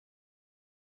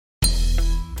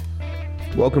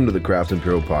Welcome to the Craft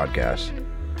Imperial Podcast,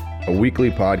 a weekly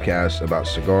podcast about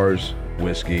cigars,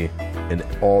 whiskey, and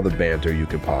all the banter you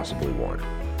could possibly want.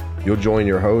 You'll join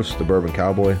your host, the Bourbon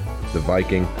Cowboy, the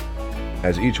Viking,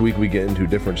 as each week we get into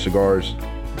different cigars,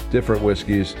 different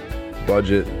whiskeys,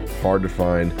 budget, hard to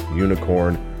find,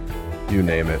 unicorn, you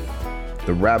name it.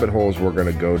 The rabbit holes we're going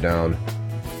to go down,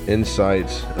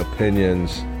 insights,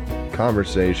 opinions,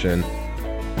 conversation,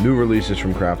 new releases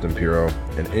from Craft Imperial,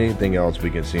 and anything else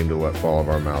we can seem to let fall of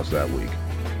our mouths that week.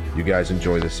 You guys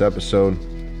enjoy this episode.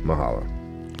 Mahalo.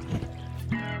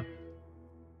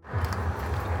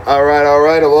 All right.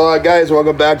 Hello, guys.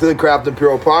 Welcome back to the Craft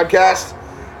Imperial Podcast.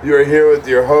 You are here with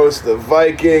your host, the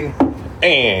Viking.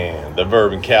 And the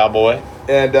Bourbon Cowboy.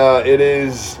 And it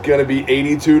is going to be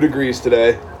 82 degrees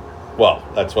today. Well,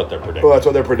 that's what they're predicting. Well, that's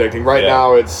what they're predicting. Right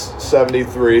now it's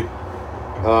 73.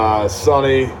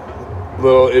 Sunny,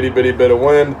 little itty bitty bit of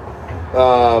wind.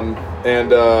 So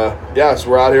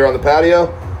we're out here on the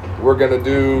patio. We're going to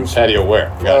do... Patio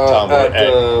where? You gotta tell them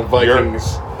at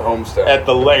Vikings homestead. At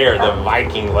the lair, the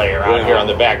Viking lair, out here on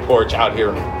the back porch, out here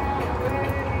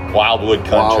in Wildwood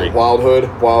country. Wild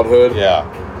Hood.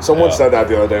 Yeah. Someone said that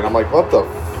the other day, and I'm like, what the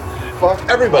fuck?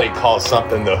 Everybody calls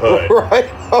something the hood. Right?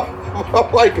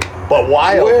 I'm like... But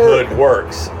Wild Hood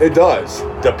works. It does.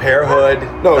 The Pear Hood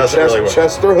doesn't really work.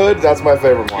 Chester Hood, that's my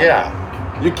favorite one. Yeah.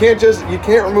 You can't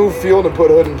remove field and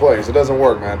put hood in place. It doesnn't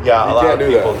work, man. Yeah, a lot of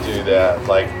people do that.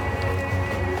 Like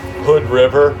Hood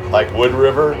River, like Wood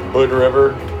River.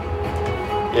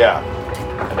 Yeah,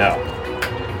 I know.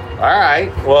 All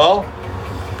right, well,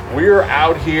 we're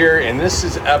out here, and this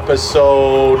is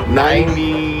episode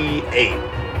 98.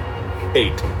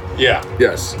 8. Yeah.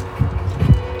 Yes.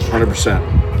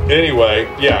 100%. Anyway,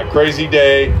 yeah, crazy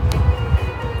day.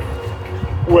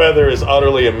 Weather is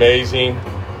utterly amazing.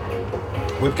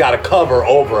 We've got a cover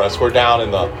over us. We're down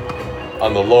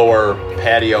on the lower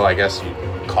patio, I guess you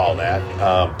call that.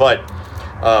 But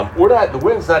the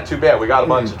wind's not too bad. We got a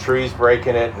bunch of trees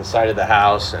breaking it inside of the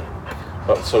house,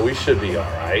 so we should be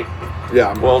all right.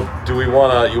 Yeah. Well, you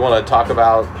want to talk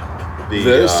about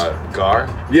the cigar?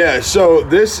 Yeah. So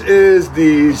this is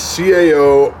the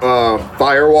CAO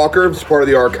Firewalker. It's part of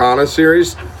the Arcana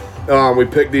series. We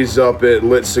picked these up at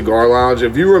Lit Cigar Lounge.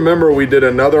 If you remember, we did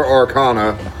another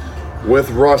Arcana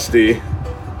with Rusty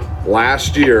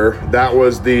last year. That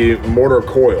was the Mortar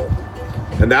Coil,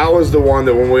 and that was the one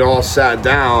that when we all sat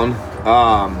down,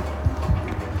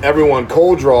 everyone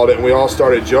cold drawed it, and we all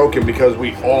started joking because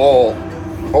we all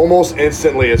almost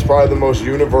instantly, it's probably the most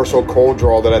universal cold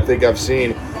draw that I think I've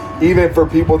seen, even for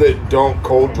people that don't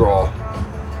cold draw,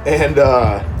 and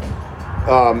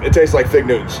it tastes like Fig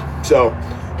Newtons. So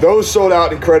those sold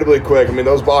out incredibly quick. I mean,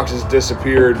 those boxes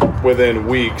disappeared within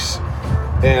weeks.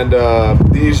 And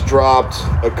these dropped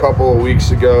a couple of weeks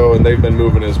ago, and they've been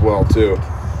moving as well, too.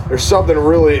 There's something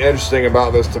really interesting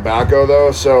about this tobacco,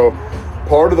 though. So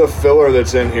part of the filler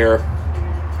that's in here,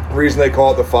 the reason they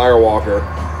call it the Firewalker,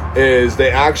 is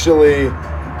they actually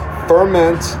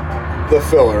ferment the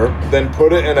filler, then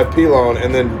put it in a pilon,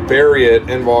 and then bury it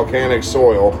in volcanic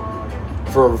soil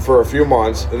for a few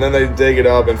months, and then they dig it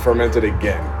up and ferment it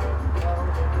again.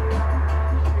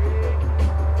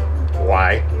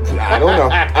 Why? I don't know.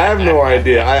 I have no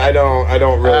idea. I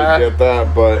don't really get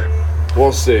that, but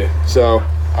we'll see. So,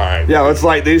 all right. Yeah, let's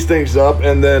light these things up,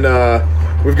 and then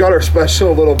we've got our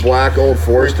special little black Old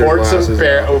Forester glasses.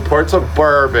 We poured some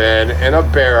bourbon in a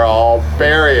barrel,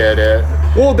 buried it.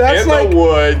 Well, that's in the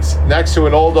woods next to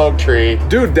an old oak tree.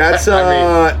 Dude, that's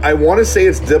I want to say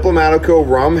it's Diplomatico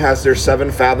rum has their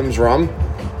 7 Fathoms rum,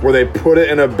 where they put it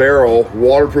in a barrel,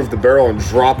 waterproof the barrel, and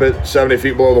drop it 70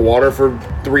 feet below the water for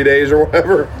 3 days or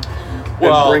whatever,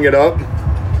 and bring it up.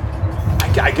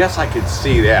 I guess I could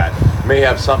see that. May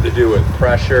have something to do with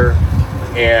pressure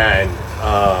and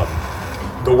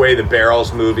the way the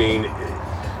barrel's moving.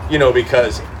 You know,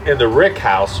 because in the rick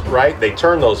house, right, they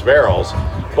turn those barrels,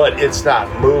 but it's not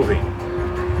moving.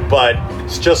 But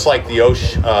it's just like the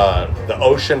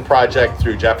Ocean Project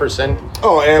through Jefferson.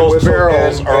 Oh, and those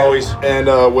barrels are always... And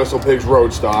Whistle Pig's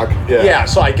Roadstock. Yeah,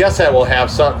 so I guess that will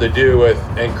have something to do with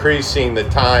increasing the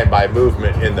time by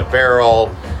movement in the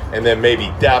barrel, and then maybe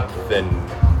depth, and,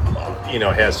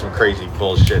 has some crazy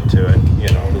bullshit to it.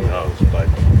 Who knows, but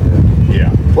yeah.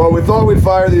 Well, we thought we'd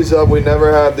fire these up. We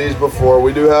never had these before.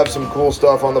 We do have some cool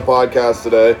stuff on the podcast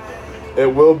today. It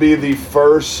will be the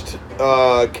first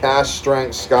cask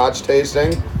strength Scotch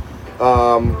tasting.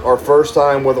 Our first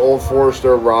time with Old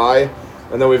Forester Rye.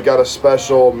 And then we've got a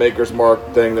special Maker's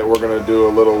Mark thing that we're going to do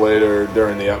a little later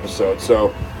during the episode.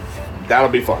 So that'll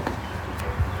be fun.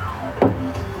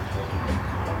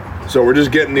 So we're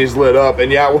just getting these lit up.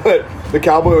 And yeah, what the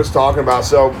cowboy was talking about.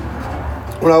 So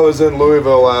When I was in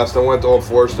Louisville last, I went to Old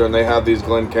Forester, and they have these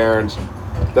Glencairns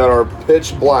that are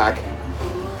pitch black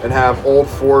and have Old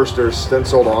Forester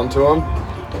stenciled onto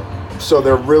them. So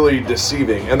they're really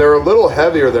deceiving. And they're a little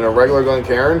heavier than a regular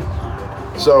Glencairn.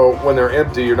 So when they're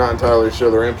empty, you're not entirely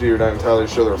sure they're empty. You're not entirely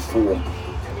sure they're full.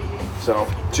 So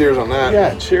cheers on that.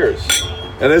 Yeah, cheers.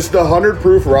 And it's the 100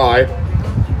 proof rye.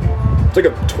 It's like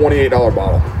a $28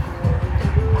 bottle.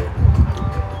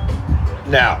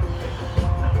 Now,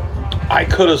 I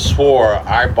could have swore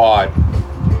I bought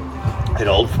an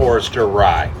Old Forester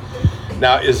rye.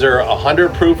 Now, is there a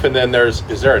 100 proof and then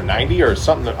is there a 90 or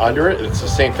something under it? It's the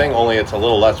same thing, only it's a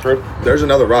little less proof. There's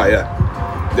another rye,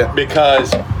 yeah. Yeah.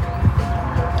 Because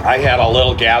I had a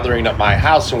little gathering at my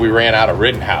house and we ran out of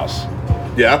Rittenhouse.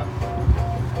 Yeah.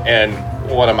 And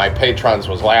one of my patrons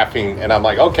was laughing and I'm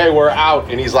like, okay, we're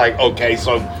out. And he's like, okay,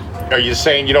 so are you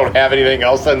saying you don't have anything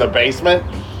else in the basement?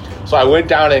 So I went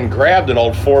down and grabbed an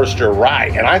Old Forester rye,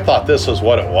 and I thought this was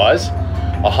what it was,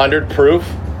 100 proof,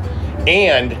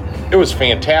 and it was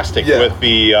fantastic with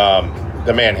the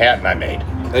Manhattan I made.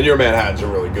 And your Manhattans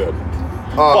are really good.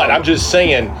 But I'm just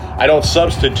saying, I don't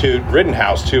substitute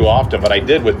Rittenhouse too often, but I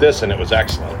did with this, and it was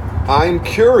excellent. I'm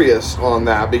curious on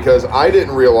that because I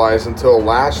didn't realize until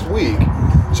last week.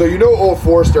 So you know Old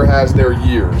Forester has their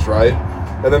years, right?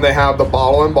 And then they have the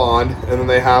bottle and bond, and then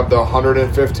they have the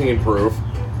 115 proof.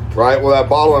 Right? Well, that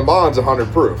bottle and bond's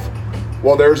 100 proof.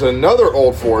 Well, there's another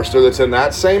Old Forester that's in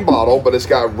that same bottle, but it's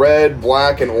got red,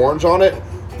 black, and orange on it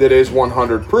that is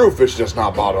 100 proof. It's just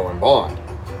not bottle and bond.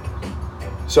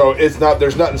 So it's not.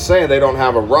 There's nothing saying they don't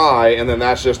have a rye, and then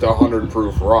that's just a 100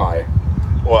 proof rye.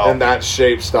 Well, and that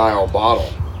shape, style bottle.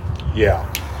 Yeah,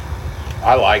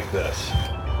 I like this.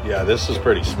 Yeah, this is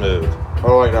pretty smooth.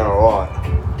 I like that a lot.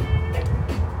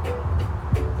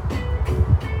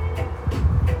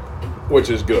 Which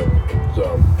is good.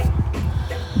 So,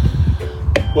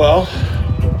 well,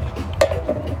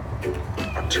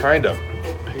 I'm trying to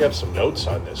pick up some notes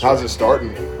on this. How's it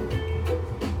starting?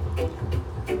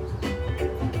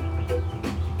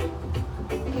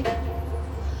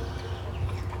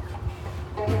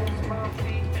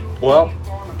 Well,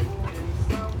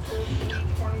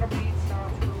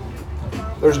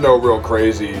 there's no real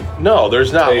crazy. No,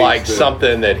 there's not like taste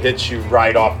something that hits you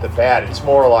right off the bat. It's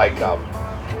more like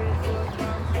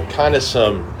kind of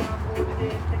some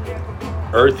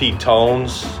earthy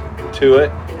tones to it.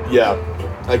 Yeah,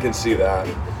 I can see that.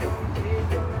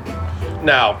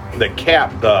 Now, the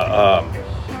cap, I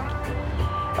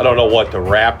don't know what the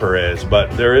wrapper is,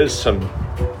 but there is some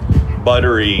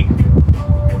buttery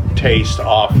taste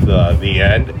off the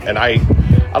end. And I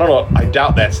don't know, I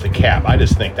doubt that's the cap. I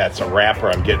just think that's a wrapper.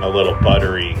 I'm getting a little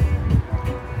buttery.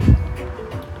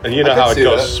 And you know how it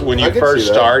goes when you first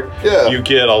start, you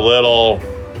get a little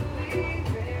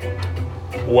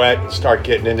wet and start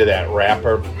getting into that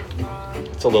wrapper.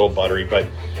 It's a little buttery, but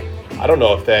I don't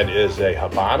know if that is a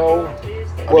Habano.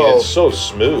 I mean, it's so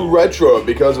smooth. Retro it,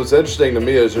 because what's interesting to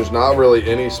me is there's not really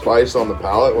any spice on the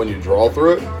palate when you draw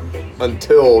through it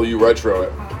until you retro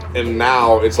it. And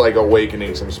now it's like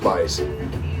awakening some spice.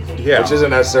 Yeah. Which isn't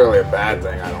necessarily a bad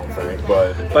thing, I don't think,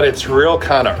 but it's real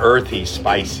kind of earthy,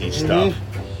 spicy stuff.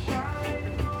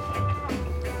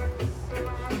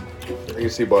 You can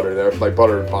see butter there, like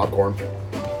buttered popcorn.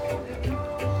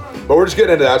 But we're just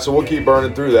getting into that, so we'll keep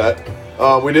burning through that.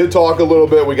 We did talk a little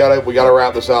bit. We gotta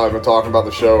wrap this out. We've been talking about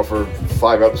the show for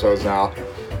 5 episodes now.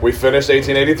 We finished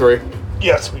 1883.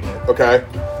 Yes, we did. Okay.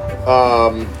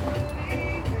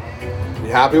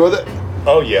 You happy with it?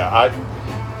 Oh yeah.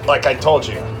 Like I told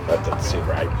you, that doesn't seem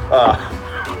right.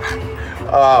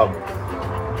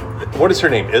 What is her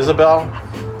name? Isabel?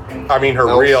 I mean,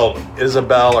 her real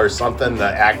Isabel or something, the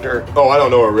actor. Oh, I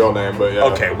don't know her real name, but yeah.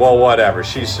 Okay, well, whatever.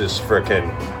 She's just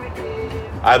freaking.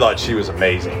 I thought she was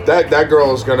amazing. That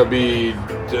girl is gonna be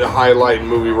highlighting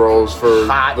movie roles for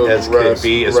hot the as rest, could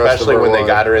be, the rest of especially her when they life.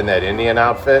 got her in that Indian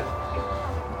outfit.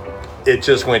 It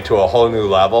just went to a whole new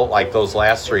level. Like those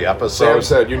last 3 Sam episodes.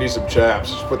 said, "You need some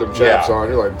chaps. Just put them chaps on."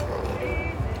 You're like,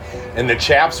 and the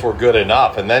chaps were good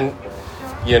enough, and then.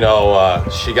 You know,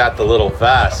 she got the little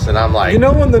vest, and I'm like... You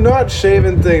know, when the not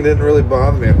shaving thing didn't really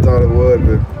bother me. I thought it would,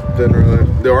 but didn't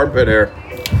really. The armpit hair.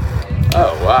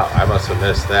 Oh, wow. I must have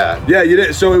missed that. Yeah, you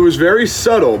did. So it was very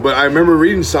subtle, but I remember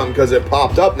reading something because it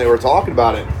popped up and they were talking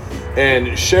about it.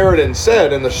 And Sheridan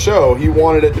said in the show he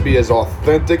wanted it to be as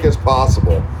authentic as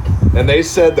possible. And they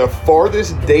said the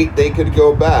farthest date they could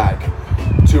go back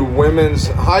to women's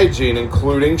hygiene,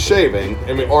 including shaving,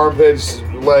 I mean, armpits,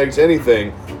 legs,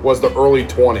 anything, was the early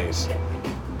 20s.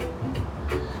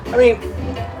 I mean,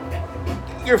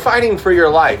 you're fighting for your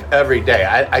life every day.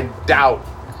 I doubt,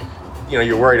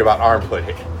 you're worried about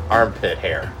armpit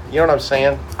hair. You know what I'm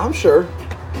saying? I'm sure.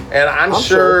 And I'm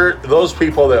sure those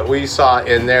people that we saw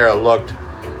in there looked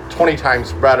 20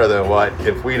 times better than what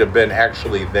if we'd have been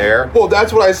actually there. Well,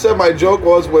 that's what I said. My joke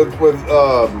was with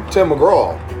Tim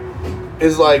McGraw.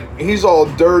 Is like, he's all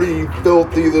dirty,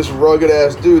 filthy, this rugged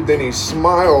ass dude. Then he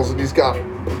smiles and he's got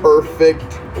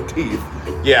perfect teeth.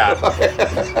 Yeah.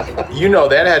 You know,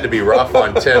 that had to be rough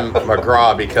on Tim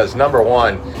McGraw because, number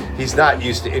one, he's not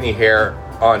used to any hair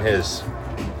on his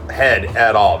head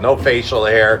at all. No facial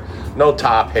hair, no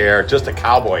top hair, just a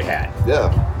cowboy hat.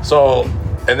 Yeah. So,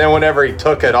 and then whenever he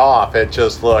took it off, it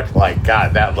just looked like,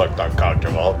 God, that looked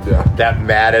uncomfortable. Yeah. That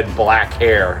matted black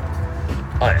hair.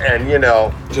 And, you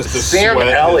know, just the Sam sweat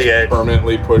Elliott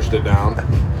permanently pushed it down.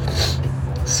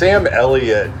 Sam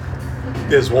Elliott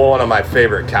is one of my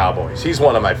favorite cowboys. He's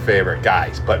one of my favorite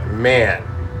guys. But, man,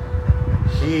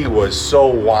 he was so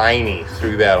whiny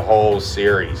through that whole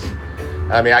series.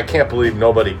 I mean, I can't believe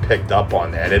nobody picked up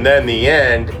on that. And then the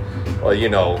end, well, you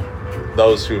know,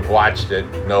 those who've watched it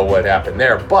know what happened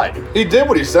there. But he did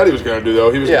what he said he was going to do,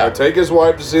 though. He was going to take his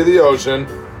wife to see the ocean,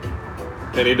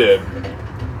 and he did.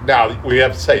 Now, we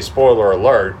have to say, spoiler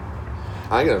alert,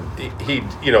 he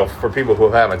you know, for people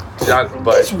who haven't done,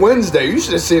 but it's Wednesday. You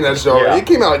should have seen that show. Yeah, it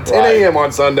came out at 10 a.m.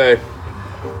 on Sunday.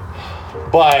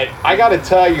 But I got to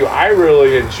tell you, I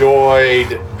really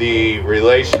enjoyed the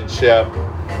relationship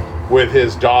with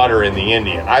his daughter in the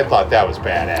Indian. I thought that was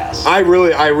badass. I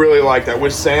really like that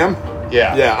with Sam.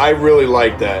 Yeah, I really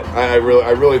like that. I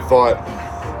really thought.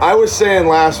 I was saying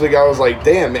last week, I was like,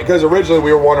 damn, because originally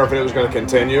we were wondering if it was going to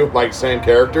continue, like same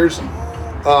characters.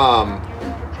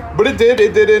 But it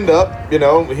did end up, you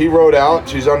know, he rode out,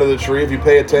 she's under the tree. If you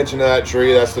pay attention to that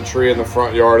tree, that's the tree in the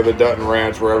front yard of the Dutton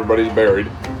Ranch where everybody's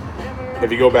buried.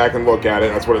 If you go back and look at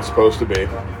it, that's what it's supposed to be.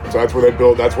 So that's where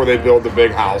they build the big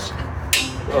house.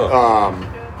 Well,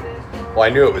 I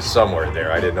knew it was somewhere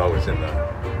there. I didn't know it was in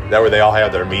that where they all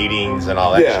have their meetings and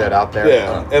all that shit out there.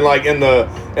 Yeah, and like in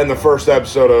the first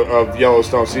episode of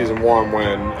Yellowstone season 1,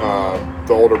 when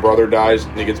the older brother dies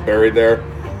and he gets buried there,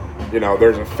 you know,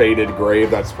 there's a faded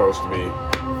grave that's supposed to be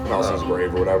Nelson's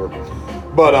grave or whatever.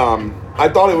 But I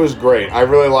thought it was great. I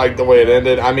really liked the way it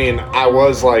ended. I mean, I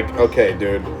was like, okay,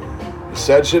 dude, you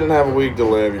said she didn't have a week to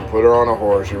live. You put her on a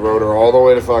horse. You rode her all the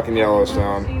way to fucking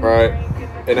Yellowstone, right?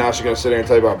 And now she's gonna sit here and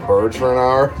tell you about birds for an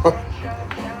hour.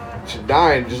 She's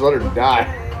dying. Just let her die.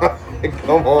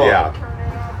 Come on. Yeah.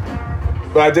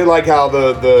 But I did like how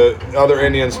the other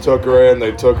Indians took her in.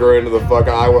 They took her into the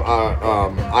fucking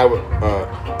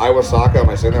Iwasaka. Am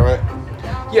I saying that right?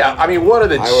 Yeah. I mean, what are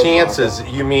the chances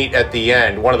you meet at the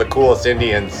end one of the coolest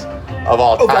Indians of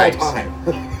all time?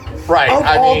 Right.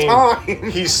 I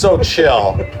mean, he's so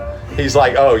chill. He's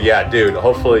like, oh yeah, dude.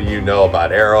 Hopefully you know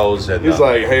about arrows and. He's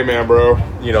like, hey man, bro.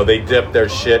 You know, they dip their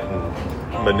shit in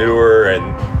manure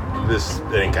and. She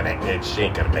ain't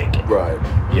gonna make it. Right.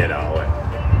 You know.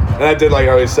 And I did like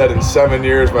how he said in 7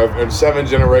 years, in 7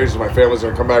 generations, my family's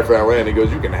gonna come back for that land. He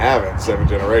goes, you can have it in 7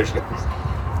 generations.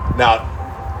 Now,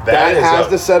 that has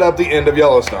to set up the end of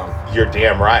Yellowstone. You're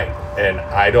damn right. And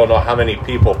I don't know how many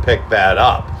people picked that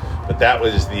up, but that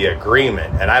was the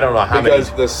agreement. And I don't know how many.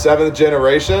 Because the 7th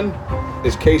generation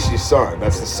is Casey's son.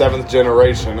 That's the 7th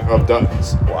generation of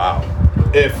Duttons. Wow.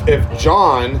 If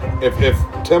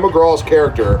Tim McGraw's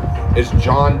character is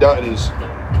John Dutton's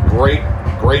great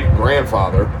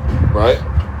grandfather, right?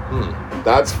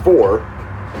 That's 4,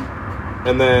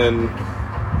 and then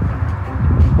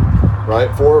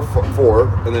right 4,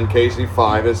 and then Casey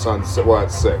 5. His son's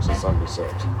that's 6. His son be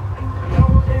 6.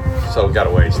 So we got a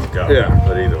ways to go. Yeah.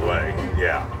 But either way,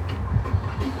 yeah.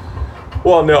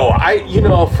 Well, no,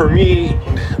 for me,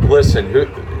 listen.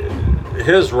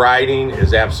 His writing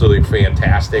is absolutely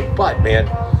fantastic, but man,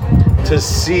 to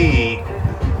see,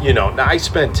 now I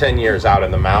spent 10 years out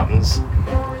in the mountains,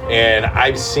 and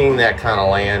I've seen that kind of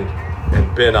land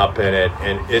and been up in it,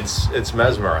 and it's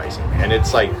mesmerizing, and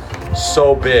it's like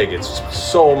so big, it's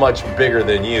so much bigger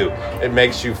than you. It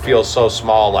makes you feel so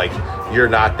small, like you're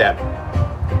not that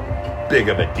big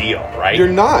of a deal, right? You're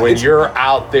not. When you're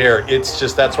out there, it's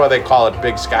just, that's why they call it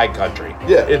big sky country.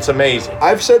 Yeah. It's amazing.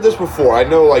 I've said this before. I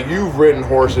know, like, you've ridden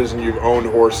horses and you've owned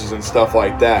horses and stuff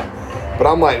like that. But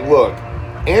I'm like, look,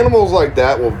 animals like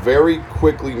that will very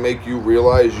quickly make you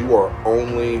realize you are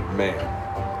only man.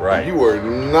 Right. You are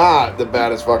not the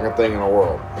baddest fucking thing in the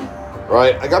world.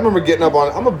 Right? Like, I remember getting up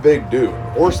on, I'm a big dude.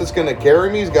 Horse that's going to carry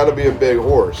me has got to be a big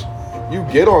horse. You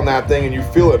get on that thing and you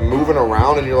feel it moving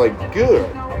around and you're like,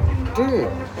 good.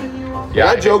 Yeah,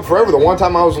 I joked forever. The one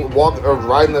time I was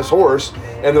riding this horse,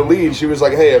 and the lead, she was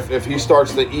like, hey, if he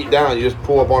starts to eat down, you just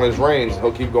pull up on his reins, and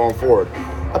he'll keep going forward.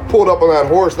 I pulled up on that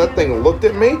horse, that thing looked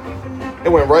at me,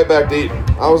 and went right back to eating.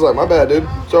 I was like, my bad, dude.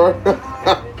 Sorry.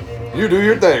 You do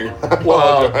your thing. I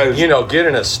Well, apologize. you know, get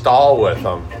in a stall with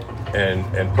them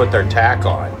and put their tack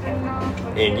on.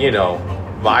 And, you know,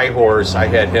 my horse, I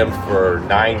had him for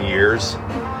 9 years.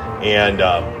 And,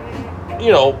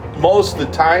 you know, most of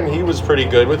the time he was pretty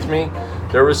good with me.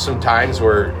 There was some times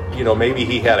where, you know, maybe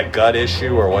he had a gut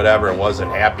issue or whatever and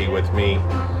wasn't happy with me,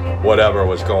 whatever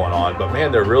was going on. But,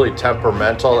 man, they're really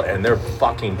temperamental and they're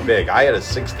fucking big. I had a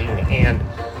 16-hand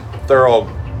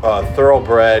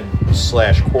thoroughbred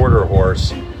 / quarter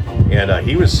horse, and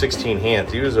he was 16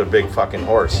 hands. He was a big fucking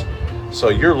horse. So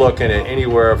you're looking at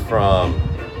anywhere from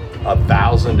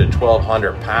 1,000 to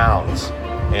 1,200 pounds,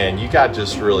 and you got to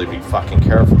just really be fucking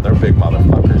careful. They're big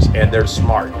motherfuckers, and they're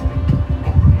smart.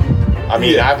 I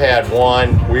mean, Yeah. I've had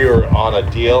one, we were on a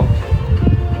deal,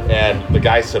 and the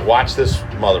guy said, watch this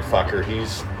motherfucker.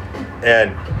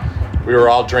 And we were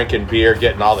all drinking beer,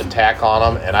 getting all the tack on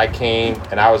him, and I came,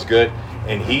 and I was good,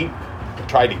 and he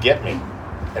tried to get me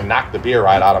and knocked the beer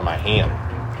right out of my hand.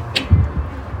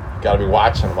 Got to be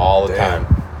watching him all the Damn.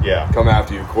 time. Yeah. Come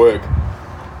after you quick.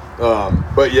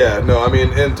 But yeah, no, I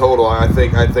mean, in total, I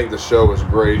think the show was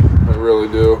great. I really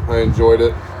do. I enjoyed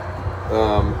it.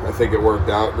 I think it worked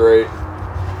out great.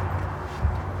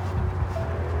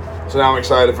 So now I'm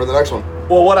excited for the next one.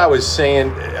 Well, what I was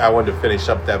saying, I wanted to finish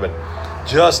up that, but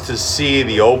just to see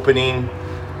the opening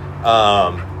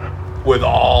with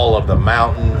all of the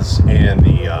mountains and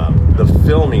the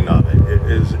filming of it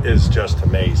is just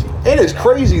amazing. It is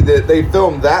crazy that they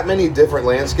filmed that many different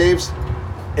landscapes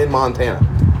in Montana.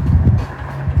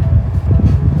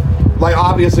 Like,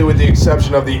 obviously, with the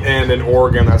exception of the end in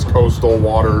Oregon, that's coastal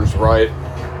waters, right?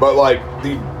 But, like,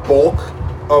 the bulk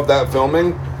of that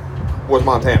filming was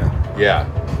Montana. Yeah.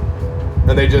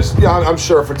 And they just, yeah, I'm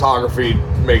sure photography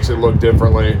makes it look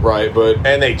differently, right? But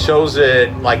And they chose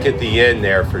it, like at the end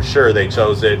there, for sure, they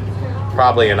chose it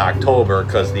probably in October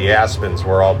because the aspens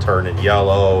were all turning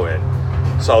yellow.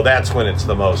 And so that's when it's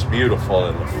the most beautiful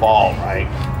in the fall, right?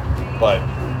 But,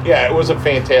 yeah, it was a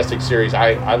fantastic series.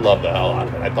 I love the hell out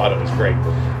of it. I thought it was great.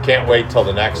 Can't wait till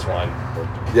the next one.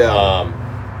 yeah.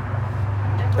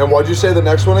 And what'd you say the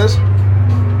next one is?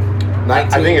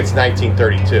 19? I think it's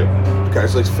 1932. Okay,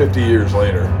 so it's 50 years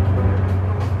later.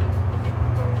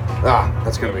 Ah,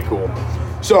 that's gonna be cool.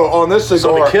 So on this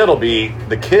cigar, So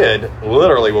the kid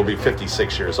literally will be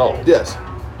 56 years old. yes,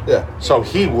 yeah. So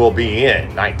he will be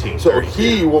in 1932. So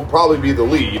he will probably be the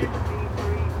lead.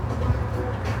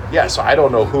 Yeah, so I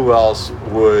don't know who else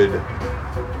would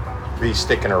be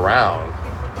sticking around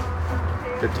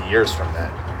 50 years from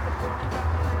that.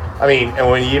 I mean, and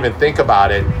when you even think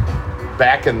about it,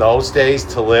 back in those days,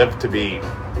 to live to be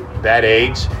that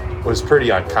age was pretty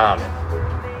uncommon.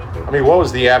 I mean, what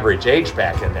was the average age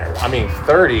back in there? I mean,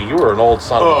 30, you were an old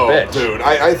son of a bitch. Dude,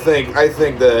 I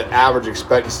think the average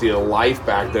expectancy of life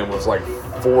back then was like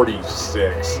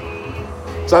 46.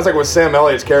 So that's like when Sam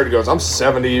Elliott's character goes, I'm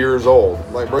 70 years old.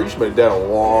 Like, bro, you should have been dead a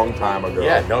long time ago.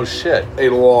 Yeah, no shit. A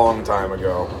long time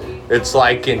ago. It's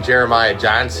like in Jeremiah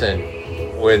Johnson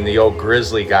when the old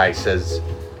grizzly guy says,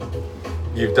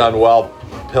 you've done well,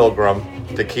 Pilgrim,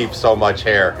 to keep so much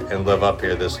hair and live up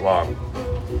here this long.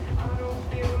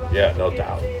 Yeah, no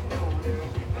doubt.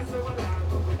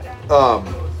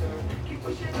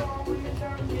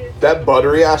 That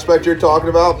buttery aspect you're talking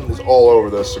about is all over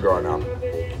this cigar now.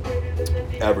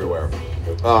 Everywhere.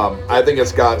 I think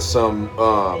it's got some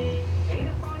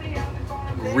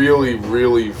really,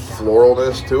 really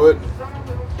floralness to it.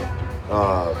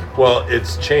 Well,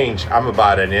 it's changed. I'm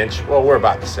about an inch. Well, we're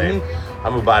about the same.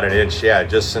 I'm about an inch, yeah.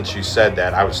 Just since you said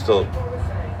that, I was still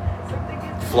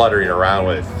fluttering around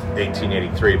with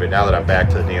 1883, but now that I'm back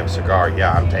to the damn cigar,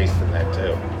 yeah, I'm tasting that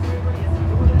too.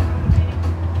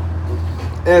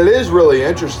 And it is really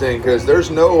interesting because there's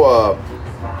no,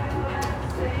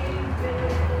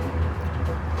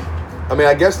 I mean,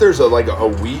 I guess there's a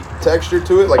wheat texture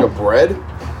to it, like a bread,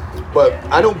 but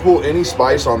I don't pull any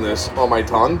spice on this on my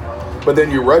tongue, but then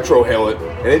you retrohale it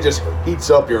and it just heats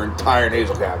up your entire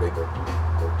nasal cavity,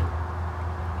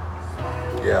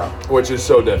 Yeah. which is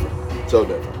so different. So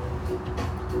different.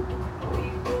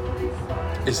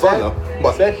 Is Fun, that, though.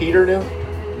 is that heater new?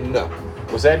 No.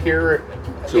 Was that here?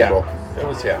 Super Yeah. Bowl. It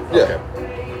was, yeah. Yeah.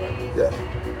 Okay. Yeah.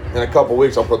 In a couple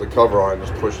weeks, I'll put the cover on and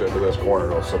just push it into this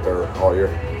corner. It'll sit there all year.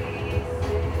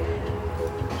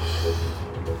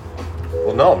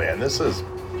 Well, no, man, this is...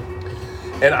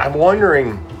 And I'm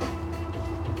wondering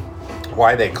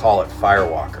why they call it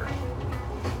Firewalker.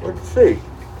 Let's see.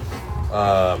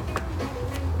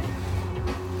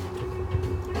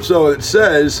 So it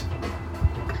says,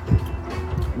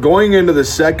 going into the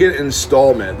second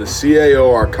installment, the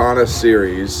CAO Arcana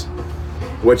series,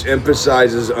 which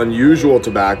emphasizes unusual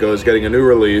tobacco, is getting a new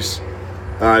release.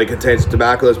 It contains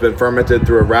tobacco that's been fermented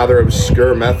through a rather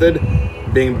obscure method,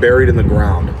 being buried in the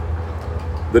ground.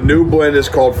 The new blend is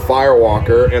called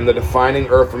Firewalker, and the defining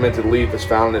earth-fermented leaf is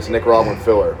found in its Nicaraguan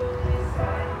filler,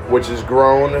 which is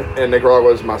grown in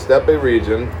Nicaragua's Mastepe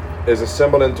region, is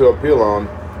assembled into a pilon,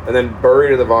 and then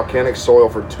buried in the volcanic soil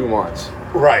for 2 months.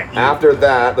 Right. After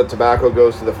that, the tobacco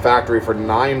goes to the factory for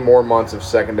 9 more months of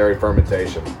secondary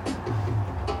fermentation.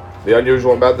 The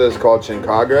unusual method is called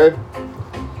Chincagre.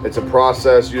 It's a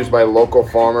process used by local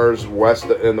farmers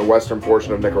in the western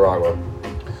portion of Nicaragua.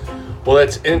 Well,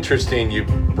 it's interesting you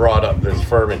brought up this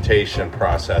fermentation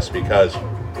process because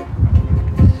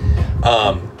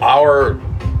our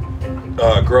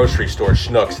grocery store,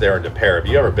 Schnucks, there in DePere. Have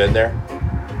you ever been there?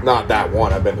 Not that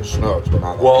one. I've been to Schnucks, but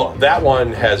not that Well, one. that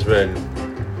one has been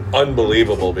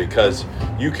unbelievable because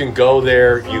you can go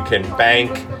there, you can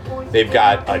bank. They've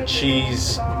got a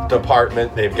cheese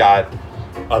department, they've got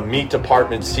a meat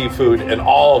department, seafood, and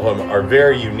all of them are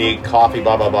very unique. Coffee,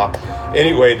 blah, blah, blah.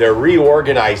 Anyway, they're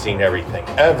reorganizing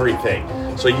everything.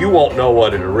 So you won't know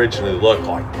what it originally looked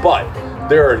like. But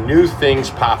there are new things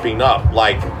popping up,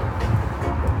 like,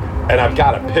 and I've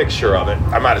got a picture of it.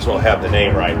 I might as well have the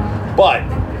name right. But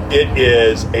it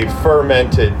is a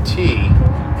fermented tea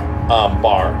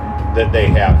bar that they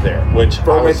have there. Which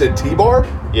Fermented tea bar?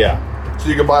 Yeah. So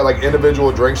you can buy like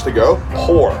individual drinks to go?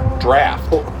 Draft.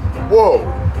 Whoa.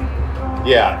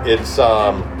 Yeah, it's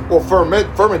Well,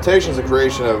 fermentation is the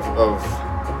creation of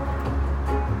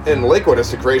in liquid,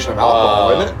 it's the creation of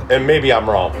alcohol, isn't it? And maybe I'm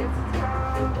wrong.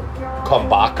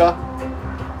 Kombucha?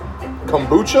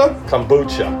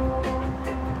 Kombucha.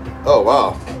 Oh,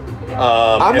 wow.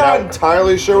 I'm not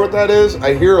entirely sure what that is.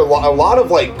 I hear a lot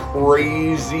of like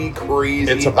crazy.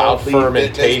 It's about healthy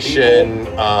fermentation.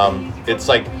 It's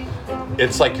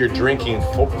like you're drinking.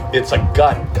 It's a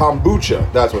gut Kombucha.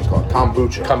 That's what it's called.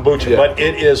 Kombucha. Yeah. But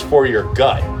it is for your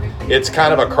gut. It's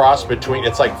kind of a cross between.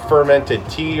 It's like fermented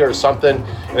tea or something,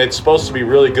 and it's supposed to be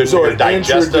really good for your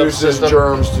digestive introduces system.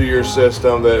 germs to your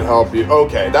system that help you.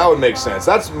 Okay, that would make sense.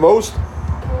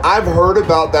 I've heard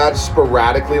about that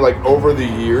sporadically, like over the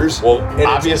years. Well, and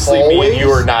obviously, me and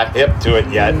you are not hip to it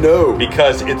yet. No.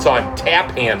 Because it's on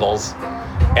tap handles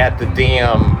at the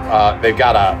damn. They've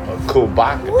got a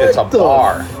kubak. It's a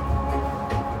bar.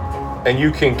 And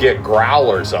you can get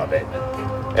growlers of it.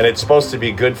 And it's supposed to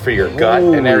be good for your gut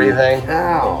and everything.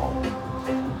 Ow.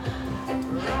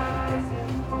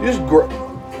 You just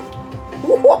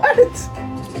What?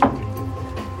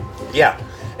 Yeah.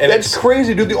 And That's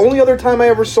crazy, dude. The only other time I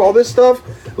ever saw this stuff,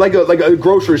 like a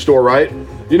grocery store, right?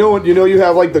 You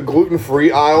have like the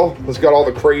gluten-free aisle that's got all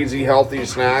the crazy healthy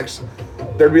snacks.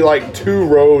 There'd be like 2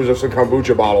 rows of some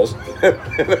kombucha bottles, and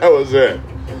that was it.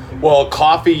 Well,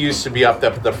 coffee used to be up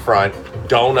at the front.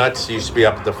 Donuts used to be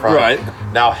up at the front. Right.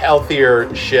 Now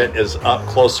healthier shit is up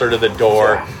closer to the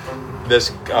door. This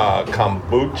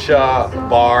kombucha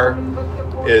bar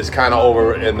is kind of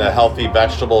over in the healthy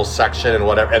vegetables section and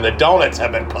whatever. And the donuts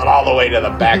have been put all the way to the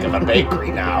back of the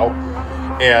bakery now.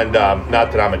 And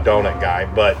not that I'm a donut guy,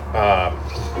 but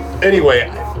anyway,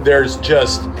 there's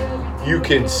just, you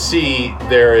can see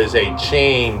there is a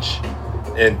change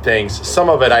in things. Some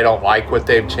of it I don't like what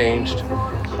they've changed.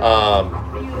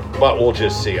 But we'll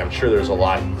just see. I'm sure there's a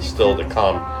lot still to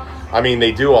come. I mean,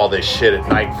 they do all this shit at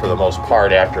night for the most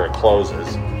part after it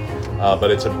closes.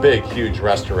 But it's a big, huge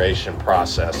restoration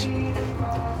process.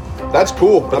 That's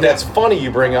cool. But that's funny you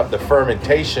bring up the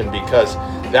fermentation because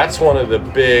that's one of the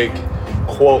big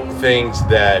quote things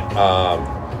that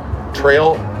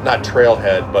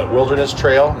Wilderness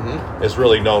Trail is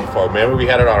really known for. Remember we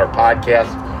had it on our podcast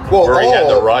where we had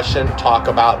the Russian talk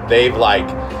about they've like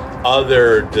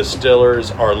other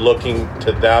distillers are looking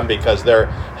to them because they're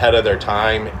ahead of their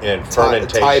time in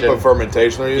fermentation. Type of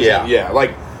fermentation they're using? Yeah.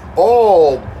 Like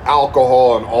all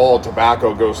alcohol and all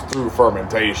tobacco goes through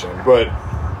fermentation, but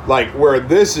like where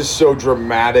this is so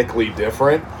dramatically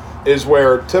different is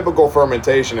where typical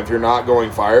fermentation, if you're not going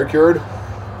fire cured,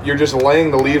 you're just laying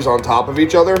the leaves on top of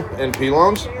each other in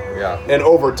pilons. Yeah. And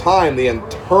over time, the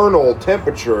internal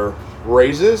temperature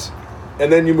raises,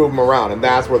 and then you move them around, and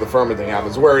that's where the fermenting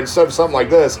happens. Where instead of something like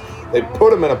this, they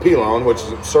put them in a pilon, which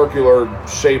is a circular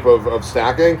shape of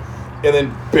stacking, and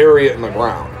then bury it in the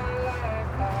ground.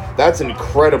 That's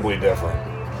incredibly different,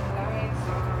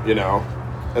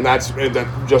 and that's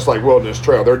just like Wilderness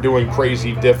Trail. They're doing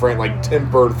crazy different, like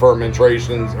tempered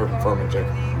fermentations.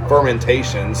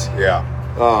 Yeah.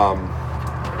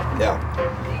 Yeah.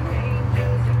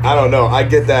 I don't know. I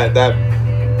get that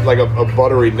like a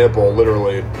buttery nipple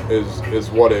literally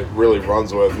is what it really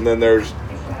runs with. And then there's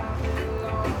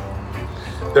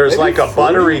There's Maybe like a fruity?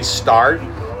 buttery start,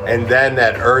 and then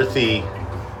that earthy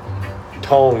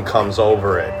tone comes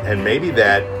over it, and maybe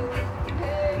that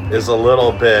is a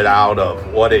little bit out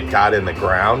of what it got in the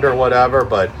ground or whatever,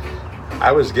 but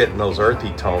I was getting those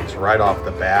earthy tones right off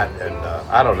the bat, and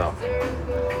I don't know.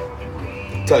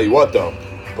 Tell you what, though.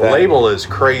 The label is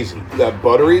crazy. That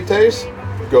buttery taste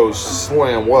goes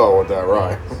slam well with that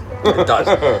rye. It does.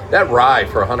 That rye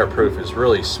for 100 proof is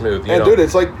really smooth. You And know, dude,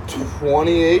 it's like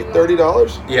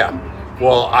 $28-$30. yeah.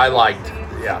 Well,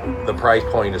 the price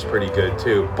point is pretty good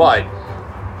too. But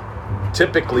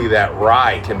typically that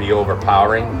rye can be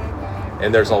overpowering.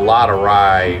 And there's a lot of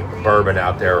rye bourbon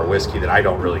out there or whiskey that I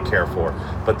don't really care for.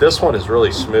 But this one is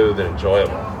really smooth and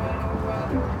enjoyable.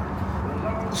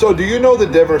 So, do you know the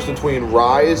difference between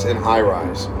ryes and high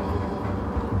ryes?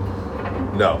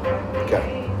 No.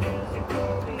 Okay.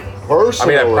 I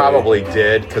Personally, mean, I probably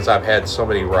did because I've had so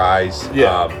many ryes.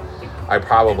 Yeah. I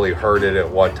probably heard it at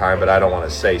one time, but I don't want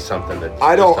to say something that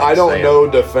I don't saying. know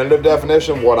definitive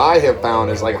definition. What I have found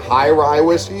is like high rye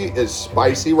whiskey is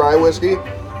spicy rye whiskey,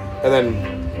 and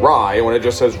then rye, when it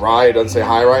just says rye, it doesn't say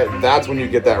high rye. That's when you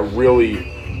get that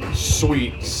really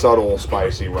sweet, subtle,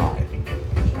 spicy rye.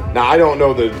 Now I don't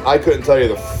know I couldn't tell you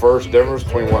the first difference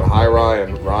between what high rye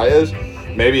and rye is.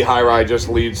 Maybe high rye just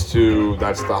leads to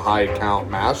that's the high count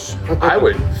mash. I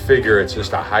would figure it's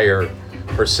just a higher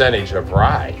percentage of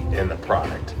rye in the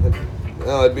product.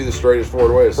 Well, that'd be the straightest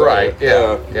forward way to say Right,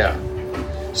 it. yeah.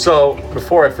 So,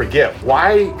 before I forget,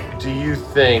 why do you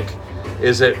think,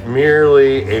 is it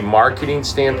merely a marketing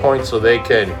standpoint so they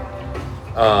can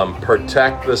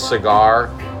protect the cigar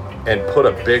and put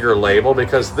a bigger label?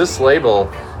 Because this label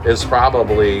is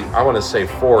probably, I want to say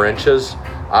 4 inches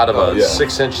out of a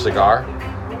 6-inch cigar.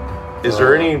 Is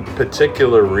there any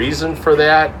particular reason for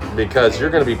that? Because you're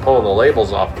going to be pulling the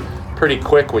labels off pretty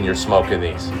quick when you're smoking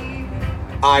these.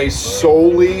 I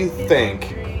solely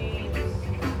think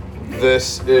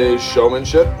this is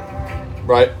showmanship,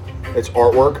 right? It's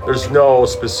artwork. There's no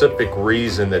specific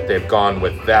reason that they've gone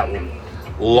with that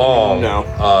long. No.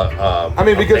 I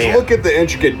mean, because band. look at the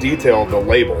intricate detail of the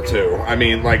label, too. I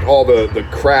mean, like all the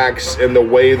cracks and the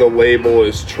way the label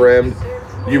is trimmed.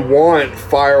 You want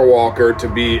Firewalker to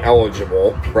be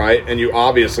eligible, right? And you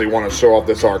obviously want to show off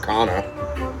this Arcana.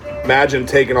 Imagine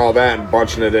taking all that and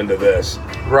bunching it into this.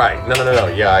 Right. No.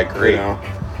 Yeah, I agree. You know?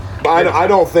 But I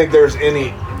don't think there's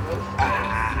any...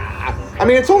 I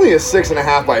mean, it's only a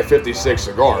 6.5 by 56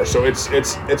 cigar, so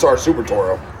it's our Super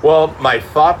Toro. Well, my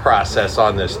thought process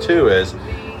on this, too, is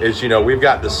we've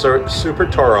got the Super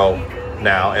Toro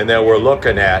now, and then we're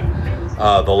looking at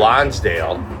the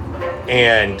Lonsdale,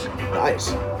 and...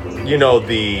 Nice.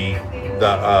 The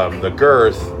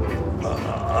girth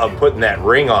of putting that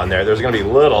ring on there, there's going to be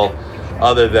little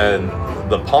other than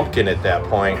the pumpkin at that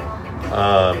point.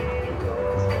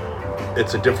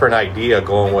 It's a different idea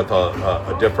going with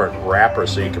a different wrapper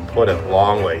so you can put it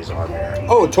long ways on there.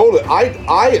 Oh, totally.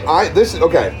 This is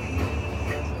okay.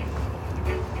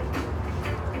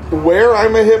 Where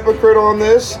I'm a hypocrite on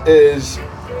this is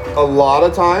a lot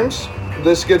of times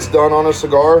this gets done on a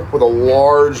cigar with a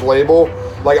large label.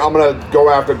 Like, I'm going to go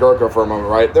after Gurkha for a moment,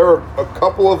 right? There are a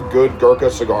couple of good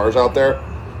Gurkha cigars out there.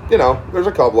 There's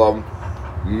a couple of them.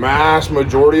 Mass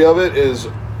majority of it is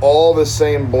all the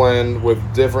same blend with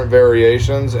different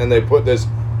variations, and they put this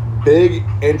big,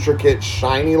 intricate,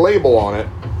 shiny label on it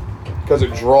because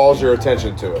it draws your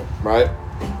attention to it, right?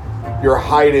 You're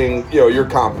hiding, you're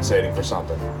compensating for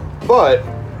something. But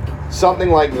something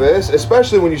like this,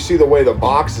 especially when you see the way the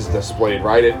box is displayed,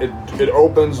 right? It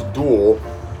opens dual,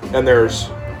 and there's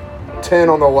 10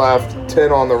 on the left,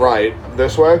 10 on the right,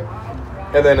 this way.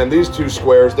 And then in these two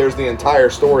squares, there's the entire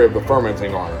story of the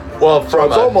fermenting on it. Well, So from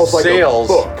it's almost like a sales,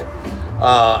 book.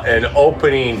 an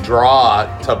opening draw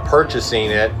to purchasing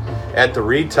it at the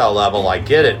retail level, I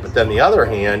get it. But then the other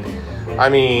hand, I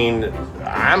mean,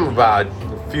 I'm about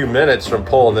a few minutes from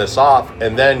pulling this off,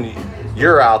 and then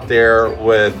you're out there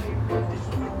with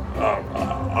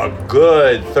a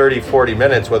good 30-40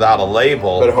 minutes without a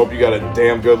label. Better hope you got a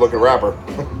damn good looking wrapper.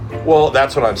 Well,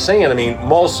 that's what I'm saying. I mean,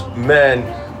 most men,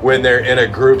 when they're in a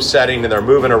group setting and they're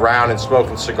moving around and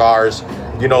smoking cigars,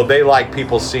 they like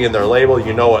people seeing their label.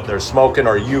 You know what they're smoking.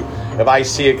 Or if I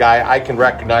see a guy, I can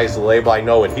recognize the label. I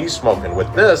know what he's smoking.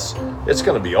 With this, it's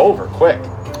going to be over quick.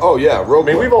 Oh yeah, real I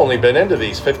mean, quick. we've only been into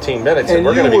these 15 minutes, and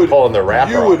we're you going to be pulling the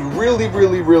wrapper You off. would really,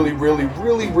 really, really, really,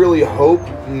 really, really hope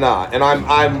not. And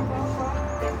I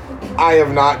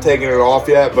have not taken it off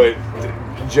yet, but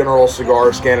General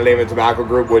Cigar Scandinavian Tobacco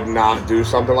Group would not do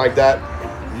something like that.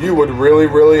 You would really,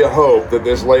 really hope that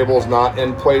this label's not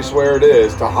in place where it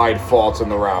is to hide faults in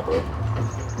the wrapper.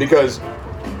 Because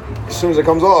as soon as it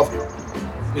comes off,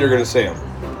 you're going to see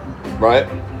them, right?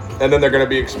 And then they're going to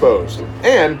be exposed.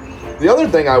 And the other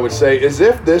thing I would say is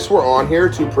if this were on here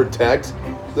to protect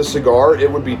the cigar,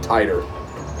 it would be tighter.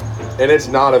 And it's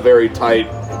not a very tight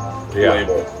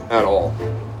label at all.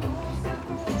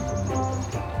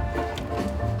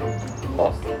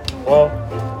 Oh,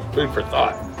 well, food for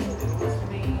thought.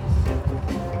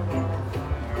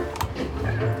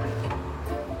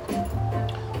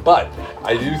 But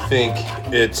I do think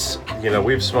it's, you know,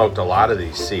 we've smoked a lot of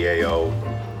these CAO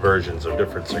versions of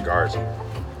different cigars.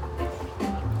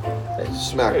 Hey,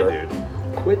 Smack her.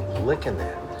 dude, quit licking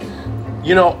that.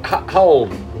 You know, how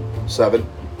old? 7.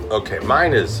 Okay,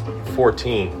 mine is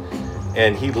 14,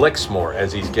 and he licks more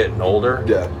as he's getting older.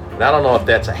 Yeah. And I don't know if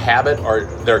that's a habit or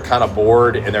they're kind of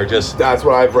bored and they're just... That's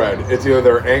what I've read. It's either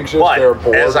they're anxious, But they're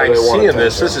bored, as or I'm they want seeing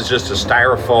this attention. is just a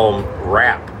styrofoam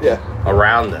wrap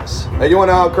around this. And you want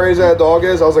to know how crazy that dog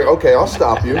is? I was like, okay, I'll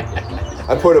stop you.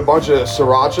 I put a bunch of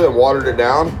sriracha and watered it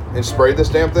down and sprayed this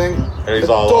damn thing. And he's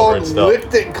The all dog over it still.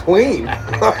 licked it clean.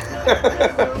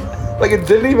 Like it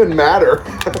didn't even matter.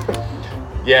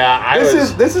 Yeah,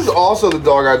 This is also the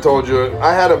dog I told you.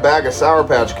 I had a bag of Sour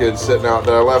Patch Kids sitting out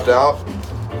that I left out,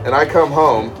 and I come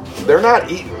home. They're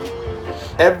not eating.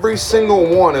 Every single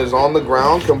one is on the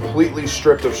ground, completely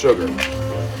stripped of sugar.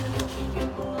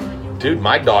 Dude,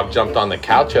 my dog jumped on the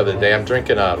couch the other day. I'm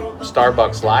drinking a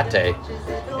Starbucks latte,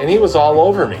 and he was all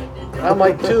over me. And I'm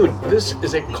like, dude, this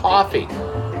is a coffee.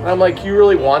 And I'm like, you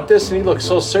really want this? And he looked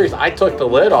so serious. I took the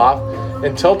lid off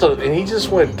and tilted, and he just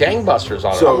went gangbusters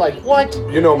on it. I'm like, what?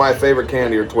 You know my favorite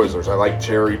candy are Twizzlers. I like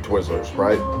cherry Twizzlers,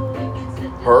 right?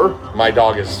 Her? My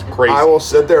dog is crazy. I will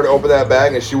sit there and open that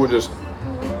bag, and she will just...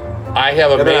 I have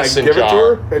a And then I mason give it to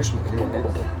jar. her, and she...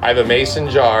 I have a mason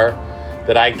jar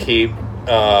that I keep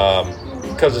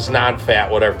because it's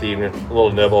non-fat, whatever, the evening, a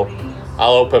little nibble.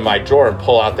 I'll open my drawer and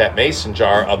pull out that mason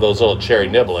jar of those little cherry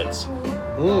niblets.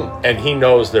 And he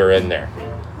knows they're in there.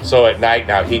 So at night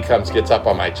now, he comes, gets up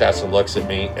on my chest and looks at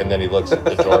me, and then he looks at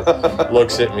the drawer,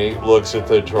 looks at me, looks at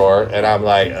the drawer, and I'm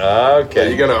like, okay. Are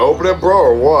you going to open it, bro,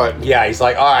 or what? Yeah, he's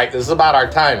like, all right, this is about our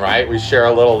time, right? We share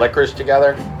a little licorice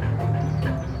together.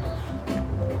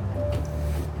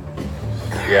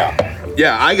 Yeah.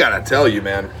 Yeah, I gotta tell you,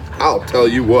 man. I'll tell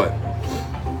you what.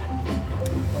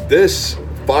 This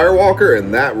Firewalker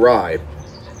and that rye,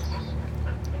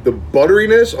 the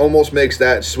butteriness almost makes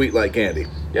that sweet like candy.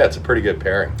 Yeah, it's a pretty good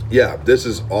pairing. Yeah, this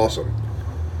is awesome.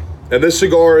 And this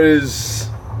cigar is,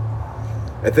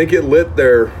 I think it lit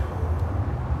their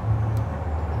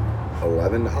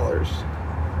 $11.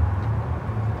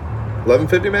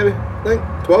 $11.50 maybe? I think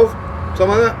 12, something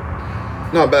like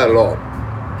that. Not bad at all.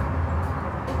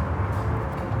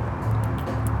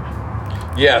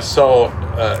 Yeah, so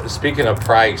speaking of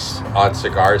price on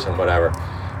cigars and whatever,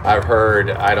 I've heard,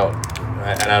 and I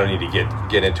don't need to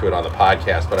get into it on the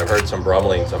podcast, but I've heard some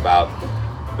rumblings about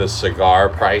the cigar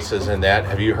prices and that.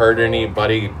 Have you heard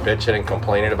anybody bitching and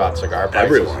complaining about cigar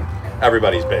prices? Everyone.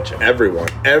 Everybody's bitching. Everyone.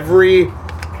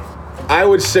 I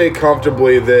would say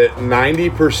comfortably that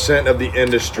 90% of the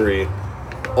industry,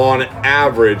 on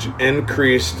average,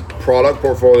 increased product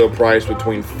portfolio price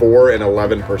between 4 and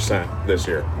 11% this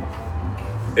year.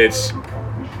 It's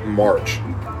March.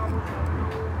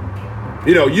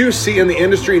 You know, you see in the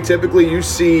industry, typically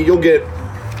you'll get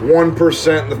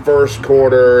 1% in the first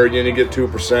quarter, and you get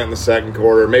 2% in the second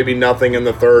quarter, maybe nothing in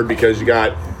the third because you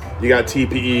got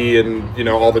TPE and, you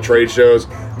know, all the trade shows.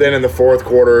 Then in the fourth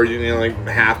quarter, you know, like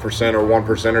 0.5% or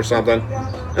 1% or something.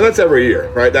 And that's every year,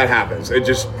 right? That happens. It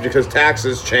just, because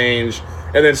taxes change,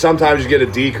 and then sometimes you get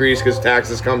a decrease because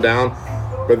taxes come down.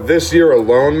 But this year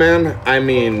alone, man, I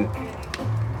mean,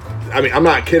 I'm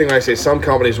not kidding when I say some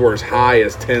companies were as high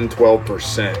as 10,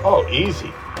 12%. Oh,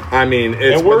 easy. I mean,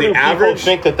 it's And where but do the average. people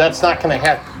think that that's not going to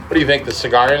happen? What do you think? The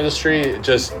cigar industry,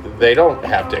 they don't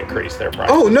have to increase their price.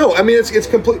 Oh no! I mean, it's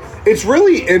complete. It's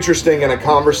really interesting in a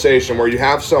conversation where you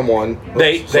have someone.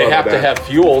 They have to have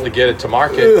fuel to get it to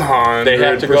market. 100%. They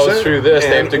have to go through this.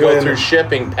 They have to go And through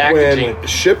shipping, packaging. When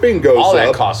shipping goes all that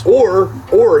up, costs more.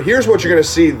 or here's what you're going to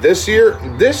see this year.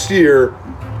 This year,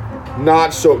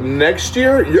 not so. Next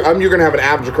year, you're going to have an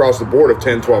average across the board of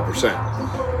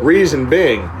 10-12%. Reason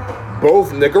being,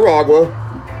 both Nicaragua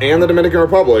and the Dominican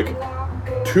Republic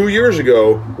 2 years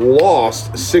ago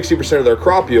lost 60% of their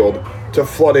crop yield to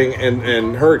flooding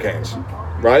and hurricanes,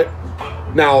 right?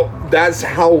 Now, that's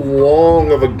how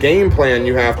long of a game plan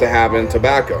you have to have in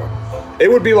tobacco. It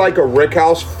would be like a rick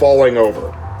house falling over,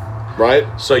 right?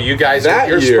 So you guys, That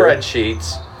your year-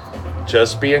 spreadsheets,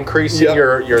 just be increasing Yep.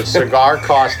 your cigar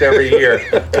cost every year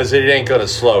because it ain't going to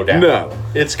slow down. No.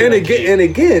 It's And going to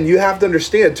again, you have to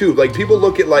understand too, like people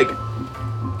look at like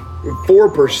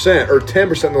 4% or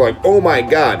 10%, they're like, oh my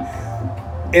God.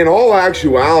 In all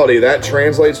actuality, that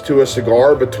translates to a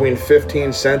cigar between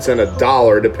 15 cents and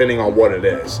 $1, depending on what it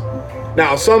is.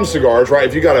 Now, some cigars, right,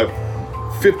 if you got a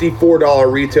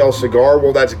 $54 retail cigar,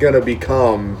 well, that's going to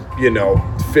become,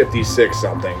 56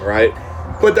 something, right?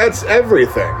 But that's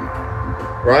everything,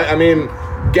 right? I mean,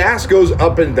 gas goes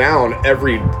up and down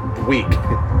every week.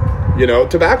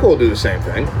 Tobacco will do the same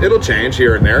thing. It'll change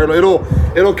here and there.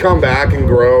 It'll come back and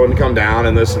grow and come down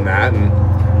and this and that. And,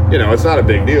 it's not a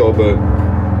big deal, but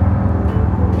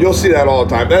you'll see that all the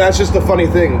time. That's just the funny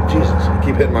thing. Jesus, I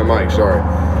keep hitting my mic. Sorry.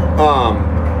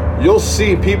 You'll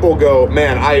see people go,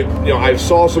 man, I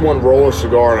saw someone roll a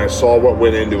cigar and I saw what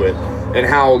went into it and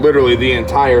how literally the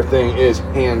entire thing is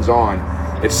hands-on,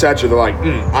 etc. They're like,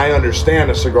 I understand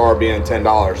a cigar being $10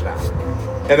 now.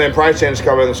 And then price changes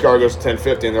come in, the cigar goes to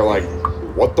 $10.50, and they're like,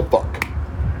 what the fuck?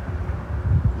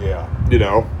 Yeah.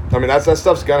 I mean, that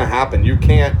stuff's gonna happen. You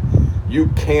can't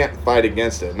fight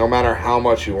against it, no matter how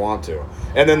much you want to.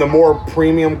 And then the more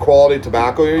premium quality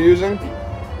tobacco you're using,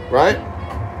 right?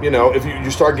 If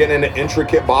you start getting into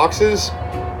intricate boxes,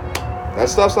 that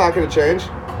stuff's not gonna change.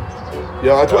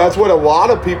 That's what a lot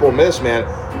of people miss, man.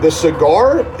 The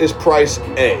cigar is price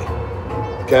A,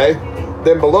 okay?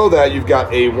 Then below that, you've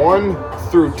got A1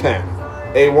 through 10.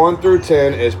 A1 through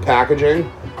 10 is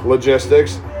packaging,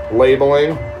 logistics,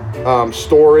 labeling,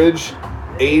 storage,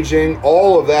 aging,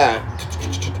 all of that.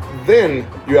 Then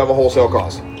you have a wholesale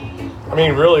cost. I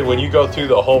mean, really, when you go through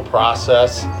the whole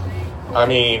process, I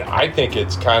mean, I think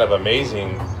it's kind of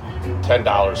amazing,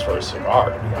 $10 for a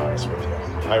cigar, to be honest with you.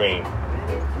 I mean,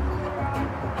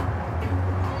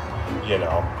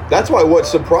 That's why what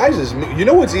surprises me,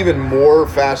 what's even more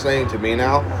fascinating to me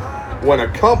now? When a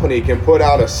company can put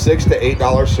out a $6 to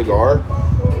 $8 cigar,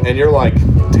 and you're like,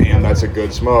 damn, that's a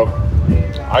good smoke.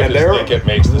 I just think it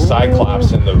makes the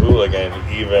Cyclops and the Hooligan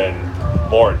even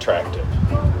more attractive.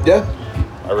 Yeah.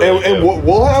 I really and do.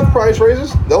 we'll have price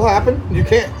raises. They'll happen. You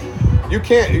can't.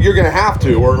 You're gonna have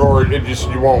to, or it just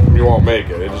you won't make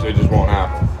it. It just won't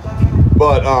happen.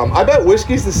 But I bet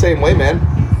whiskey's the same way, man.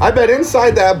 I bet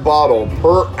inside that bottle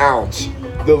per ounce,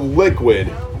 the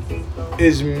liquid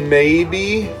is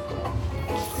maybe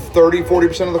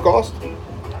 30-40% of the cost.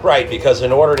 Right, because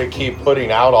in order to keep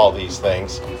putting out all these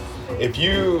things, if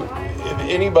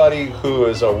anybody who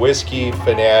is a whiskey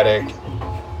fanatic,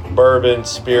 bourbon,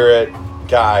 spirit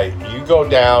guy, you go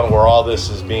down where all this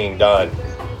is being done,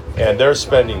 and they're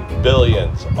spending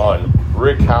billions on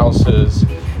rig houses,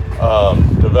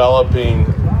 developing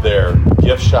their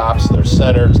gift shops, their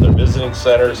centers, their visiting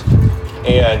centers,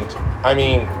 and I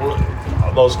mean,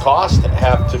 those costs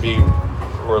have to be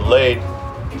relayed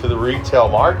to the retail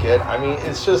market. I mean,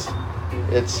 it's just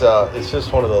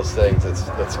one of those things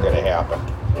that's going to happen.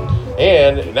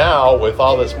 And now with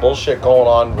all this bullshit going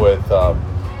on with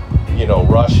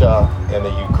Russia and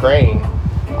the Ukraine,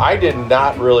 I did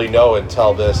not really know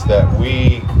until this that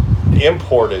we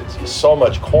imported so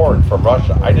much corn from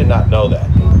Russia. I did not know that.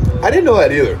 I didn't know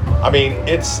that either. I mean,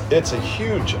 it's a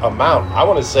huge amount. I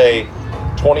want to say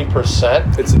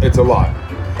 20%. It's a lot.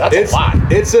 That's a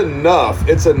lot. It's enough.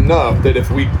 It's enough that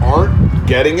if we aren't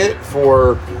getting it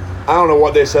for, I don't know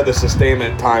what they said the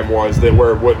sustainment time was, that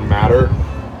where it wouldn't matter,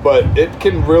 but it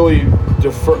can really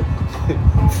defer.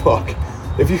 Fuck.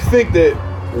 If you think that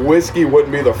whiskey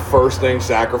wouldn't be the first thing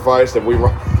sacrificed if we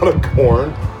run out of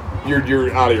corn,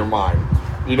 you're out of your mind.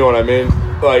 You know what I mean?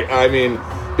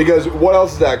 Because what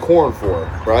else is that corn for,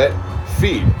 right?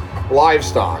 Feed,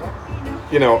 livestock,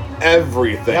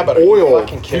 everything. Yeah, but oil, are you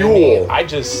fucking kidding fuel. me? I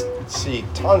just see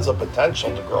tons of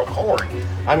potential to grow corn.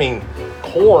 I mean,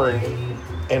 corn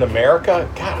in America,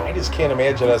 God, I just can't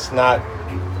imagine us not,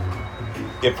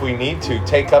 if we need to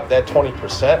take up that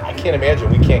 20%, I can't imagine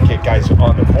we can't get guys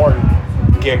on the corn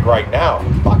gig right now.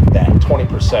 Fuck that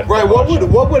 20%. Right,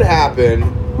 what would happen,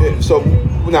 so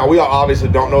now we obviously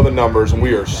don't know the numbers and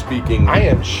we are speaking. I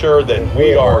am sure that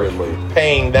we are wholeheartedly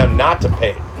paying them not to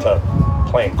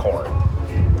plant corn.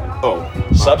 Oh,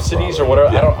 Subsidies or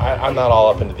whatever. Yeah. I'm not all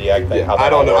up into the ag thing. Yeah, how that I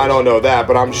don't all know. I works. don't know that,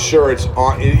 but I'm sure it's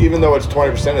on. Even though it's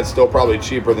 20%, it's still probably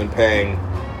cheaper than paying.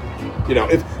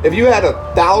 If you had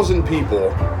 1,000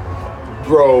 people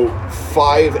grow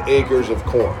 5 acres of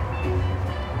corn,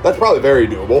 that's probably very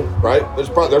doable, right?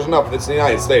 There's enough. It's the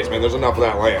United States, man. There's enough of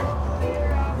that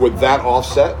land. Would that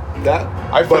offset that?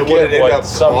 I But would forget it end what up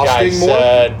some guy costing more?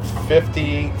 said.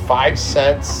 55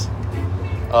 cents.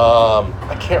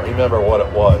 I can't remember what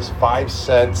it was. 5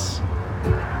 cents.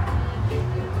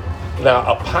 Now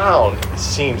a pound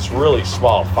seems really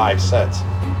small. 5 cents.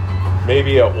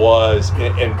 Maybe it was,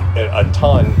 and a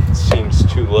ton seems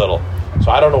too little.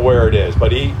 So I don't know where it is,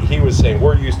 but he was saying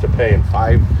we're used to paying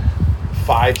 5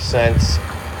 cents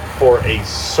for a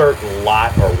certain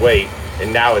lot or weight,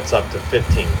 and now it's up to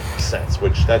 15 cents,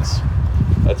 which that's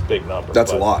big number.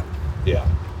 That's a lot. Yeah.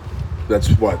 That's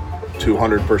what,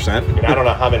 200%? And I don't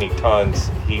know how many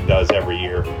tons he does every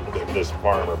year, this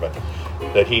farmer, but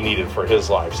that he needed for his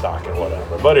livestock and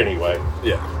whatever. But anyway,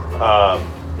 Yeah.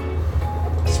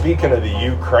 speaking of the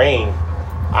Ukraine,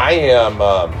 I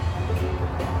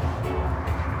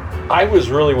was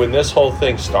really, when this whole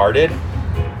thing started,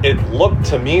 it looked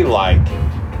to me like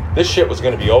this shit was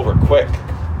going to be over quick.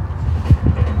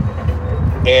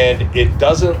 And it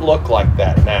doesn't look like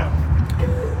that now.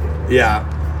 Yeah.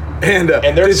 And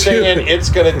they're saying it's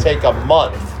going to take a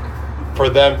month for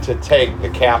them to take the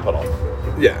capital.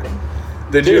 Yeah.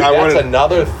 Dude, that's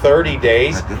another 30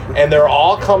 days, and they're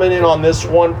all coming in on this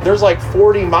one. There's like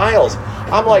 40 miles.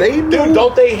 I'm like, dude,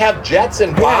 don't they have jets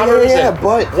and bombers?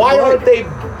 But why aren't they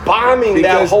bombing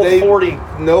that whole 40?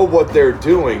 Know what they're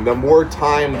doing. The more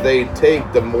time they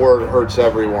take, the more it hurts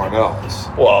everyone else.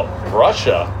 Well,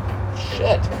 Russia,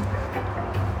 shit.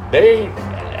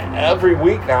 Every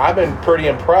week now, I've been pretty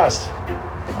impressed.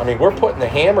 I mean, we're putting the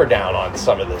hammer down on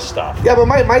some of this stuff. Yeah, but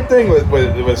my thing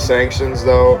with sanctions,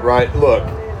 though, right? Look,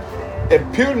 if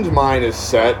Putin's mind is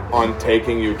set on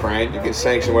taking Ukraine, you can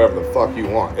sanction whatever the fuck you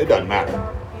want. It doesn't matter.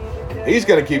 He's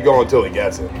going to keep going until he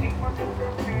gets it.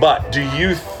 But do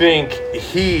you think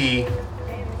he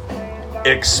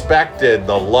expected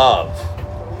the love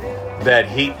that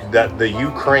the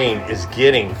Ukraine is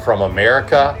getting from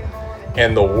America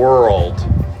and the world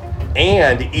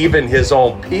and even his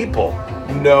own people?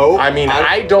 No. I mean,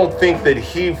 I don't think that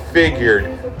he figured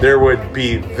there would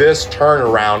be this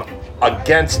turnaround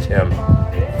against him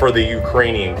for the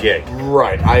Ukrainian gig.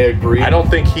 Right, I agree. I don't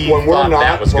think he thought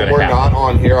that was going to happen. When we're not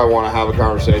on here, I want to have a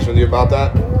conversation with you about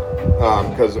that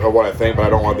because of what I think, but I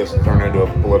don't want this to turn into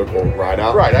a political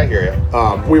ride-out. Right, I hear you.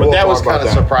 But that was kind of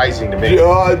surprising to me.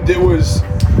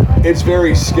 It's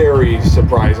very scary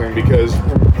surprising because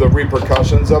the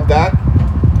repercussions of that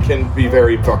can be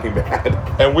very fucking bad.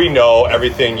 And we know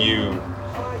everything you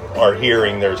are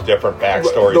hearing, there's different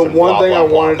backstories. The one thing I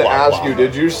wanted to ask you,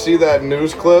 did you see that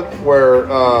news clip where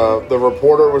the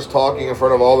reporter was talking in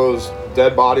front of all those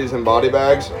dead bodies in body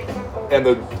bags and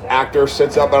the actor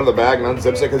sits up out of the bag and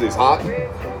unzips it because he's hot?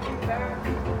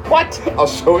 What? I'll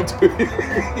show it to you.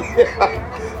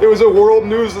 Yeah. It was a world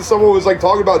news that someone was like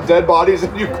talking about dead bodies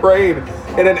in Ukraine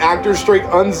and an actor straight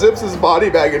unzips his body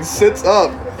bag and sits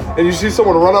up. And you see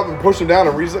someone run up and push him down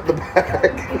and re-zip the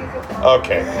bag.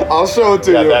 Okay. I'll show it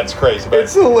to you. That's crazy.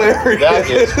 It's hilarious. That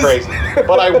is crazy.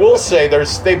 But I will say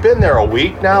they've been there a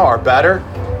week now or better,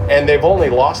 and they've only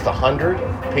lost 100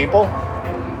 people.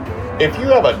 If you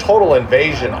have a total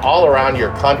invasion all around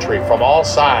your country from all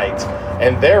sides,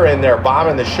 and they're in there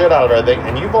bombing the shit out of everything,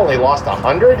 and you've only lost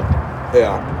 100?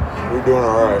 Yeah. We're doing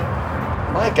all right.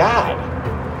 My God.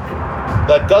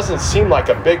 That doesn't seem like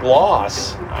a big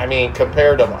loss. I mean,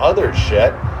 compared to other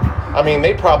shit. I mean,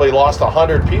 they probably lost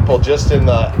 100 people just in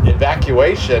the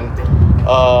evacuation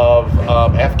of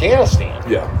Afghanistan.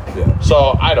 Yeah.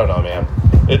 So, I don't know, man.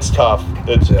 It's tough.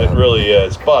 It really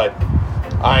is. But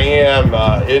I am,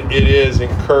 it is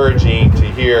encouraging to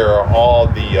hear all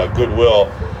the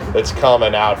goodwill that's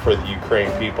coming out for the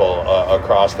Ukraine people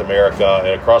across America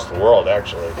and across the world,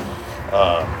 actually.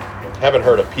 Haven't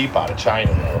heard a peep out of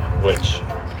China, though, which...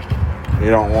 You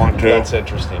don't want to. That's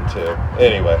interesting, too.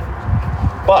 Anyway.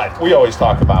 But we always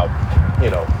talk about,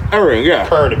 everything, yeah.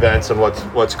 current events and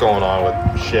what's going on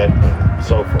with shit and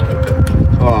so forth.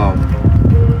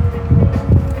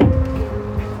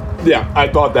 Yeah, I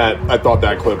thought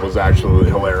that clip was actually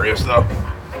hilarious, though.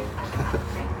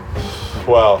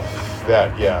 Well,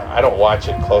 I don't watch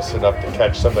it close enough to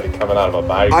catch somebody coming out of a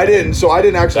bike. I didn't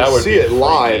actually see it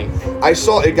live. I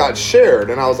saw it got shared,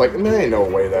 and I was like, there ain't no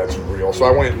way that's real. So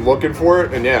I went looking for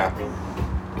it, and yeah,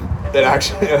 it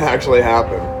actually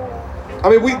happened. I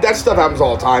mean, that stuff happens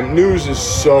all the time. News is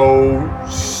so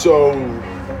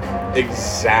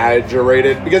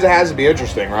exaggerated because it has to be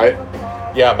interesting, right?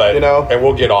 Yeah, but and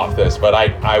we'll get off this, but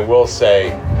I will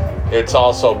say it's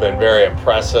also been very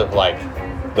impressive, like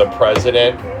the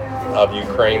president of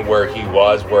Ukraine, where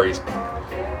he's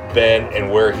been and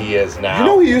where he is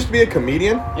now. He used to be a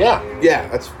comedian? Yeah,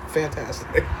 that's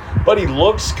fantastic. But he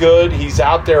looks good. He's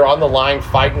out there on the line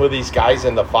fighting with these guys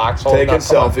in the foxhole, taking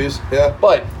selfies. Yeah,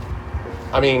 but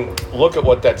I mean, look at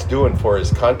what that's doing for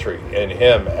his country and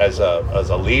him as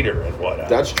a leader and whatever.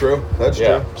 That's true. That's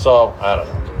true. So I don't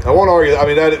know. I won't argue. I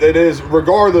mean, that it is,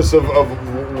 regardless of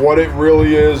what it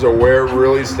really is or where it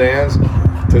really stands.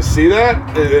 To see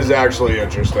that is actually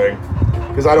interesting.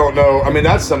 because I don't know. I mean,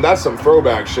 that's some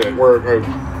throwback shit where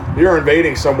you're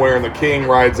invading somewhere and the king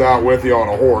rides out with you on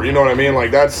a horse. You know what I mean?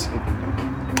 Like that's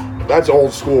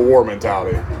old school war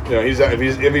mentality. You know, if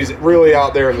he's really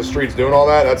out there in the streets doing all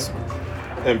that, that's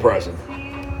impressive.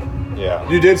 Yeah.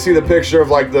 You did see the picture of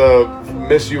like the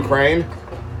Miss Ukraine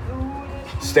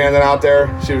standing out there.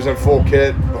 She was in full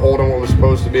kit, holding what was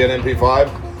supposed to be an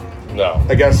MP5. No.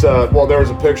 I guess. Well, there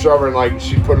was a picture of her, and like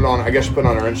she put it on. I guess she put it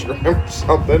on her Instagram or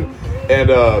something. And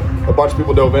a bunch of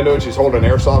people dove into it. She's holding an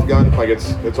airsoft gun. Like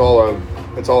it's all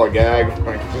a gag.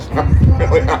 Like she's not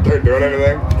really out there doing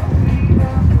anything.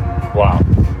 Wow.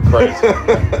 Crazy.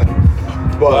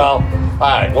 But, well, all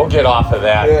right, we'll get off of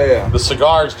that. Yeah. The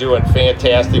cigar's doing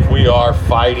fantastic. We are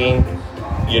fighting.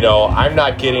 You know, I'm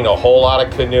not getting a whole lot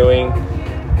of canoeing,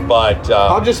 but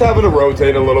I'm just having to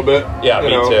rotate a little bit. Yeah, me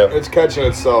too. It's catching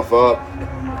itself up.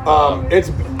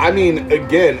 I mean,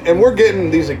 again, and we're getting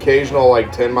these occasional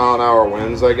like 10-mile-an-hour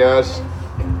winds, I guess.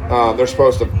 They're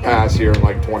supposed to pass here in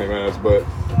like 20 minutes, but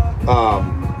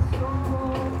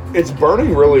it's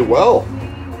burning really well.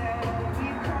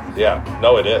 Yeah,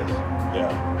 no, it is.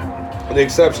 Yeah. The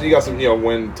exception, you got some,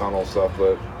 wind tunnel stuff,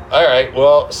 but All right.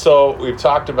 Well, so we've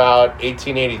talked about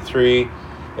 1883,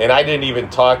 and I didn't even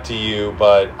talk to you,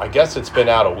 but I guess it's been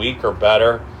out a week or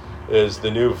better. Is the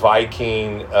new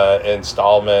Viking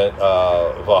installment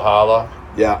Valhalla?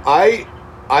 yeah, I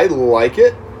like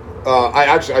it.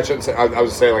 I shouldn't say. I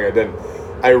was saying like I didn't.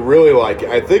 I really like it.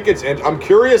 I think I'm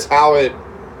curious how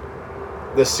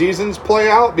the seasons play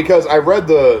out, because I read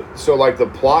the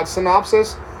plot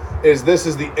synopsis is this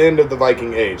is the end of the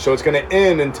Viking Age. So it's going to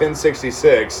end in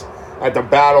 1066 at the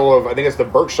Battle of, I think it's the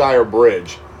Berkshire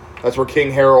Bridge. That's where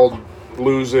King Harold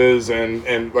loses and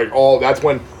like that's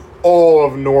when all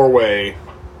of Norway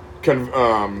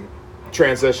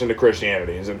transitioned to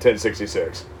Christianity is in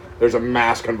 1066. There's a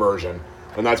mass conversion,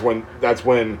 and that's when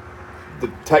the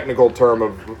technical term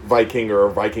of Viking or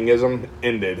Vikingism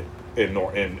ended in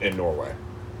Norway.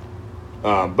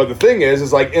 But the thing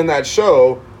is like in that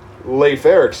show, Leif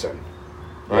Erikson,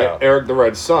 right? Yeah. Eric the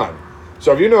Red Sun.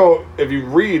 So if you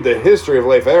read the history of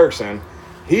Leif Erikson,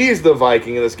 he's the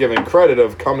Viking that's given credit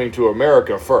of coming to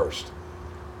America first,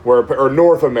 or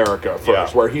North America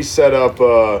first, where he set up.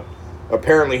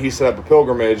 Apparently, he set up a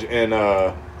pilgrimage in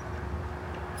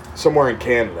somewhere in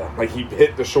Canada. Like he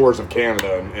hit the shores of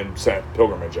Canada and set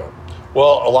pilgrimage up.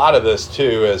 Well, a lot of this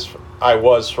too is I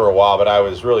was for a while, but I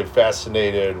was really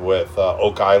fascinated with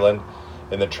Oak Island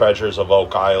and the treasures of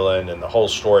Oak Island and the whole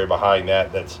story behind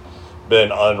that. That's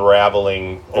been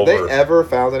unraveling Have over. they ever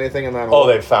found anything in that hole? Oh,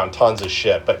 they've found tons of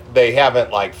shit, but they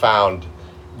haven't like found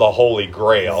the Holy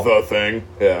Grail. The thing,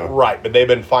 yeah. Right, but they've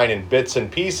been finding bits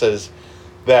and pieces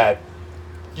that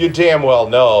you damn well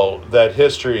know that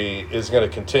history is going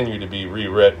to continue to be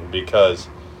rewritten, because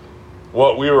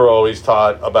what we were always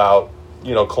taught about,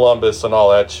 Columbus and all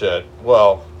that shit,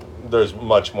 well, there's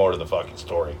much more to the fucking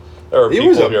story. There were He people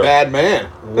was a here bad man.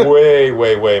 way,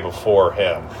 way, way before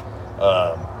him.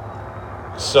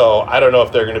 So I don't know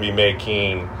if they're going to be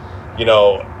making,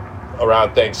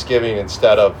 around Thanksgiving,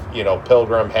 instead of,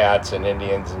 pilgrim hats and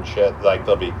Indians and shit, like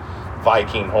there'll be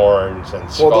Viking horns and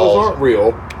skulls. Well, those aren't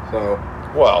real, so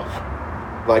Well,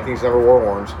 Vikings never wore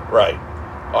horns. right.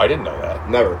 Oh, I didn't know that.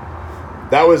 Never.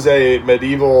 That was a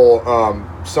medieval,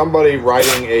 somebody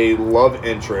writing a love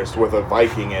interest with a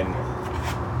Viking in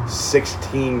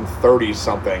 1630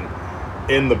 something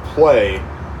in the play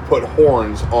put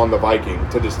horns on the Viking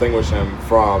to distinguish him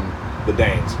from the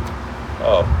Danes.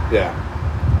 Oh, Yeah.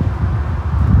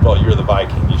 well, you're the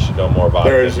Viking. You should know more about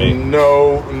There it is than me.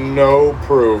 no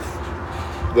proof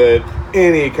that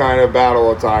any kind of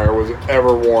battle attire was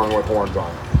ever worn with horns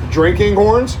on. Drinking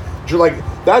horns,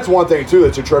 that's one thing too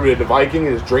that's attributed to Viking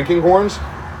is drinking horns.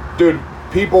 Dude,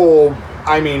 people,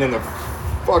 in the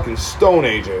fucking Stone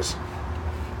Ages,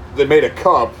 they made a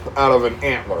cup out of an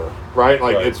antler, right?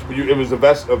 Like Right. it was a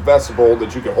vessel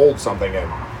that you could hold something in,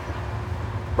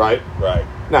 right? Right.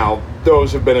 Now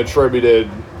those have been attributed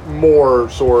more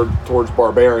towards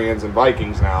barbarians and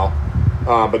Vikings now,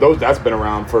 but that's been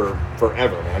around for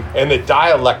forever, man. And the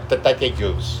dialect that they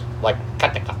use, like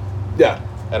Kataka Yeah.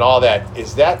 and all that,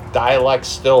 is that dialect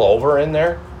still over in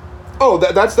there? Oh,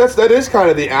 that is kind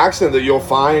of the accent that you'll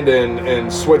find in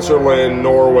Switzerland,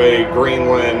 Norway,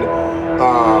 Greenland,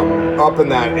 up in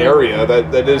that area.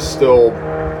 That is still.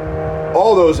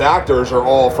 All those actors are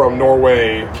all from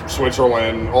Norway,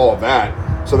 Switzerland, all of that.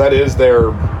 So that is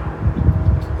their.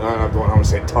 I don't want to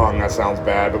say tongue. That sounds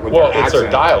bad, but with Well, their it's accent.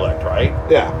 their dialect, right?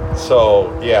 Yeah.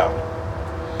 So, yeah.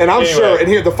 And I'm Anyway. sure, and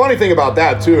here, the funny thing about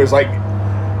that, too, is like,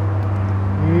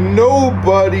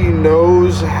 nobody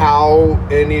knows how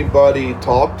anybody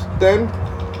talked then.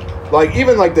 like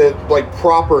even like the like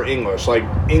proper English, like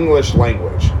English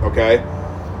language, okay?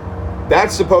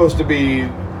 That's supposed to be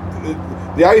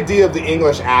the idea of the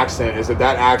English accent is that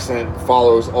accent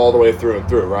follows all the way through and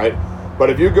through, right? But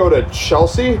if you go to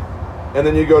Chelsea and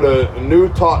then you go to New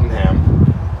Tottenham,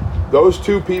 those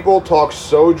two people talk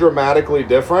so dramatically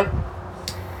different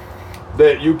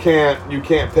that you can't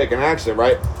pick an accent,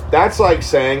 right? That's like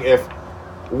saying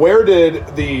where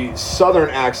did the Southern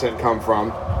accent come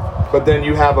from? But then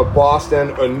you have a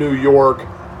Boston, a New York,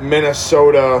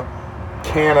 Minnesota,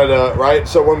 Canada, right?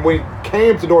 So when we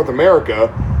came to North America,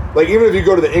 like even if you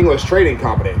go to the English Trading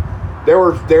Company,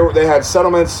 they had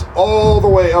settlements all the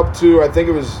way up to, I think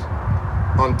it was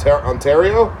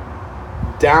Ontario,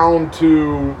 down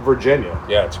to Virginia.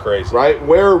 Yeah, it's crazy. Right?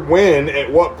 Where, when,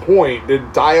 at what point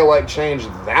did dialect change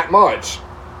that much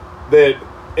that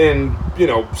in,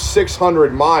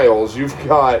 600 miles you've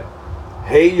got,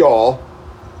 hey y'all,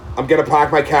 I'm going to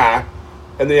park my car,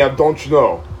 and then you have don't you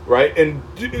know, right? And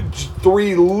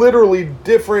three literally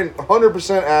different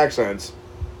 100% accents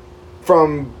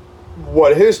from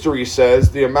what history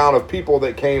says the amount of people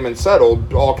that came and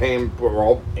settled were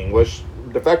all English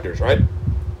defectors, right?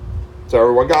 So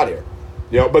everyone got here,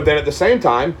 but then at the same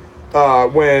time,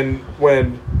 when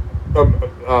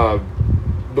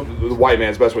the white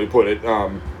man's best way to put it,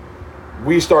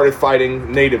 we started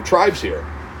fighting native tribes here.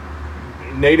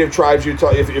 Native tribes,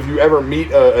 if you ever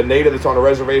meet a native that's on a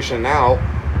reservation now,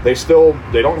 they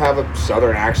don't have a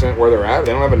southern accent where they're at.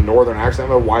 They don't have a northern accent.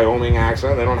 They have a Wyoming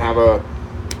accent. They don't have a,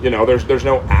 there's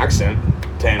no accent.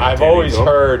 I've always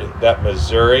heard that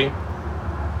Missouri,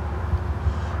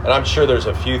 and I'm sure there's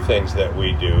a few things that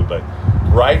we do, but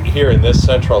right here in this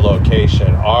central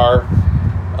location, our,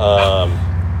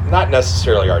 not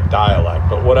necessarily our dialect,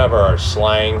 but whatever our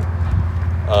slang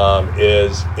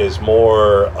is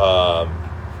more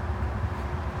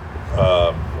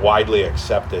widely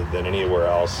accepted than anywhere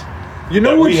else.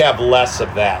 We have less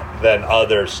of that than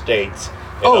other states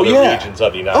in other regions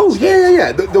of the United States.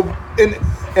 Yeah.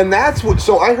 And that's what.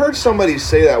 So I heard somebody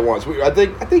say that once. I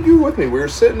think you were with me. We were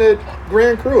sitting at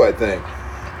Grand Cru, I think,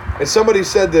 and somebody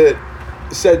said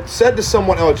to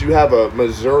someone else, "You have a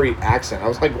Missouri accent." I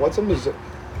was like, "What's a Missouri?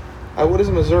 What is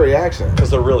a Missouri accent?" Because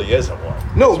there really isn't one.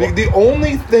 No, the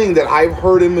only thing that I've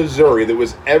heard in Missouri that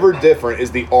was ever different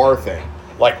is the R thing.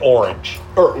 Like orange.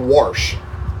 Or wash.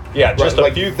 Yeah, just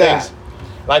a few things.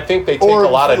 I think they take a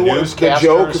lot of newscasters.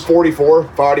 The joke,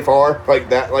 44, like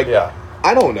that. Like, yeah.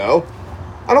 I don't know.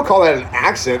 I don't call that an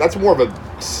accent. That's more of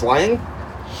a slang.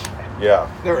 Yeah.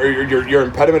 Or your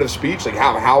impediment of speech, like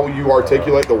how you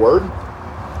articulate the word.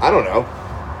 I don't know.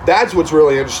 That's what's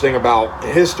really interesting about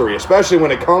history, especially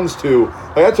when it comes to,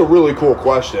 like, that's a really cool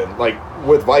question. Like,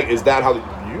 with is that how,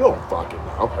 you don't fucking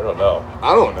know. I don't know.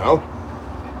 I don't know.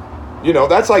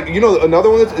 That's like, another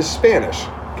one is Spanish,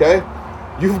 okay?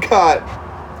 You've got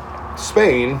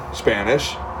Spain,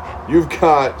 Spanish. You've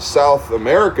got South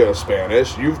America,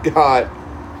 Spanish. You've got,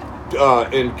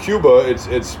 in Cuba,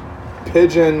 it's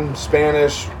Pidgin,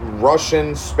 Spanish,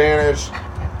 Russian, Spanish.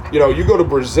 You go to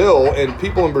Brazil, and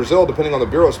people in Brazil, depending on the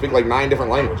bureau, speak like 9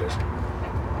 different languages.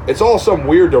 It's all some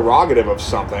weird derogative of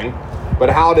something,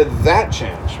 but how did that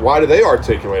change? Why do they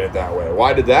articulate it that way?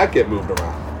 Why did that get moved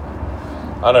around?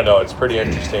 I don't know. It's pretty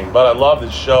interesting, but I love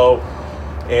the show,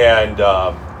 and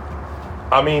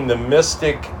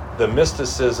the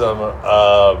mysticism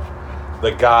of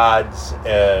the gods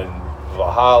and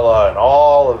Valhalla and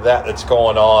all of that's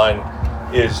going on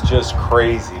is just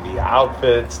crazy. The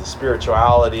outfits, the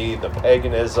spirituality, the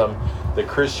paganism, the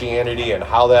Christianity, and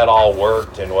how that all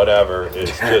worked and whatever is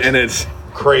just and it's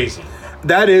crazy.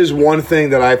 That is one thing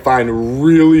that I find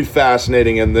really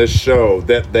fascinating in this show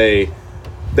that they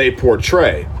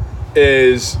portray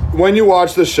is when you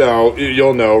watch the show,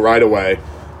 you'll know right away.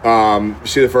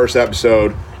 See the first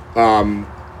episode,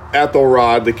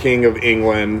 Ethelred, the King of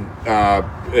England,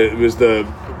 it was the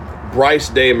Bryce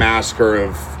Day Massacre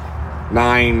of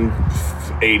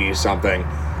 980 something.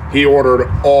 He ordered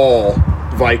all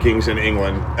Vikings in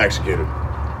England executed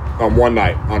on one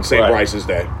night on St. Bryce's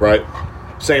Day, right?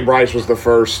 St. Bryce was the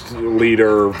first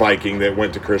leader Viking that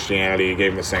went to Christianity. He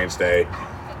gave him the Saints' Day,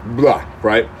 blah,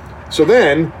 right? So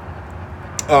then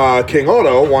King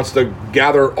Otto wants to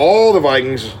gather all the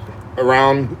Vikings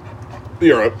around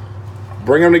Europe,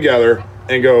 bring them together,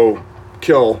 and go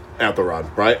kill Ethelred,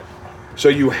 right? So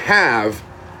you have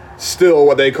still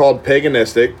what they called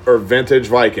paganistic or vintage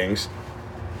Vikings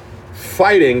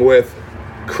fighting with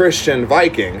Christian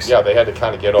Vikings. Yeah, they had to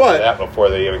kind of get over that before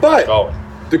they even got going.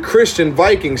 The Christian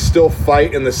Vikings still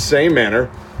fight in the same manner.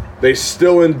 They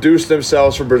still induce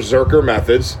themselves for berserker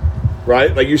methods,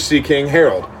 right? Like you see King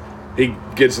Harold. He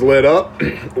gets lit up.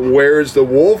 Where's the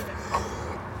wolf?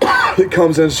 It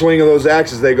comes in swinging those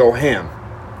axes. They go ham.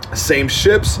 Same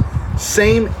ships,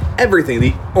 same everything.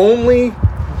 The only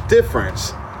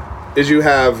difference is you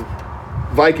have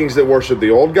Vikings that worship the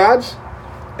old gods,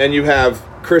 and you have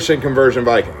Christian conversion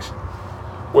Vikings.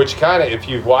 Which kind of, if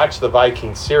you've watched the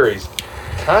Viking series,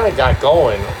 kind of got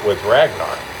going with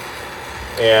Ragnar.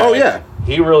 And oh, yeah.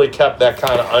 He really kept that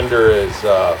kind of under his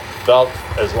belt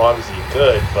as long as he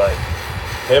could, but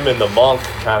him and the monk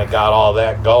kind of got all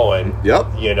that going. Yep.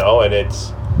 You know, and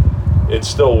it's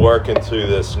still working through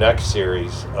this next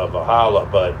series of Valhalla,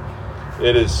 but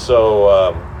it is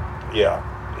so,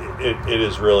 it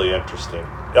is really interesting.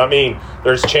 I mean,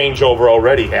 there's changeover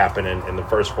already happening in the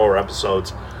first 4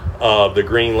 episodes of the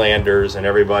Greenlanders and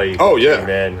everybody who came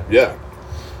in. Yeah.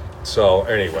 So,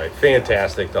 anyway,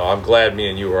 fantastic, though. I'm glad me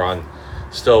and you were on.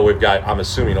 Still, we've got, I'm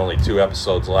assuming, only 2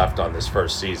 episodes left on this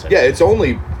first season. Yeah, it's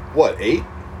only, what, 8 or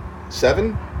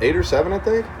 7, I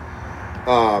think?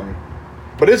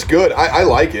 But it's good. I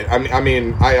like it. I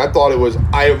mean, I thought it was,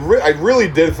 I really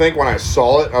did think when I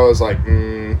saw it, I was like,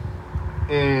 Then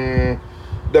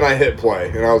I hit play,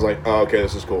 and I was like, oh, okay,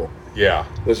 this is cool. Yeah.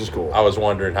 This is cool. I was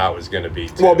wondering how it was going to be,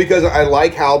 too. Well, because I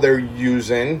like how they're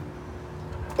using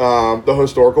the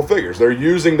historical figures. They're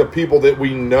using the people that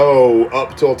we know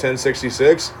up till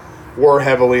 1066 were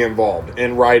heavily involved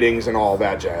in writings and all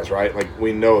that jazz, right? Like,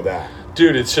 we know that.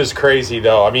 Dude, it's just crazy,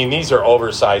 though. I mean, these are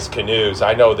oversized canoes.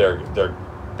 I know they're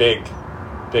big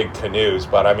canoes,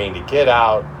 but, I mean, to get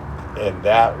out in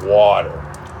that water.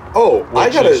 Oh, I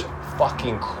gotta... Is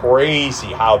fucking crazy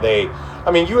how they...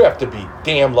 I mean, you have to be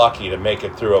damn lucky to make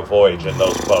it through a voyage in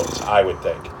those boats, I would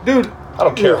think. Dude... I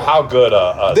don't care how good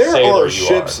a there sailor are you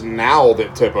ships are. now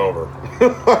that tip over.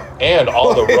 And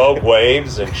all the rogue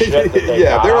waves and shit that they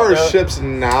got there out are there. ships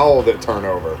now that turn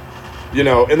over. You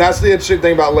know, and that's the interesting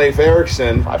thing about Leif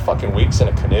Erikson. 5 fucking weeks in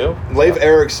a canoe. Leif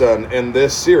Erikson in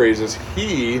this series is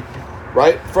he,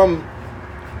 right, from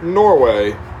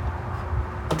Norway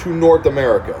to North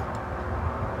America.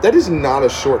 That is not a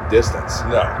short distance.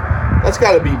 No. That's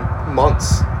got to be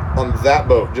months on that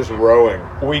boat just rowing.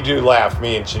 We do laugh,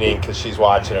 me and Janine, because she's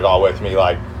watching it all with me,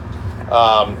 like,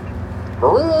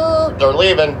 they're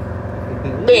leaving.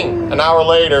 Bing! An hour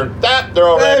later, they're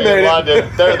already in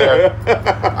London. They're there.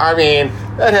 I mean,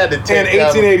 that had to take And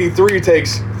 1883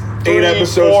 takes 8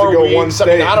 episodes to go weeks. one state.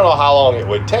 I mean, I don't know how long it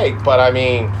would take, but I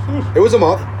mean... It was a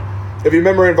month. If you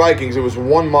remember in Vikings, it was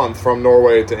 1 month from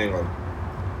Norway to England.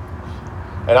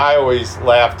 And I always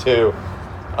laugh, too.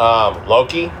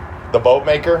 Loki, the boat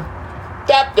maker.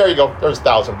 There you go. There's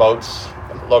 1,000 boats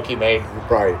Loki made.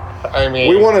 Right. I mean,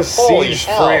 we want to siege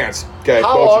France. Okay,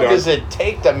 how long does it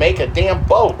take to make a damn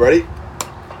boat? Ready?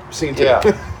 Scene 2. Yeah.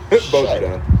 Boats are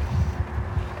done.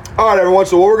 All right, everyone.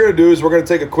 So what we're going to do is we're going to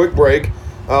take a quick break.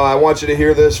 I want you to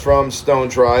hear this from Stone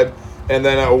Tribe. And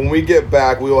then when we get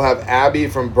back, we will have Abby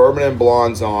from Bourbon and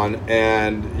Blondes on.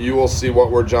 And you will see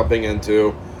what we're jumping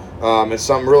into. It's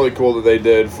something really cool that they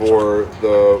did for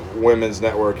the women's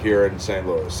network here in St.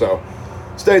 Louis. So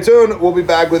stay tuned. We'll be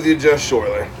back with you just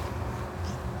shortly.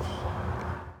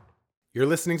 You're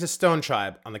listening to Stone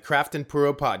Tribe on the Craft and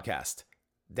Puro podcast.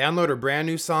 Download our brand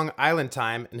new song Island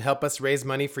Time and help us raise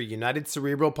money for United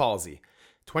Cerebral Palsy.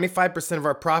 25% of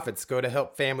our profits go to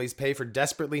help families pay for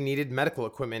desperately needed medical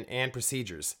equipment and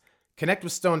procedures. Connect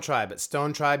with Stone Tribe at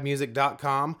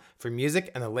stonetribemusic.com for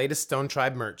music and the latest Stone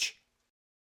Tribe merch.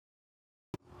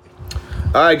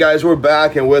 All right, guys, we're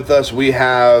back, and with us we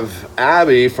have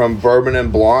Abby from Bourbon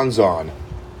and Blondes on.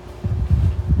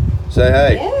 Say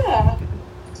hey. Yeah.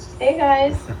 Hey,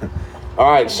 guys.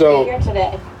 All right, Good so to be here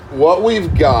today. what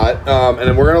we've got, and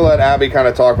then we're going to let Abby kind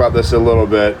of talk about this a little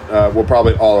bit. Well,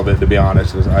 probably all of it, to be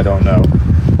honest, because I don't know.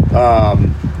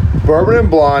 Bourbon and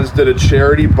Blondes did a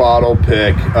charity bottle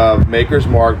pick of Maker's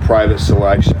Mark Private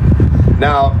Selection.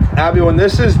 Now, Abby, when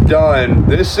this is done,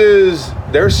 this is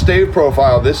their stave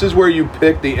profile. This is where you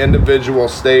pick the individual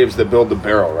staves that build the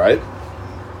barrel, right?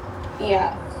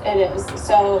 Yeah, it is.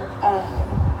 So,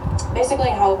 basically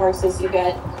how it works is you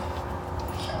get,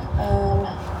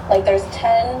 like there's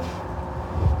 10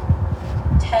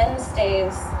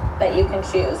 staves that you can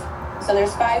choose. So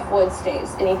there's 5 wood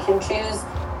staves, and you can choose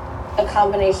a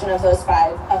combination of those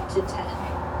 5 up to 10.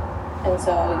 And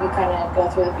so you kind of go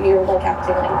through, you're like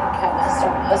acting like a chemist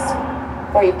almost,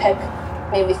 where you pick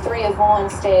maybe 3 of one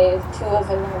stave, 2 of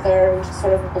another, just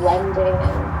sort of blending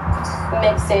and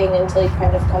mixing until you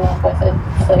kind of come up with a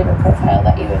flavor profile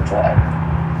that you enjoy.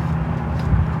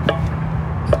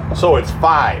 So it's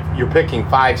 5. You're picking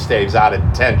 5 staves out of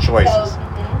 10 choices. So,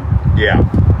 Yeah.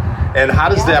 And how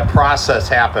does that process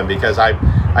happen? Because I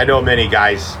know many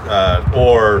guys,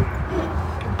 or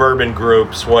bourbon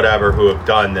groups, whatever, who have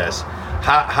done this.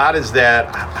 How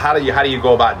do you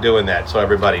go about doing that so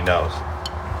everybody knows?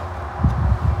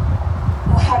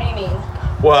 How do you mean?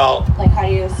 Well, Like, how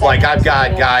do you? like I've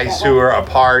got guys who are a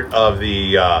part of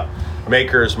the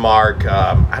Maker's Mark.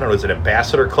 I don't know, is it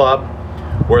Ambassador Club,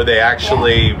 where they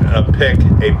actually pick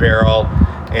a barrel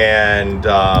and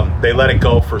they let it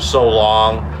go for so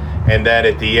long, and then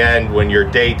at the end, when your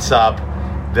date's up,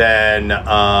 then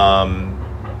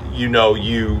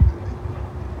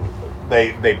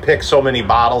they pick so many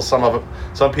bottles.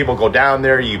 Some people go down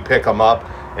there, you pick them up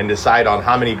and decide on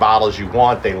how many bottles you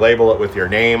want. They label it with your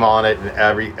name on it and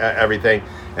everything.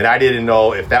 And I didn't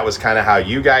know if that was kind of how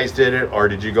you guys did it, or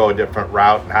did you go a different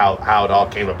route, and how it all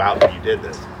came about that you did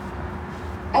this?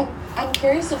 I'm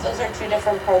curious if those are two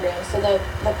different programs. So the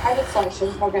private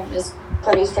selection program is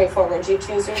pretty straightforward. You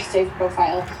choose your stave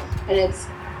profile, and it's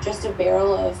just a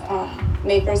barrel of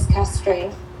Maker's Cast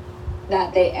Strength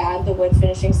that they add the wood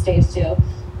finishing staves to,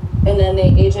 and then they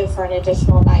age it for an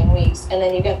additional 9 weeks, and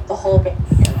then you get the whole barrel.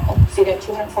 So you get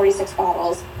 246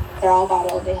 bottles. They're all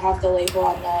bottled. They have the label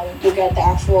on them. You get the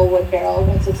actual wood barrel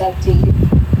once it's empty.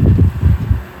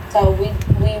 So we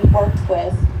worked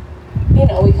with,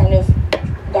 we kind of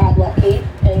got lucky,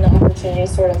 and the opportunity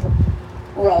sort of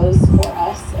rose for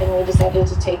us, and we decided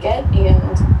to take it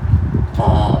and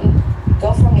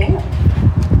go from there.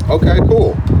 Okay,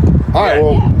 cool. All right,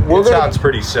 well, Sounds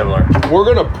pretty similar. We're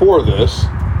gonna pour this.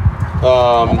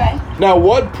 Okay. Now,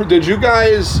 what did you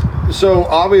guys? So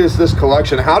obvious this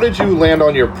collection. How did you land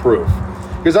on your proof?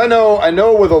 Because I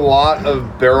know with a lot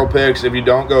of barrel picks, if you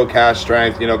don't go cask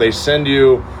strength, they send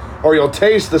you, or you'll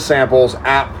taste the samples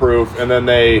at proof, and then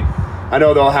I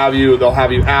know they'll have you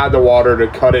add the water to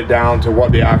cut it down to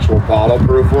what the actual bottle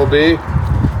proof will be.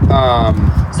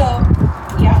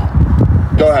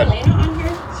 Go ahead. Is Elena on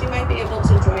here? She might be able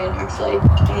to join, actually.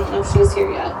 I don't know if she's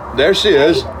here yet. There she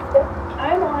is.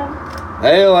 I'm on.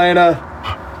 Hey, Elena.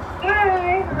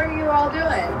 Hi, how are you all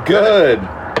doing? Good.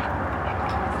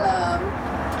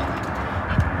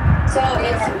 So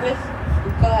it's with.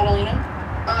 Go ahead, Elena.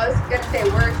 I was going to say,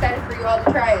 we're excited for you all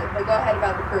to try it, but go ahead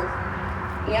about the proof.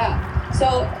 Yeah.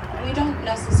 So we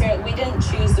didn't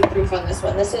choose the proof on this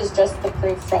one. This is just the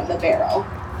proof from the barrel.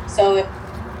 So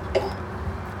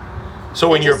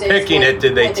when you're picking it,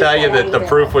 did they tell you that the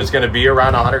proof was going to be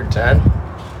around 110?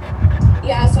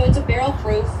 Yeah, so it's a barrel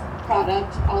proof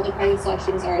product. All the private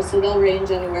selections are. So they'll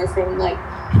range anywhere from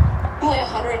probably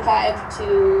 105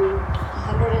 to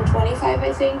 125,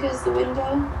 I think, is the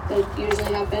window that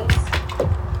usually happens.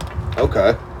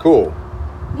 Okay, cool.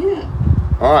 Yeah.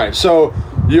 All right, so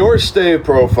your stave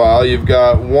profile, you've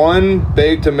got 1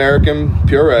 baked American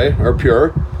puree, or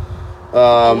pure,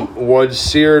 wood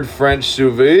seared French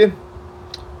sous vide,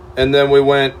 and then we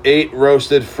went 8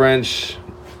 roasted French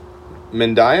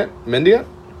Mendiant? Mendiant,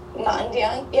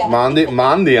 yeah.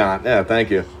 Mendiant, yeah, thank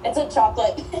you. It's a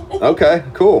chocolate. Okay,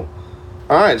 cool.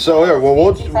 All right, so here,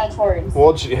 we'll French words.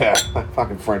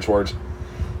 Fucking French words.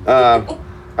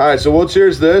 All right, so we'll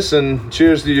cheers this, and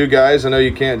cheers to you guys. I know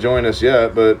you can't join us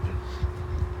yet, but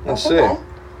let's see. Okay.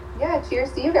 Yeah,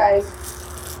 cheers to you guys.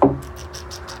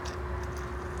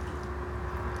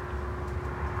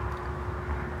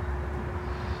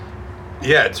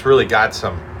 Yeah, it's really got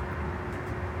some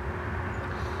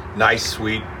nice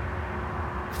sweet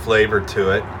flavor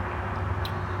to it.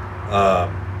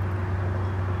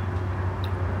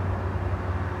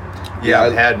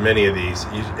 I've had many of these.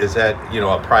 Is that,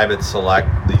 a private select?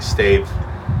 These stave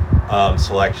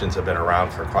selections have been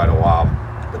around for quite a while,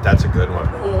 but that's a good one.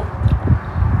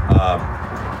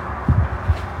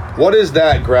 What is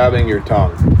that grabbing your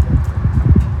tongue?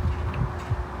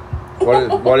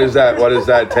 What is that? What is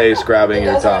that taste grabbing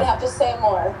your tongue? You have to say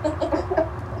more.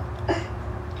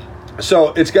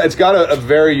 So it's got a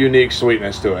very unique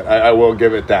sweetness to it. I will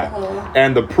give it that.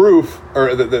 And the proof,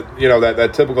 or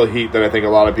that typical heat that I think a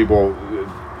lot of people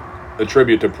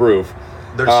attribute to proof.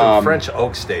 There's some French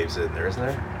oak staves in there, isn't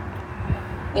there?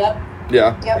 Yep.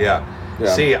 Yeah. Yep.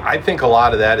 Yeah. See, I think a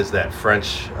lot of that is that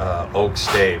French oak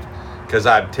stave, because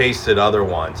I've tasted other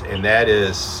ones, and that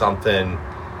is something.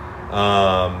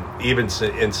 Even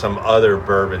in some other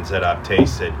bourbons that I've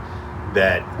tasted,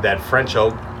 that French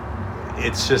oak,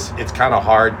 it's kind of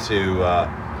hard to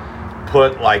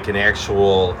put like an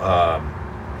actual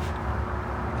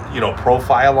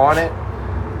profile on it,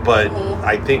 but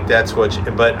I think that's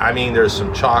but I mean, there's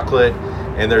some chocolate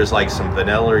and there's like some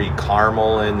vanilla-y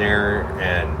caramel in there,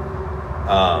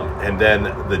 and then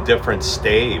the different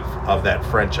stave of that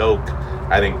French oak,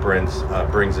 I think brings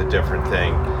a different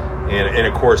thing. And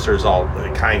of course, there's all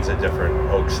kinds of different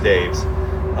oak staves.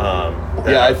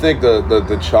 Yeah, I think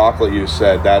the chocolate you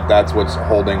said that's what's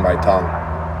holding my tongue.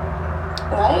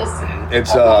 Nice.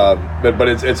 It's but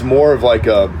it's more of like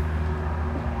a.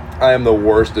 I am the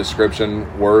worst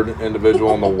description word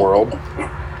individual in the world,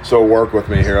 so work with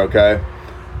me here, okay?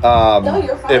 No,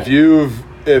 you're fine.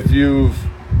 If you've,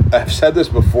 I've said this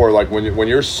before, like when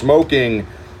you're smoking,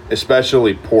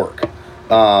 especially pork,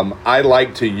 I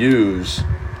like to use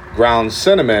ground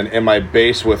cinnamon in my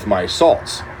base with my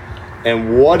salts.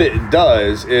 And what it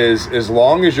does is, as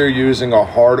long as you're using a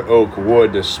hard oak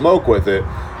wood to smoke with it,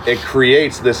 it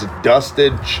creates this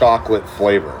dusted chocolate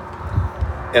flavor.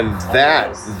 And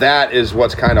that is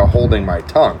what's kind of holding my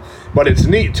tongue. But it's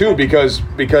neat too because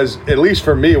at least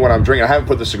for me when I'm drinking, I haven't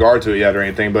put the cigar to it yet or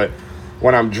anything, but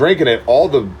when I'm drinking it, all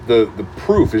the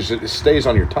proof it stays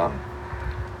on your tongue.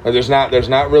 There's not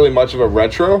really much of a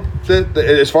retro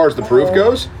as far as the proof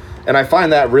goes, and I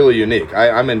find that really unique.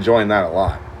 I'm enjoying that a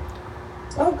lot.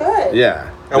 Oh, good. Yeah.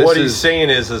 And what he's saying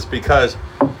is because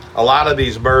a lot of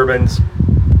these bourbons,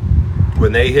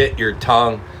 when they hit your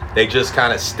tongue, they just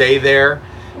kind of stay there,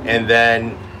 and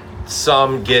then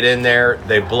some get in there,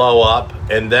 they blow up,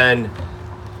 and then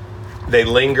they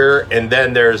linger, and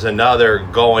then there's another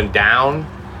going down.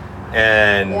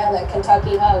 And yeah, that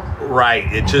Kentucky hug.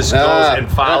 Right. It just goes and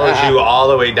follows you all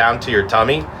the way down to your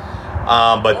tummy.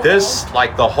 But this,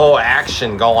 like the whole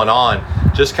action going on,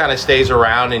 just kind of stays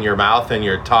around in your mouth and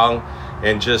your tongue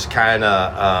and just kind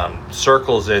of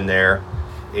circles in there.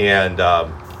 And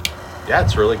yeah,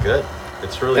 it's really good.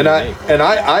 It's really unique.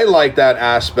 I like that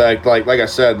aspect. Like I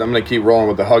said, I'm going to keep rolling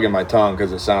with the hug in my tongue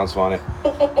because it sounds funny.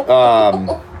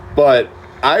 But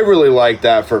I really like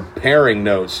that for pairing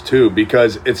notes too,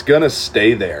 because it's going to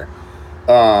stay there.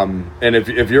 And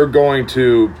if you're going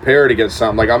to pair it against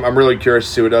something, like I'm really curious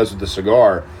to see what it does with the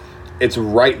cigar. It's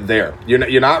right there.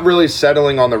 You're not really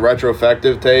settling on the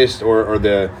retrospective taste or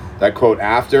that quote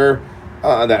after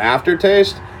that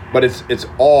aftertaste, but it's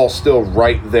all still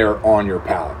right there on your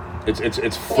palate.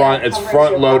 It's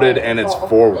front loaded and it's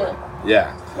forward.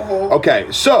 Yeah. Mm-hmm.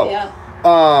 Okay, so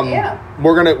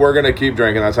we're gonna keep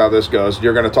drinking. That's how this goes.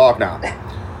 You're gonna talk now.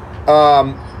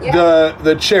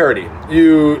 The charity.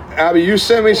 Abby, you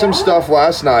sent me some stuff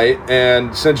last night,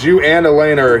 and since you and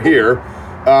Elena are here,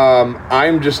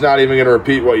 I'm just not even gonna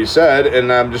repeat what you said,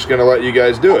 and I'm just gonna let you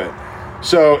guys do it.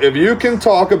 So if you can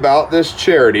talk about this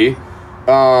charity,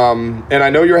 and I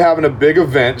know you're having a big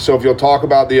event, so if you'll talk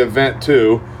about the event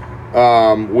too,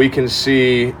 we can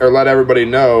see or let everybody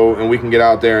know, and we can get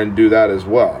out there and do that as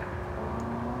well.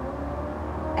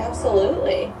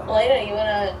 Absolutely. Elena, you want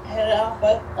to hit it off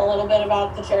with a little bit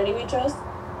about the charity we chose?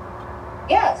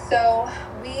 Yeah, so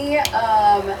we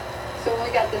when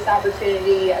we got this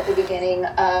opportunity at the beginning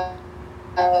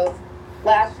of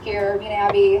last year, me and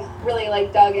Abby really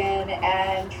dug in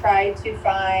and tried to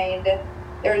find,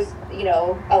 there's,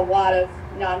 a lot of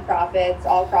nonprofits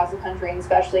all across the country, and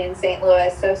especially in St.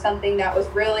 Louis. So something that was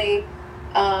really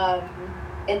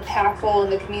impactful in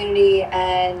the community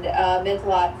and meant a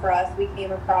lot for us. We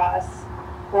came across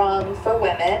Brung for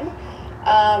Women.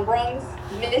 Brung's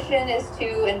mission is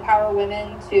to empower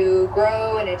women to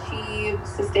grow and achieve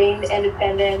sustained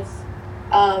independence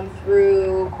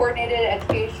through coordinated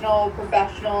educational,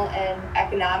 professional, and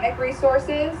economic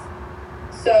resources.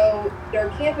 So their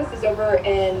campus is over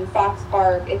in Fox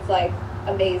Park. It's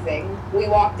amazing. We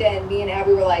walked in, me and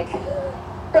Abby were like,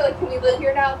 can we live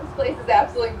here now? This place is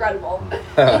absolutely incredible.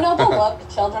 You know the look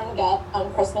children get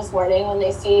on Christmas morning when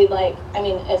they see,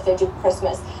 if they do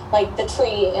Christmas, the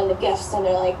tree and the gifts, and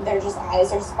their just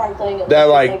eyes are sparkling. And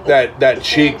that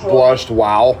cheek blushed,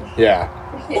 wow. Yeah.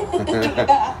 Yeah,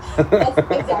 that's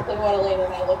exactly what Elena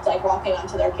and I looked like walking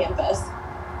onto their campus.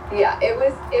 Yeah, it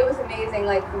was amazing.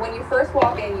 When you first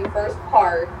walk in, you first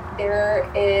park, there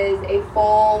is a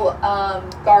full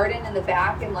garden in the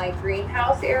back and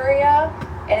greenhouse area,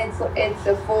 and it's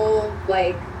a full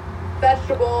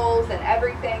vegetables and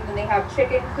everything. Then they have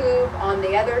chicken coop on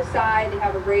the other side. They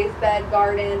have a raised bed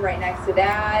garden right next to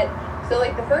that. So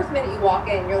the first minute you walk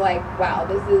in, you're like, wow,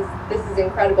 this is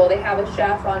incredible. They have a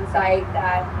chef on site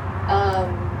that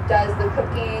does the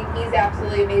cooking. He's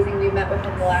absolutely amazing. We met with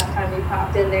him the last time we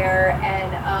popped in there,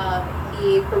 and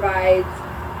he provides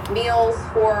meals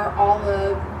for all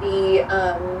of the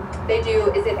they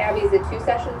do, is it 2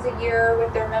 sessions a year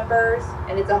with their members,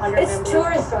 and it's 100 it's members? 2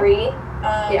 or 3.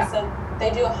 So they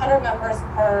do 100 members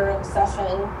per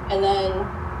session, and then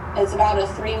it's about a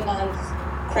 3-month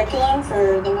curriculum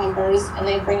for the members, and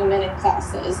they bring them in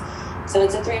classes. So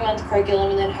it's a 3-month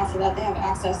curriculum, and then after that they have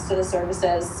access to the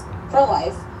services for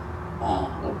life.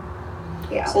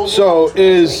 So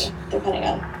depending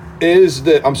on.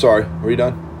 I'm sorry, were you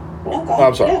done? No, go ahead. Oh,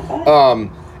 I'm sorry. Yeah, go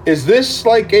ahead. Is this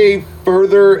like a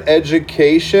further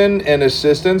education and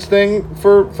assistance thing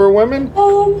for women?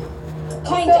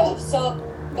 Kind of. So,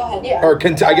 go ahead. Yeah. Or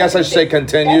I guess I should say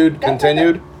continued. That's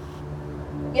Continued.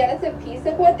 Yeah, that's a piece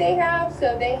of what they have.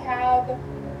 So they have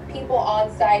people on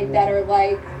site that are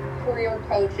like career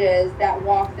coaches that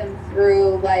walk them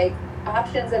through like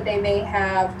options that they may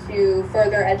have to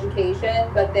further education,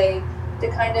 but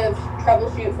to kind of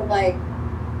troubleshoot from like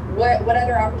what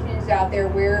other opportunities are out there,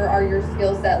 where are your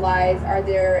skill set lies,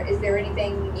 is there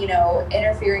anything, you know,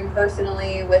 interfering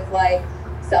personally with like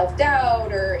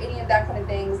self-doubt or any of that kind of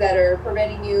things that are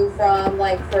preventing you from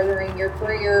like furthering your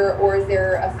career, or is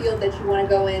there a field that you want to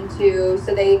go into?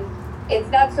 So it's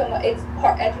not so much,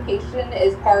 education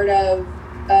is part of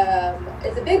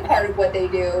it's a big part of what they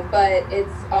do, but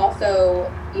it's also,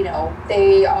 you know,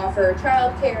 they offer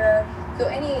childcare. So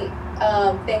any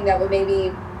thing that would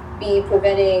maybe be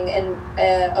preventing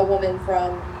a woman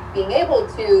from being able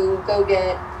to go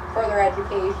get further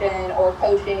education or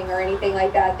coaching or anything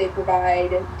like that, they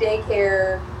provide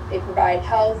daycare, they provide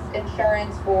health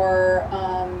insurance for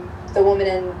the woman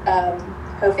and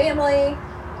her family.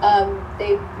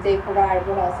 They provide,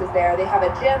 what else is there? They have a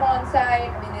gym on site.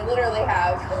 I mean, they literally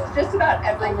have just about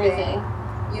everything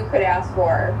you could ask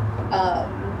for.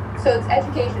 So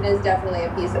education is definitely a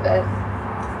piece of it.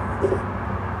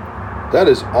 That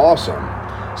is awesome.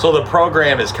 So the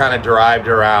program is kind of derived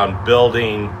around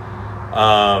building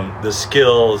the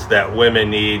skills that women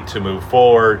need to move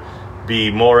forward,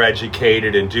 be more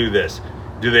educated, and do this.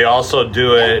 Do they also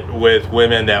do it with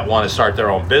women that want to start their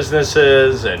own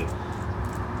businesses,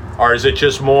 or is it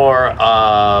just more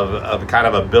of kind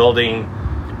of a building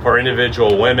for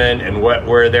individual women and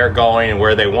where they're going and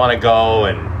where they want to go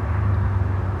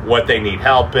and what they need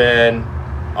help in,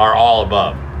 or all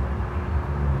above?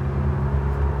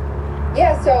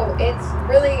 Yeah, so it's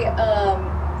really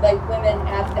like women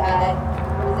at that,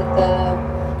 what is it,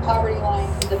 the poverty line,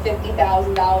 the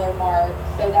 $50,000 mark.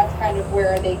 So that's kind of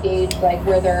where they gauge like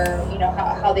where they're, you know,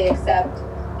 how they accept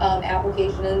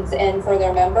applications and for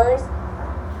their members.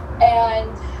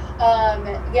 And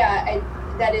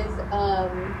that is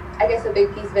I guess a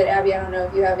big piece of it. Abby, I don't know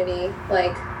if you have any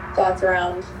like thoughts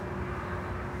around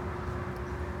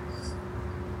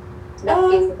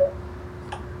that piece of it.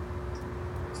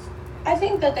 I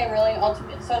think that they really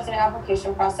so it's an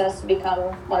application process to become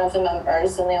one of the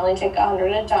members, and they only take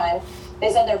 100 at a time.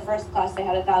 They said their first class they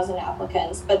had 1,000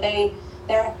 applicants, but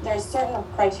there's certain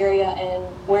criteria in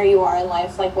where you are in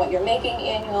life, like what you're making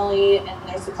annually, and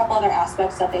there's a couple other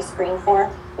aspects that they screen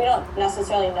for. We don't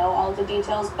necessarily know all of the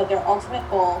details, but their ultimate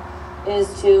goal is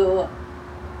to,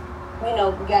 you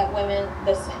know, get women,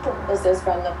 this is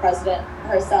from the president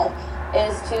herself,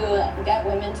 is to get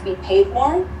women to be paid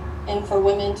more and for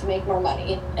women to make more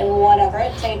money, and whatever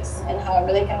it takes and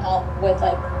however they can help with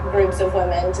like groups of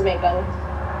women to make them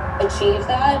achieve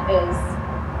that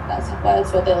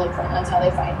that's what they look for, and that's how they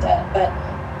find it. But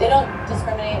they don't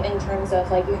discriminate in terms of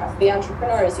like you have to be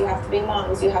entrepreneurs, you have to be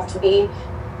moms, you have to be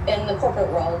in the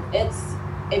corporate world. It's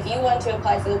if you want to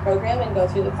apply for the program and go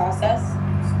through the process,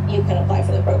 you can apply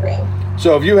for the program.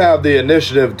 So if you have the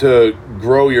initiative to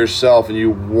grow yourself and you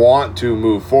want to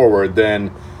move forward,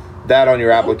 then that on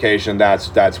your application,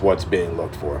 that's what's being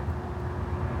looked for.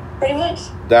 Pretty much.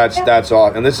 That's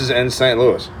all. And this is in St.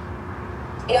 Louis.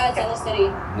 Yeah, it's in the city.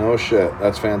 No shit.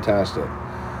 That's fantastic.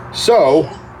 So,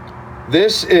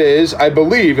 this is, I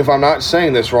believe, if I'm not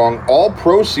saying this wrong, all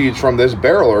proceeds from this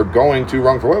barrel are going to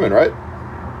Run for Women, right?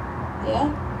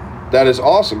 Yeah. That is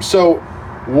awesome. So,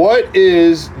 what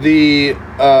is the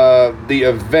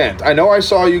event? I know I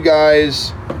saw you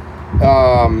guys.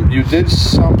 You did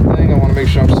something. I want to make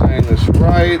sure I'm saying this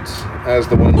right, as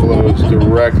the wind blows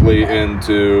directly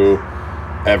into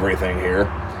everything here.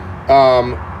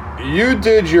 You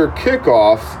did your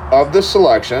kickoff of the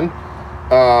selection.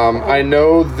 I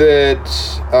know that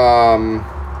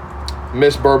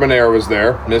Miss Bourbonaire was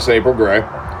there, Miss April Gray.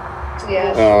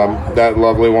 Yeah. That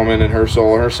lovely woman in her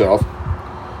soul herself.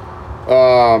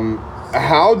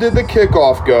 How did the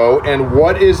kickoff go, and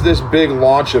what is this big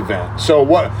launch event?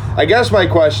 So I guess my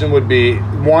question would be,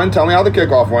 one, tell me how the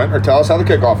kickoff went, or tell us how the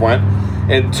kickoff went,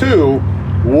 and two,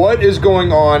 what is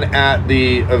going on at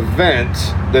the event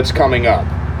that's coming up?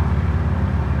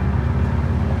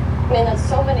 I mean, that's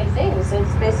so many things.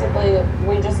 It's basically,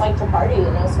 we just like to party, you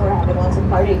know, so we're having lots of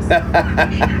parties. I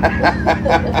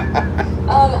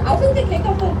think the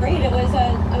kickoff went great. It was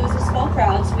a small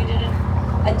crowd, so we did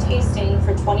a tasting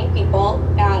for 20 people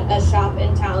at a shop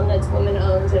in town that's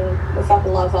women-owned, and we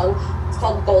fucking love them. It's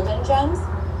called Golden Gems.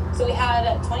 So we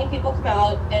had 20 people come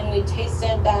out, and we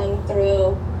tasted them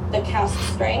through the Cask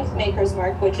Strength Maker's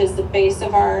Mark, which is the base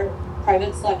of our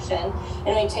private selection,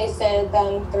 and we tasted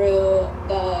them through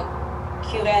the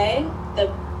Cuvée,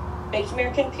 the Baked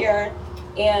American Pure,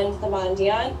 and the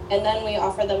Mondial, and then we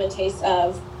offer them a taste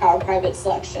of our private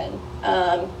selection.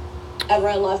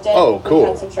 Everyone loved it. Oh, cool. We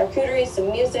had some charcuterie,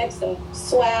 some music, some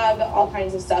swag, all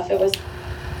kinds of stuff. It was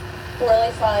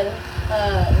really fun.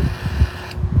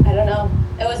 I don't know.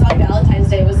 It was on Valentine's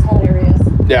Day. It was hilarious.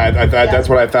 Yeah, that's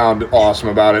what I found awesome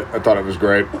about it. I thought it was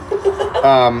great.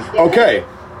 Okay,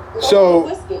 so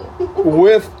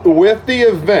with the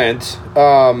event,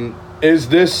 is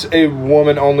this a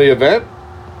woman-only event?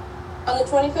 On the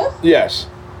 25th? Yes.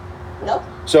 Nope.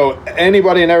 So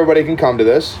anybody and everybody can come to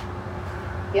this.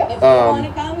 Yep. If you want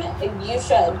to come, you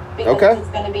should, because it's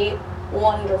going to be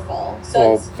wonderful.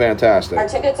 So fantastic. Our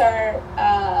tickets are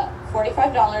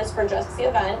 $45 for just the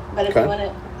event, but if you want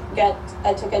to get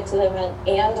a ticket to the event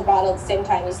and a bottle at the same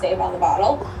time, you save on the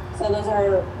bottle. So those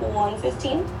are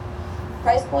 $115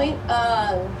 price point.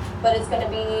 But it's going to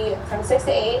be from 6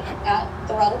 to 8 at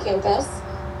the Run campus.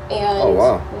 And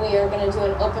we are going to do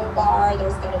an open bar.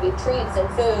 There's going to be treats and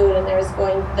food, and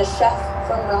the chef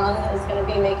from Run is going to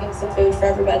be making some food for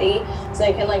everybody, so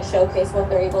they can showcase what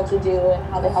they're able to do and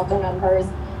how they help their members.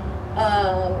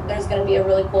 There's going to be a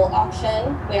really cool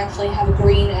auction. We actually have a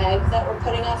green egg that we're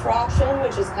putting up for auction,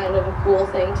 which is kind of a cool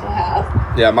thing to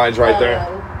have. Yeah, mine's right there.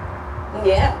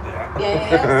 Yeah.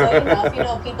 So if you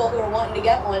know people who are wanting to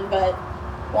get one but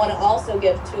want to also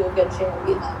give to a good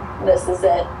charity, then this is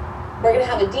it. We're going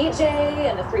to have a DJ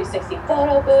and a 360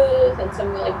 photo booth, and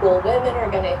some really cool women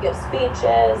are going to give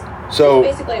speeches. So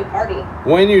it's basically a party.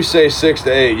 When you say 6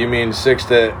 to 8, you mean 6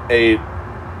 to 8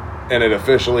 and it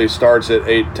officially starts at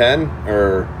 8:10,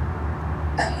 or?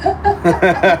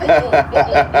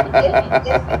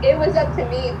 it was up to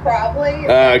me, probably.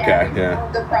 Okay,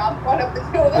 yeah. The prompt, one of the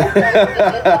two of us.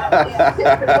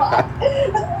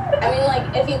 I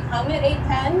mean, if you come at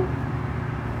 8:10,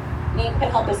 you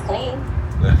can help us clean.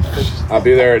 I'll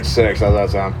be there at 6. How's that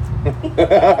sound?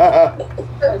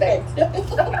 Perfect.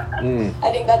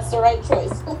 I think that's the right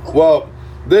choice. Well,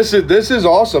 this is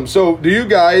awesome. So, do you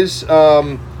guys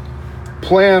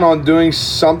plan on doing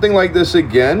something like this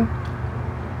again?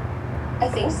 I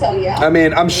think so. Yeah. I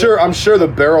mean, I'm sure the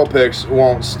barrel picks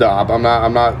won't stop. I'm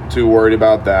not too worried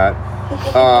about that.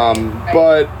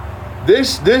 But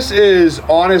this is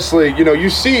honestly, you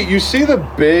see the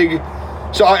big.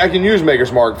 So I can use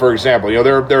Maker's Mark, for example.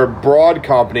 They're a broad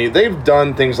company. They've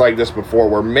done things like this before,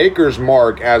 where Maker's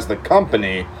Mark, as the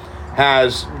company,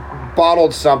 has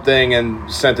bottled something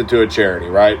and sent it to a charity,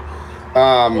 right?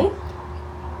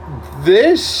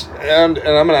 This, and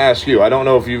I'm going to ask you. I don't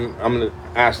know if I'm going to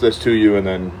ask this to you, and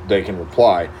then they can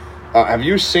reply. Have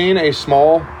you seen a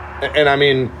small? And I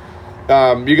mean,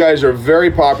 you guys are a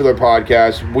very popular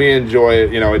podcast. We enjoy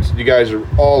it. You guys are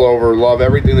all over. Love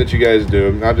everything that you guys do.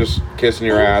 I'm not just kissing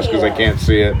your ass because I can't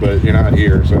see it, but you're not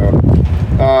here. So,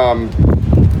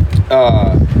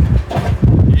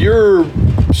 you're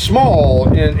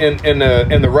small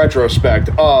in the retrospect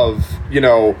of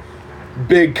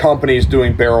big companies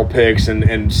doing barrel picks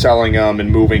and selling them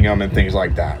and moving them and things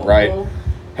like that, right?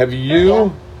 Have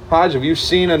you, Hodge? Have you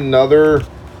seen another?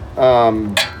 How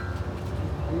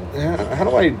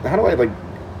do I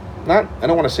not, I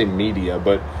don't want to say media,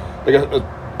 but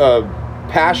a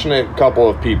passionate couple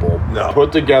of people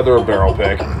put together a barrel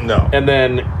pick. No. And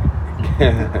then,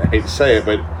 I hate to say it,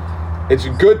 but it's a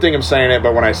good thing I'm saying it,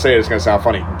 but when I say it, it's going to sound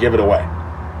funny. Give it away.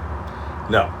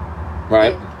 No.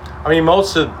 Right? I mean,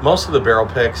 most of the barrel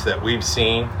picks that we've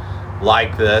seen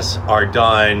like this are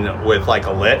done with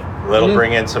a lit. They'll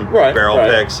bring in some barrel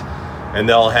picks, and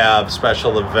they'll have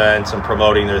special events and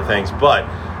promoting their things. But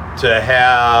to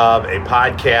have a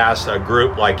podcast, a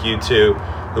group like you two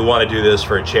who want to do this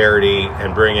for a charity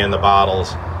and bring in the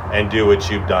bottles and do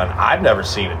what you've done, I've never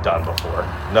seen it done before.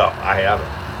 No, I haven't.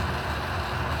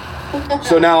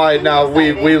 So now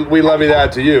we levy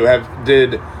that to you.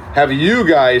 Have you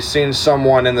guys seen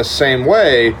someone in the same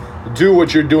way do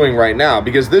what you're doing right now?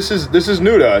 Because this is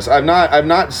new to us. I've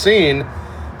not seen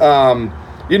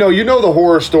you know the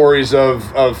horror stories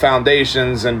of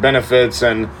foundations and benefits,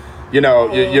 and you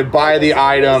buy the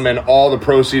item and all the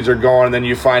proceeds are going, and then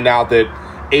you find out that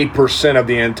 8% of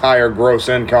the entire gross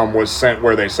income was sent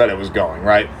where they said it was going,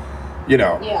 right?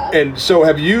 Yeah. And so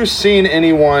have you seen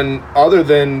anyone other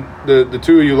than the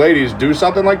two of you ladies do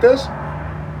something like this?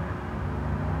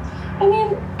 I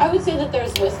mean, I would say that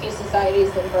there's whiskey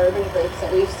societies and bourbon groups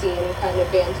that we've seen kind of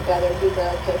band together, do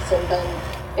barrel picks, and then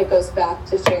it goes back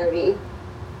to charity.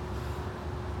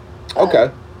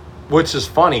 Okay. Which is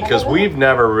funny because we've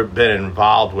never been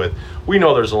involved with. We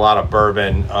know there's a lot of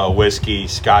bourbon, whiskey,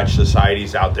 Scotch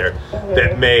societies out there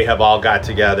that may have all got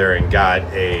together and got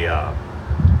a, a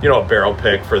barrel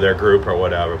pick for their group or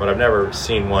whatever. But I've never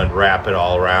seen one wrap it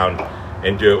all around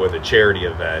and do it with a charity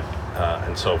event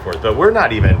and so forth. But we're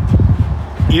not even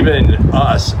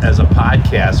us as a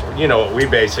podcast. What we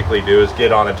basically do is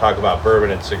get on and talk about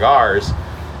bourbon and cigars.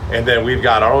 And then we've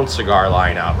got our own cigar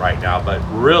line out right now. But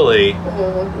really,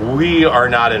 we are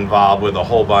not involved with a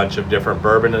whole bunch of different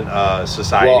bourbon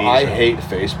societies. Well, I hate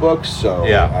Facebook, so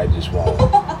I just won't.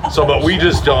 But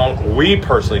we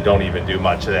personally don't even do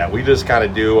much of that. We just kind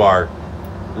of do our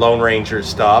Lone Ranger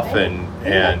stuff and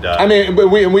I mean, but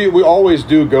we always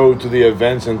do go to the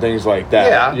events and things like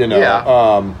that.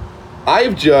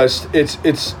 I've just it's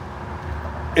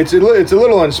a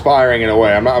little inspiring in a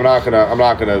way. I'm not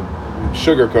gonna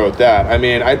sugarcoat that. I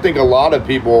mean, I think a lot of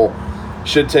people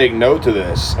should take note to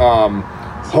this.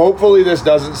 Hopefully this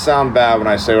doesn't sound bad when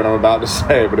I say what I'm about to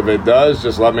say, but if it does,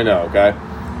 just let me know, okay?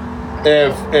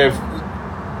 If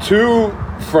two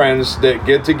friends that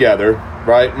get together,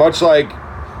 right, much like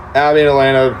Abby and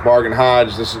Elena, Mark and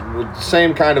Hodge, this is the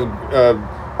same kind of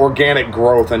organic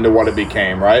growth into what it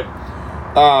became, right?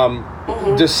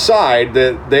 Decide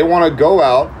that they want to go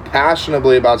out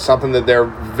passionately about something that they're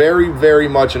very, very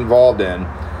much involved in,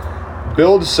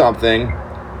 build something,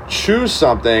 choose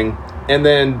something, and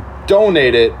then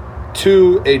donate it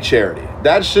to a charity.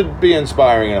 That should be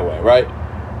inspiring in a way, right?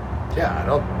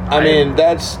 Yeah, I mean,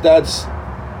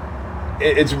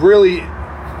 it's really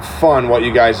fun what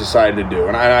you guys decided to do,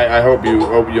 and I hope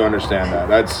you understand that.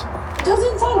 It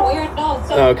doesn't sound weird, no.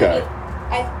 So, okay.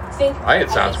 I think it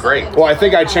sounds great. Well, I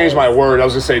think I changed my word. I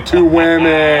was going to say two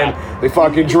women, they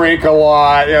fucking drink a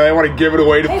lot. They want to give it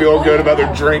away to feel good about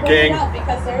their drinking.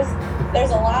 Because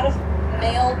there's a lot of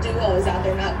male duos out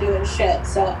there not doing shit.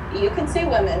 So you can say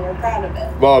women, we're proud of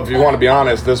it. Well, if you want to be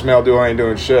honest, this male duo ain't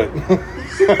doing shit.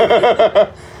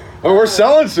 Well, we're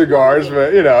selling cigars,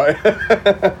 but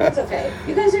It's okay.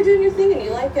 You guys are doing your thing and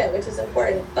you like it, which is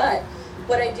important. But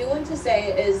what I do want to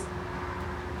say is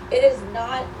it is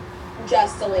not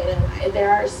just Elena and I. There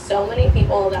are so many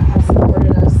people that have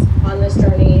supported us on this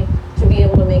journey to be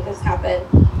able to make this happen.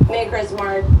 Maker's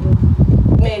Mark,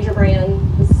 Major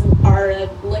Brands, our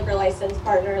liquor license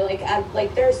partner.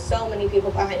 Like there's so many people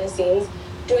behind the scenes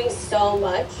doing so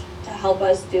much to help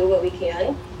us do what we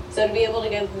can. So to be able to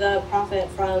give the profit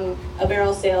from a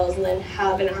barrel sales and then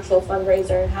have an actual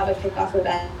fundraiser and have a kickoff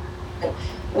event,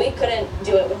 we couldn't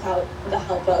do it without the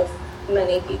help of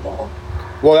many people.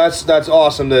 Well, that's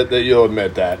awesome that you'll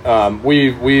admit that.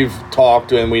 We've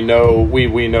talked and we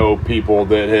know people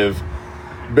that have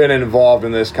been involved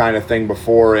in this kind of thing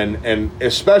before, and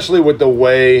especially with the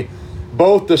way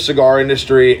both the cigar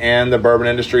industry and the bourbon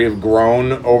industry have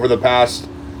grown over the past,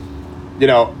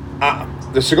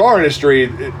 the cigar industry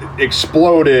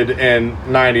exploded in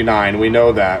 99. We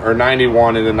know that, or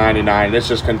 91 into 99. It's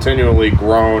just continually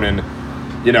grown, and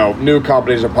new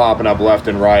companies are popping up left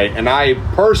and right. And I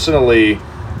personally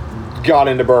got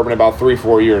into bourbon about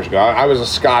 3-4 years ago. I was a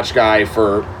Scotch guy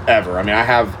forever. I mean, I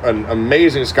have an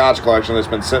amazing Scotch collection that's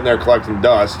been sitting there collecting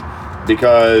dust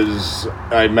because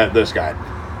I met this guy.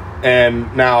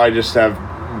 And now I just have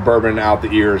bourbon out the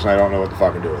ears and I don't know what the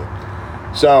fuck to do with it.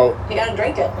 So you gotta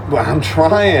drink it. Well, I'm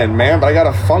trying, man, but I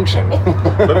gotta function.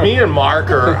 But me and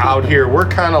Mark are out here. We're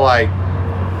kind of like,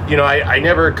 I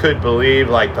never could believe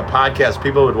like the podcast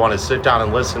people would want to sit down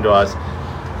and listen to us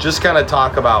just kind of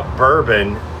talk about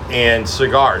bourbon and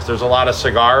cigars. There's a lot of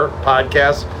cigar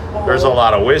podcasts. There's a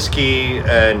lot of whiskey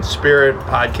and spirit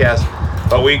podcasts,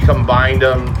 but we combined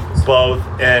them both,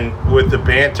 and with the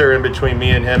banter in between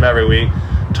me and him every week,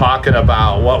 talking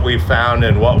about what we found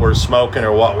and what we're smoking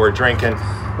or what we're drinking.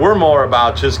 We're more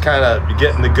about just kind of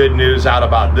getting the good news out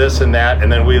about this and that,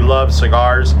 and then we love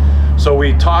cigars. So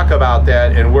we talk about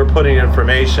that, and we're putting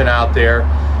information out there,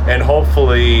 and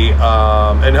hopefully,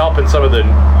 and helping some of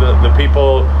the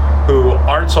people who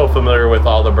aren't so familiar with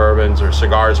all the bourbons or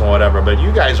cigars and whatever. But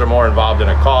you guys are more involved in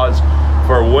a cause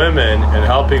for women and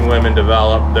helping women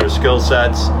develop their skill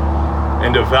sets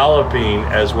and developing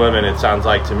as women, it sounds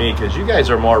like to me, because you guys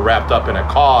are more wrapped up in a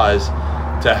cause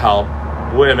to help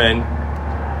women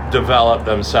develop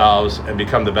themselves and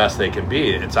become the best they can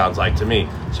be, it sounds like to me.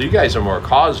 So you guys are more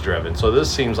cause driven. So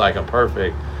this seems like a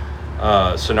perfect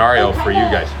scenario for you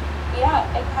guys. Yeah,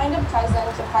 it kind of ties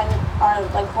into our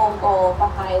whole goal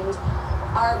behind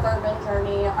our bourbon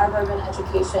journey, our bourbon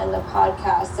education, the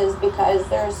podcast, is because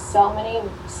there's so many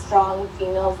strong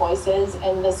female voices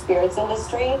in the spirits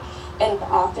industry, and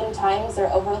oftentimes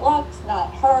they're overlooked,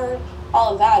 not heard,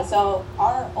 all of that. So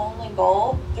our only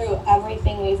goal through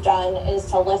everything we've done is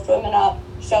to lift women up,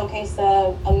 showcase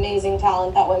the amazing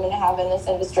talent that women have in this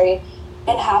industry,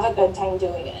 and have a good time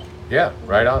doing it. Yeah,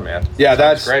 right on, man. Yeah,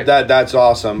 Sounds great. That's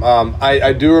awesome.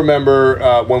 I do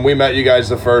remember when we met you guys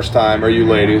the first time, or you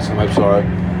ladies, I'm sorry.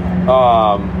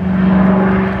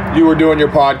 You were doing your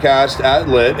podcast at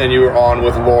Lit, and you were on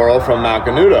with Laurel from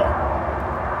Macanudo.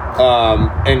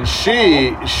 And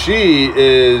she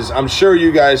is, I'm sure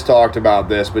you guys talked about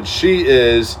this, but she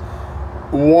is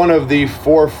one of the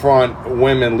forefront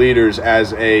women leaders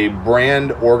as a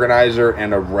brand organizer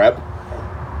and a rep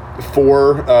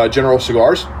for General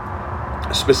Cigars,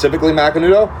 specifically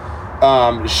Macanudo.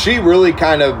 She really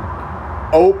kind of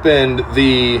opened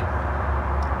the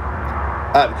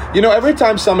every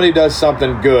time somebody does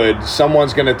something good,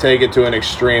 someone's going to take it to an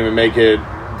extreme and make it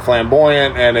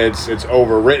flamboyant, and it's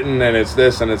overwritten, and it's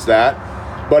this and it's that.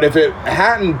 But if it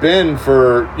hadn't been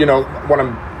for, what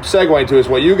I'm segueing to is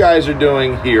what you guys are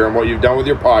doing here and what you've done with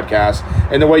your podcast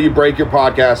and the way you break your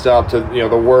podcast up to,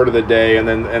 the word of the day and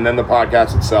then the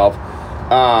podcast itself.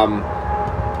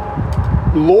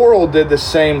 Laurel did the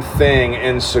same thing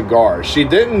in cigars. She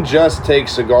didn't just take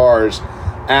cigars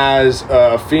as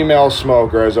a female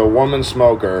smoker, as a woman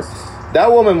smoker. That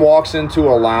woman walks into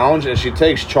a lounge and she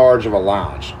takes charge of a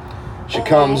lounge. She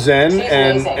comes in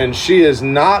and she is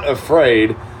not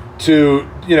afraid to,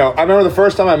 I remember the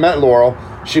first time I met Laurel,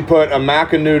 she put a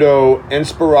Macanudo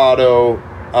Inspirado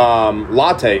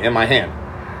latte in my hand.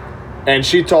 And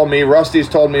she told me, Rusty's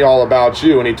told me all about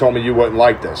you, and he told me you wouldn't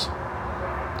like this.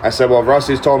 I said, well, if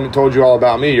Rusty's told you all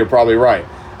about me, you're probably right.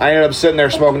 I ended up sitting there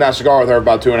smoking that cigar with her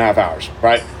about 2.5 hours,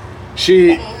 right?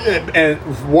 And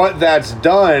what that's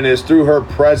done is through her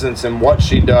presence and what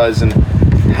she does and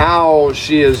how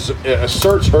she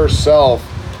asserts herself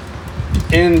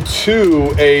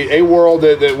into a world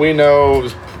that we know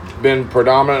has been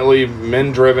predominantly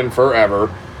men-driven forever.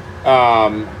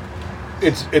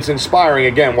 It's inspiring,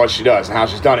 again, what she does and how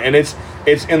she's done it. And it's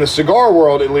in the cigar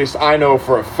world, at least I know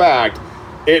for a fact,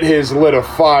 it has lit a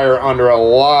fire under a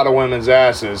lot of women's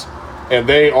asses, and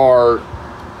they are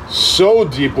so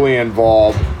deeply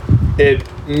involved, it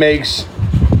makes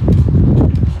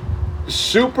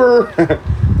super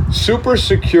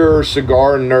secure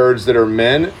cigar nerds that are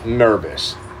men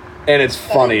nervous, and it's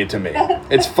funny to me.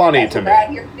 It's funny to me.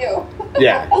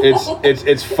 Yeah,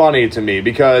 it's funny to me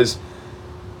because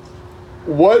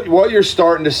what you're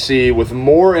starting to see with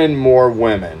more and more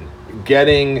women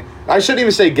getting, I shouldn't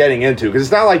even say getting into, because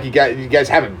it's not like you guys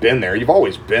haven't been there. You've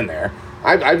always been there.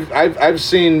 I've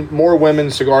seen more women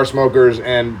cigar smokers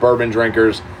and bourbon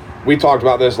drinkers. We talked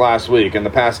about this last week, in the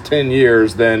past 10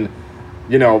 years than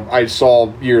I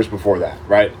saw years before that,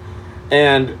 right?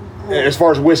 And as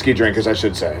far as whiskey drinkers, I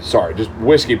should say, sorry, just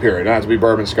whiskey period. It doesn't have to be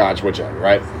bourbon, scotch, whichever,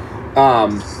 right?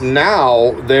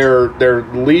 Now they're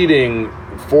leading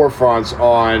forefronts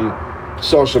on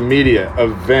social media,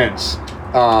 events,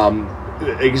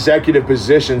 executive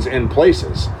positions in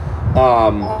places.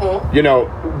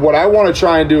 What I want to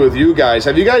try and do with you guys,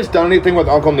 have you guys done anything with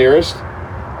Uncle Nearest?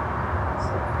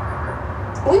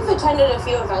 We've attended a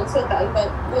few events with them, but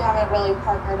we haven't really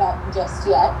partnered up just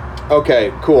yet.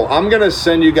 Okay, cool. I'm going to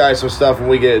send you guys some stuff when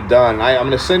we get it done. I'm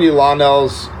going to send you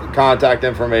Lonell's contact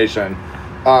information.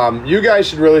 You guys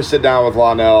should really sit down with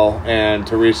Lonell and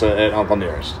Teresa at Uncle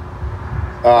Nearest.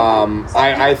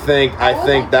 I think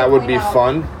that would be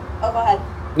fun. Oh, go ahead.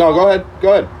 No, go ahead.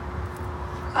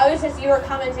 You were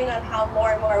commenting on how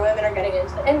more and more women are getting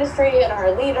into the industry and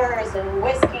are leaders and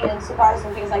whiskey and cigars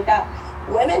and things like that.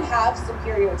 Women have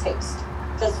superior taste.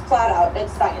 Just flat out,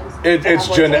 it's science. It's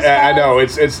genetic. I know.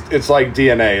 It's like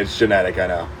DNA. It's genetic. I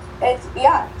know.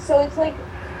 So it's like,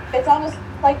 it's almost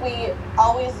like we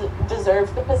always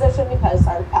deserve the position because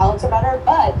our palates are better,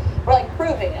 but we're like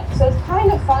proving it. So it's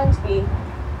kind of fun to be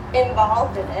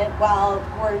involved in it while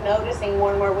we're noticing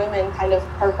more and more women kind of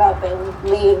perk up and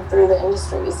lead through the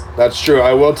industries. That's true.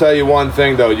 I will tell you one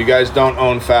thing though. You guys don't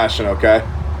own fashion, okay?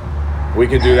 We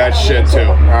can do that shit too.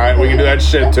 All right, we can do that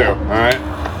shit too. All right.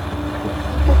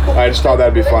 I just thought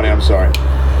that'd be funny. I'm sorry.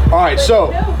 All right,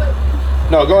 so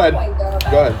no, go ahead.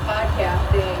 Go ahead.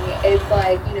 Podcasting, it's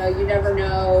like you never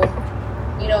know,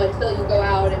 until you go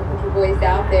out and put your voice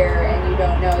out there, and you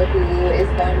don't know who is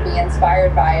going to be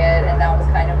inspired by it. And that was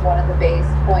kind of one of the base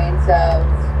points of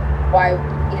why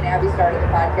me and Abby started the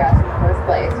podcast in the first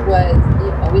place. Was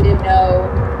we didn't know.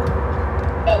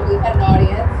 We had an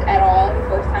audience at all the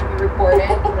first time we recorded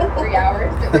for 3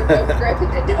 hours. It was no script. We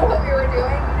didn't know what we were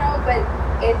doing, but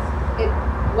it's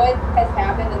what has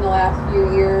happened in the last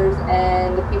few years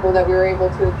and the people that we were able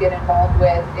to get involved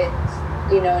with, and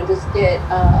just get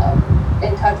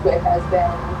in touch with has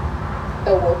been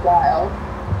so worthwhile.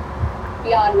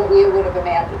 Beyond what we would have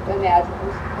imagined.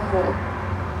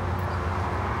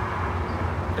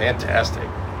 Fantastic.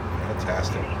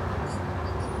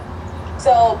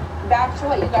 So back to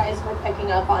what you guys were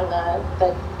picking up on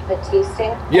the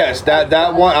tasting. Yes,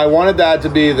 that one. I wanted that to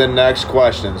be the next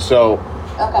question. So,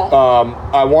 Okay.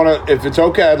 I want to, if it's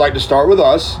okay, I'd like to start with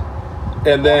us,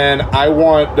 and then I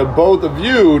want the both of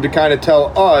you to kind of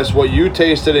tell us what you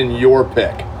tasted in your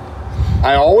pick.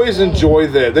 I always enjoy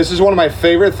this. This is one of my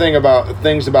favorite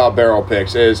things about barrel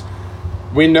picks is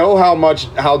we know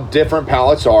how different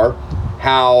palates are,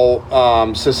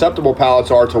 how susceptible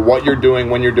palates are to what you're doing,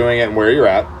 when you're doing it, and where you're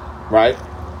at, right?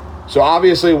 So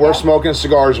obviously we're smoking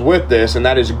cigars with this, and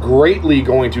that is greatly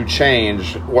going to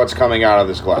change what's coming out of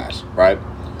this glass, right?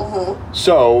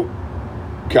 So,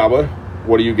 Kaba,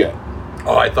 what do you get?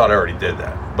 Oh, I thought I already did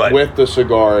that. But With the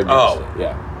cigar against it,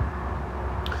 yeah.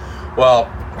 Well,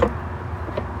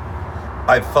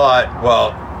 I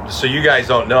thought, so you guys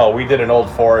don't know, we did an Old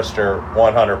Forester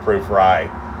 100 proof rye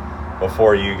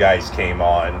before you guys came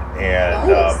on, and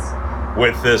Nice.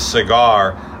 with this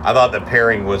cigar, I thought the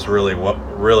pairing was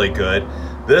really good.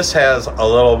 This has a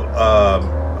little,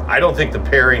 I don't think the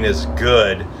pairing is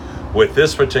good with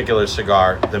this particular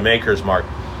cigar, the Maker's Mark.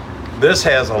 This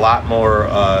has a lot more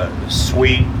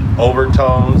sweet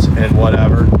overtones and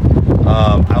whatever.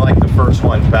 I like the first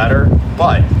one better,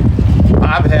 but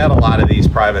I've had a lot of these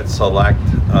Private Select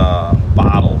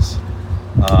bottles,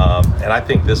 and I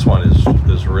think this one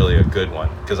is really a good one,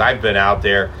 because I've been out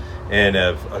there and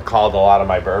have called a lot of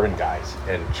my bourbon guys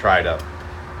and try to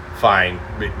find,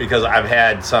 because I've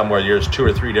had some where there's 2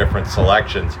 or 3 different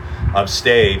selections of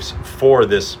staves for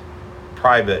this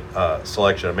private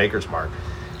selection of Maker's Mark,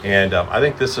 and I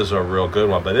think this is a real good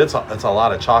one. But it's a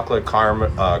lot of chocolate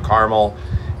caramel,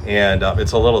 and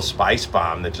it's a little spice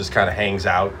bomb that just kind of hangs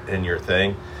out in your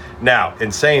thing. Now,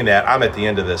 in saying that, I'm at the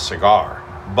end of this cigar,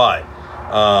 but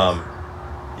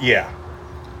yeah,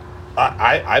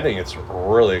 I think it's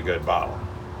really a good bottle.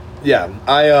 Yeah,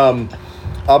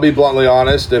 I'll be bluntly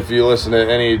honest. If you listen to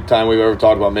any time we've ever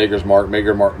talked about Maker's Mark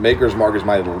is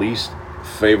my least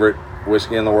favorite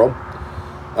whiskey in the world.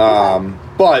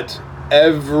 But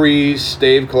every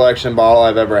Stave Collection bottle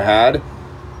I've ever had,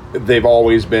 they've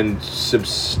always been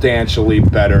substantially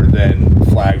better than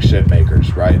flagship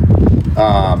Makers, right?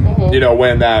 You know,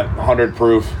 when that 100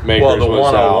 proof Makers Well, the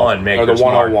was 101 out, Maker's or the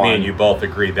 101. Mark, me and you both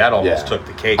agreed that almost Yeah. took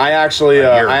the cake. I actually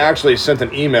a year ago. I actually sent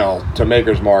an email to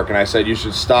Maker's Mark, and I said you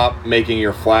should stop making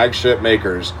your flagship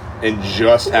Makers and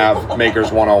just have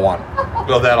Maker's 101.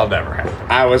 Well, that'll never happen.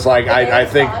 I was like, I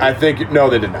think no,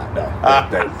 they did not. No,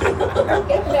 they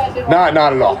did not.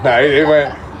 Not at all.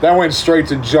 No, that went straight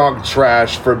to junk,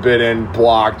 trash, forbidden,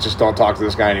 blocked. Just don't talk to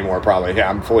this guy anymore. Probably. Yeah,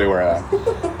 I'm fully aware of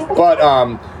that. But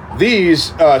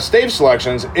these Stave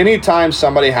selections, anytime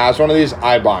somebody has one of these,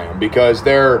 I buy them, because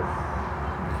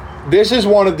this is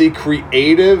one of the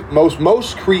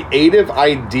most creative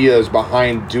ideas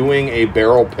behind doing a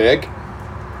barrel pick.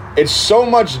 It's so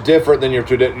much different than your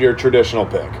traditional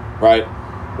pick, right?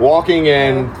 Walking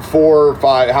in 4 or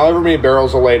 5, however many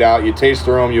barrels are laid out, you taste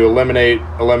through them, you eliminate,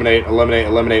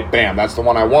 bam, that's the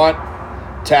one I want.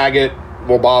 Tag it,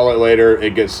 we'll bottle it later,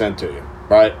 it gets sent to you,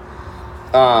 right?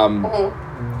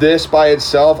 This by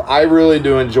itself, I really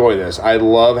do enjoy this. I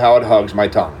love how it hugs my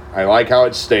tongue. I like how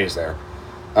it stays there.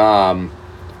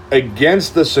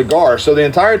 Against the cigar, so the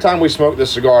entire time we smoked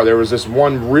this cigar, there was this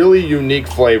one really unique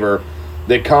flavor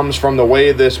that comes from the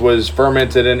way this was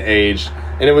fermented and aged,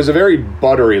 and it was a very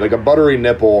buttery, like a buttery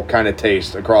nipple kind of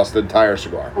taste across the entire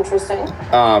cigar. Interesting.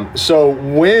 So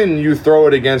when you throw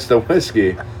it against the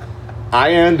whiskey,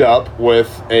 I end up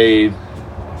with a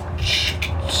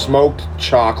smoked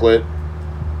chocolate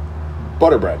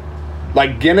butter bread,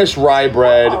 like Guinness rye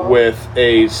bread with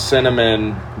a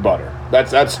cinnamon butter.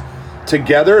 That's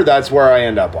together. That's where I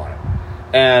end up on it.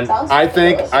 And Sounds I like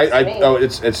think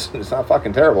delicious to me. it's not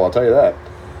fucking terrible. I'll tell you that.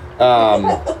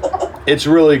 It's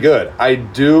really good. I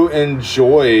do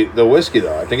enjoy the whiskey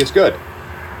though. I think it's good.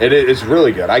 It's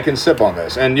really good. I can sip on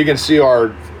this, and you can see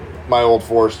my Old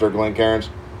Forester Glencairns.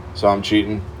 So I'm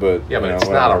cheating, but Yeah, but you know, it's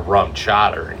not a whatever. rum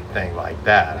shot or anything like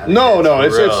that. I mean, No,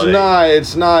 really-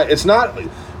 it's not.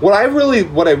 What I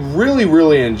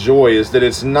really enjoy is that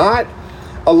it's not.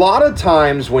 A lot of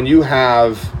times when you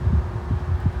have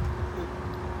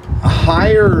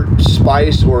higher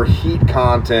spice or heat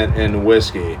content in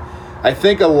whiskey, I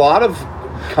think a lot of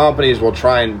companies will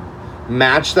try and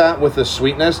match that with the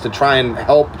sweetness to try and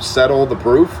help settle the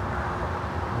proof.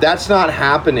 That's not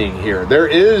happening here. There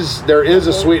is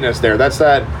a sweetness there. That's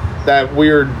that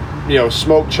weird,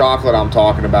 smoked chocolate I'm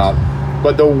talking about.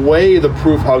 but the way the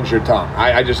proof hugs your tongue,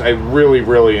 I really,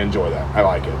 really enjoy that. I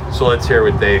like it. So let's hear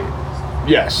what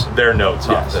Yes. their notes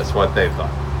off Yes. this, what they thought.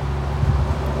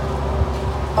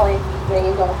 Ollie, there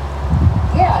you go.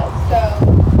 Yeah, so,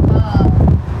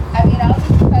 I mean, I'll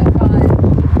just touch on,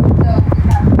 so we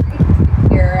have ingredients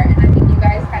here, and I mean, you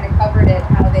guys kind of covered it,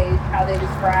 how they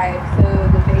describe. So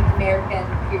the baked American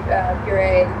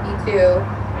puree, the B2,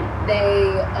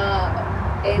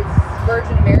 it's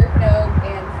virgin American oak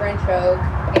and French oak,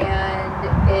 and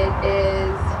it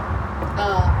is,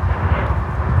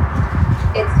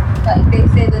 it's like they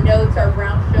say the notes are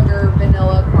brown sugar,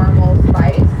 vanilla, caramel,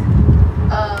 spice.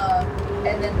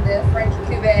 And then the French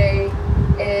cuvee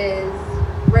is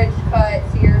rich cut,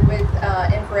 seared with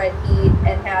infrared heat,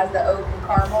 and has the oak and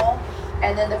caramel.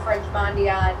 And then the French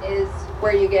Mendiant is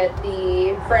where you get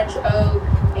the French oak,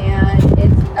 and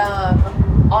it's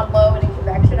on low in a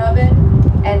convection oven.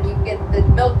 And you get the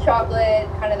milk chocolate,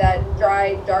 kind of that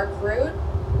dry, dark fruit.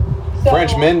 So,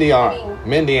 French Mendiant. I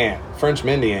mean, Mendiant. French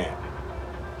Mendiant.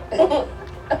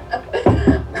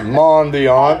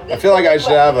 Mendiant. I feel like I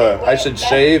should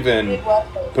shave and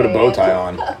put a bow tie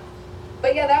on.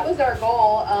 But yeah, that was our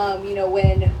goal.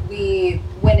 When we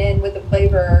went in with the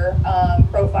flavor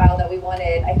profile that we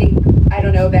wanted, I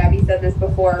don't know if Abby said this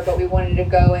before, but we wanted to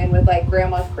go in with like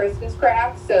grandma's Christmas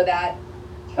cracks, so that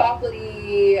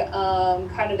chocolatey,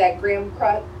 kind of that graham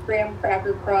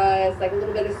cracker crust, like a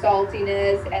little bit of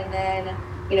saltiness, and then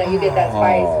you get that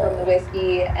spice from the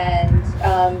whiskey, and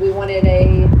we wanted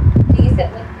a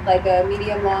decent, like a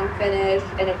medium long finish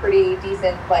and a pretty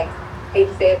decent, like, hate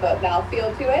to say it, but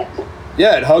mouthfeel to it.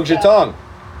 Yeah, it hugs your tongue.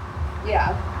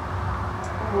 Yeah.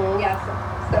 Yeah.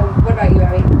 So what about you,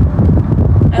 Abby?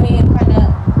 I mean, you kind of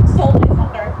stole my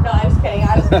thunder. No, I was kidding.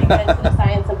 I was going to get into the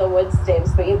science of the wood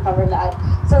staves, but you covered that.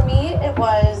 For me, it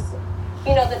was,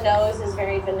 the nose is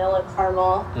very vanilla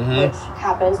caramel, which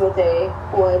happens with a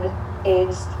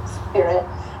wood-aged spirit.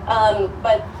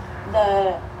 But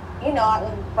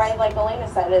right, like Elena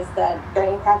said, is that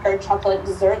graham cracker chocolate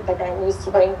dessert that Graham used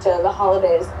to bring to the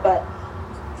holidays. But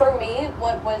for me,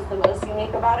 what was the most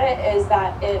unique about it is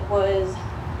that it was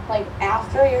like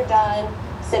after you're done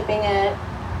sipping it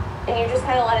and you just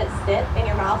kind of let it sit in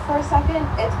your mouth for a second,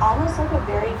 it's almost like a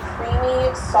very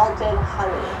creamy, salted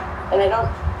honey. And I don't,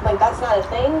 like, that's not a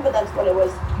thing, but that's what it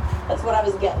was. That's what I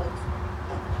was getting.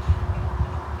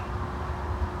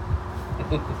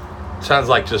 Sounds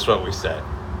like just what we said.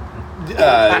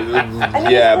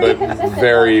 Yeah, but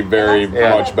very, very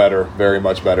much better. Very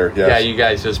much better. Yes. Yeah, you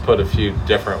guys just put a few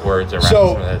different words around.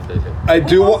 So, some of that.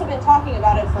 We've also been talking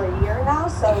about it for a year now,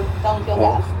 so don't feel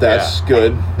bad. That's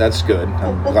good. That's good.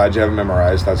 I'm glad you have it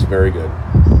memorized. That's very good.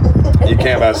 You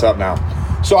can't mess up now.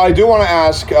 So I do want to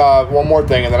ask one more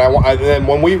thing, and then then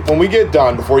when we get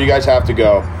done, before you guys have to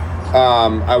go,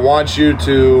 I want you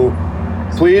to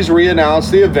please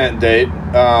re-announce the event date.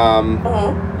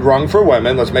 Rung for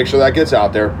Women. Let's make sure that gets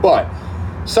out there. But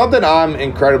something I'm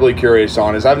incredibly curious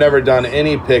on is I've never done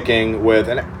any picking with,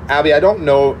 and Abby, I don't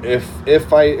know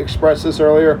if I expressed this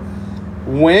earlier.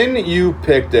 When you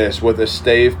pick this with a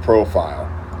stave profile,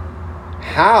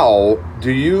 how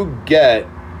do you get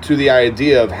to the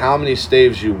idea of how many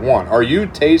staves you want? Are you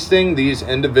tasting these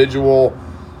individual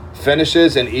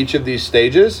finishes in each of these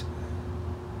stages,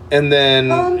 and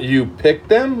then you pick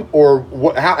them, or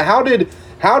what? How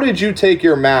did you take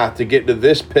your math to get to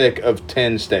this pick of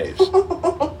 10 staves?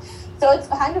 So it's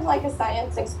kind of like a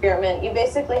science experiment. You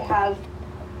basically have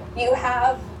the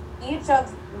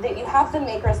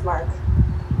Maker's Mark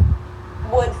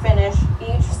wood finish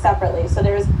each separately. So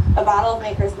there's a bottle of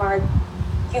Maker's Mark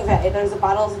Cuvée, there's a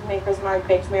bottle of Maker's Mark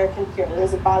Baked American Pure,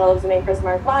 there's a bottle of Maker's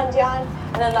Mark Mendiant,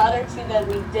 and then the other two that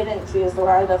we didn't choose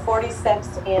were the 46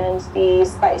 and the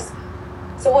Spice.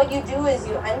 So what you do is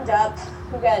you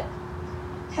get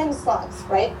 10 slots,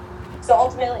 right? So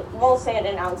ultimately, we'll say it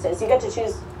in ounces. You get to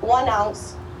choose 1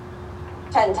 ounce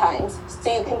 10 times.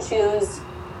 So you can choose,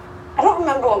 I don't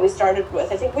remember what we started with.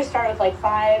 I think we started with like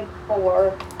 5,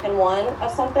 4, and 1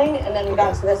 of something, and then we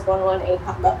got to this 1-1-8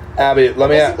 combo. Abby, let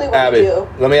me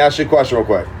ask you a question real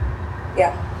quick.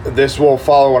 Yeah. This will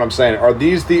follow what I'm saying. Are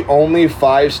these the only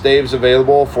 5 staves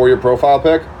available for your profile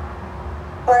pick?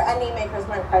 For any Maker's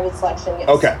Mark private selection, yes.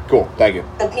 Okay, cool. Thank you.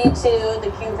 The P2,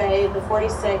 the Cuvée, the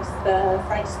 46, the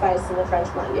French Spice, and the French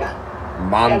Mendiant.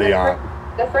 Mendiant.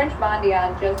 The French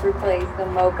Mendiant just replaced the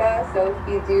Mocha, so if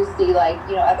you do see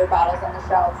other bottles on the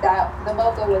shelves, the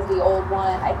Mocha was the old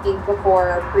one, I think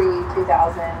before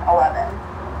pre-2011.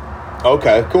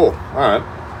 Okay, cool. All right.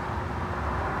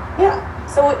 Yeah,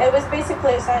 so it was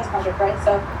basically a science project, right?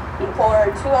 So you pour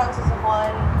 2 ounces of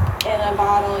one, in a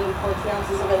bottle, you pour 2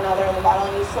 ounces of another in the bottle,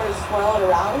 and you sort of swirl it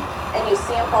around, and you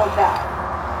sample that.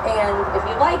 And if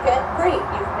you like it, great,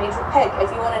 you've made your pick. If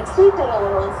you want to tweak it a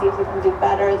little and see if you can do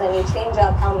better, then you change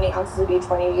up how many ounces of each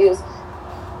one you use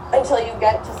until you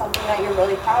get to something that you're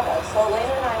really proud of. So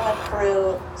Elena and I went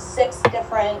through 6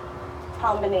 different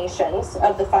combinations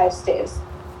of the 5 staves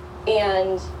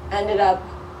and ended up,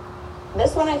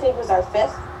 this one I think was our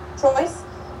 5th choice,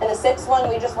 and the 6th one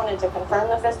we just wanted to confirm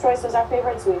the 5th choice was our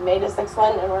favorite, so we made a 6th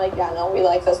one, and we're like, yeah, no, we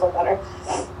like this one better.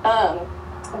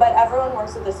 But everyone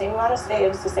works with the same amount of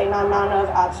staves, the same amount of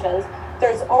options.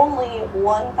 There's only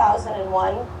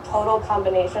 1,001 total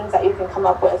combinations that you can come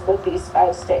up with these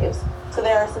 5 staves. So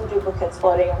there are some duplicates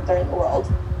floating out there in the world.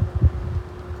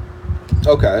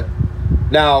 Okay.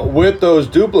 Now, with those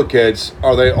duplicates,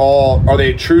 are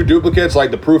they true duplicates?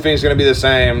 Like the proofing is going to be the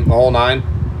same, the whole 9?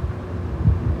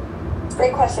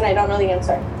 Great question. I don't know the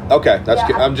answer. Okay,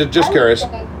 I'm just curious.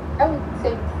 I would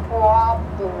say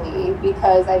probably,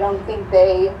 because I don't think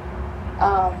they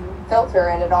filter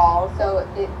it at all. So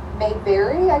it may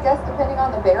vary, I guess, depending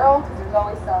on the barrel, because there's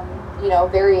always some,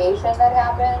 variation that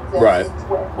happens. And right.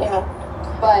 Yeah.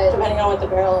 But depending on what the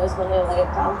barrel is when they lay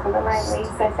it down for the 9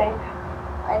 weeks, I think.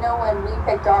 I know when we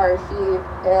picked ours,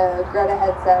 Greta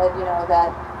had said,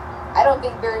 that I don't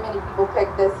think very many people pick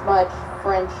this much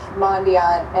French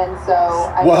Mondial, and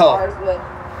so I know ours would.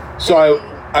 So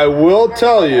I will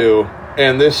tell you,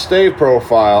 in this stave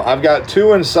profile, I've got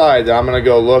 2 inside that I'm going to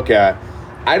go look at.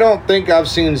 I don't think I've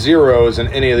seen zeros in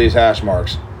any of these hash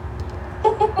marks.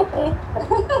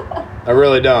 I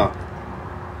really don't.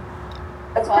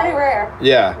 It's pretty rare.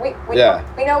 Yeah. We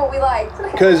know what we like.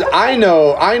 Because I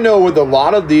know with a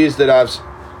lot of these that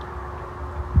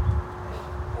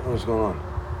what's going on?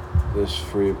 This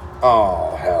free.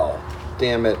 Oh, hell.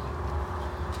 Damn it.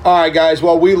 All right, guys.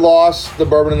 Well, we lost the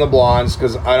bourbon and the blondes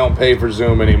because I don't pay for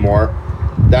Zoom anymore.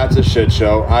 That's a shit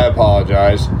show. I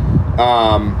apologize.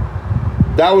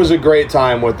 That was a great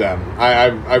time with them.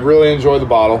 I really enjoyed the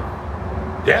bottle.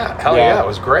 Yeah, hell yeah, it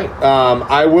was great.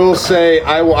 I will say,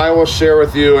 I will share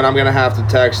with you, and I'm going to have to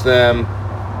text them.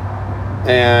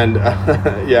 And,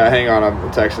 yeah, hang on,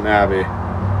 I'm texting Abby.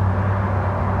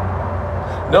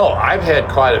 No, I've had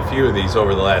quite a few of these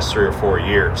over the last 3 or 4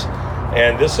 years.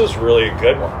 And this is really a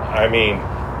good one. I mean,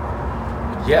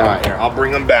 yeah. All right, here, I'll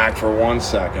bring them back for 1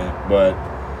 second. But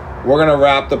we're going to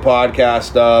wrap the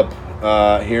podcast up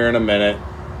here in a minute.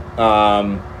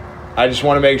 I just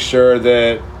want to make sure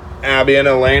that Abby and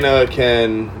Elena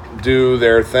can do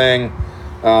their thing.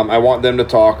 I want them to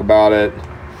talk about it.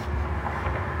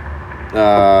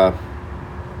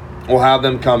 We'll have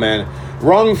them come in.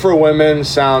 Rung for women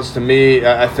sounds to me,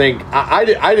 I think, I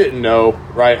didn't know,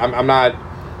 right? I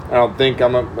don't think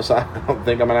I'm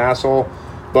an asshole,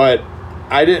 but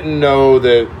I didn't know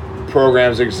that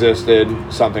programs existed,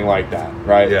 something like that,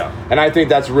 right? Yeah. And I think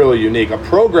that's really unique. A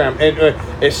program, and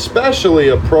especially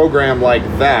a program like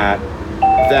that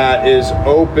is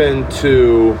open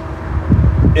to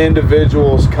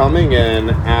individuals coming in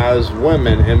as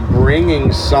women and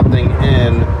bringing something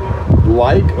in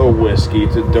like a whiskey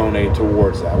to donate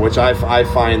towards that, which I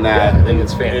find that I think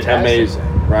it's fantastic.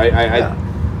 Amazing, right?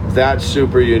 That's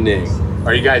super unique.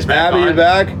 Are you guys back Abby, on? you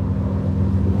back?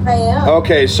 I am.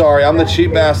 Okay, sorry. I'm the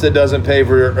cheap ass that doesn't pay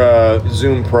for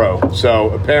Zoom Pro.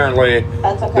 So apparently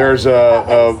there's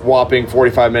a whopping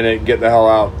 45-minute get the hell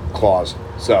out clause.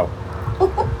 So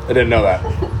I didn't know that.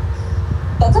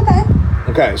 That's okay.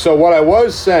 Okay, so what I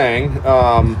was saying,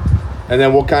 and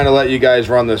then we'll kind of let you guys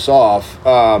run this off.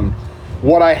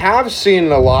 What I have seen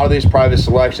in a lot of these private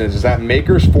selections is that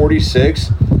Maker's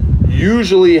 46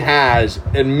 usually has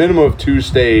a minimum of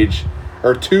 2-stave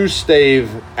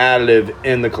additive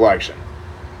in the collection.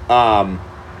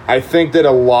 I think that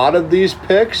a lot of these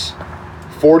picks,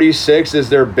 46 is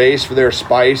their base for their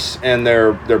spice and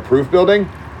their proof building.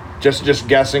 Just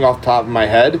guessing off the top of my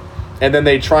head. And then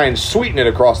they try and sweeten it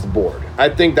across the board. I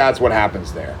think that's what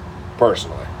happens there,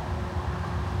 personally.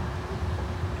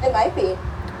 It might be.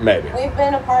 Maybe. We've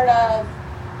been a part of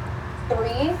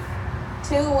 3,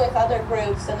 2 with other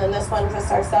groups, and then this one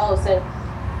just ourselves. And,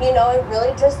 it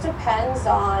really just depends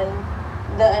on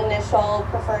the initial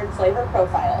preferred flavor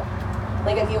profile.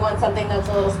 Like if you want something that's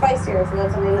a little spicier, if you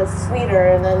want something that's sweeter,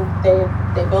 and then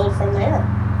they build from there.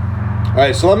 All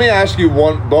right, so let me ask you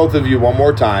both of you one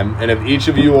more time, and if each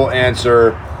of you will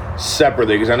answer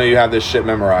separately, because I know you have this shit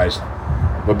memorized,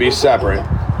 but be separate.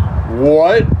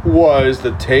 What was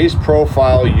the taste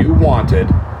profile you wanted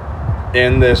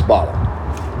in this bottle?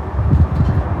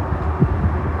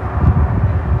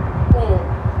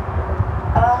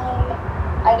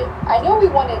 I know we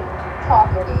wanted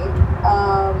chocolatey.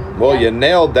 Well, you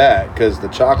nailed that because the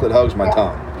chocolate hugs my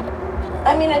tongue.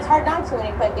 I mean, it's hard not to when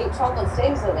you put 8 chocolate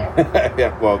staves in there.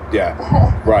 Yeah, well, yeah.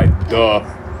 Right. Duh.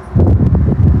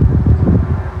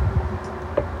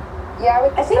 Yeah,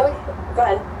 I think. Go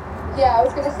ahead. Yeah, I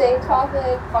was gonna say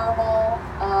chocolate, caramel.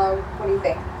 What do you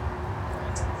think?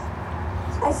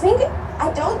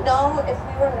 I don't know if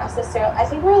we were necessarily, I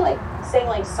think we were like saying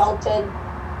like salted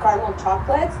caramel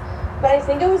chocolates, but I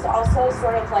think it was also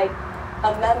sort of like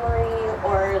a memory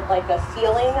or like a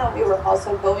feeling that we were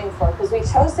also going for, because we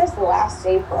chose this last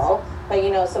April, but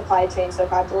supply chain so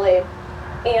got delayed,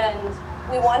 and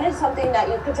we wanted something that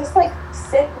you could just like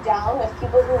sit down with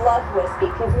people who love whiskey,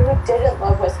 people who didn't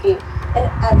love whiskey, and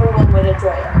everyone would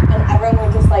enjoy it, and everyone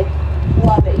would just like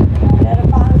love it. You can have it at a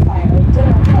bonfire,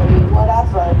 dinner party,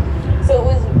 whatever. So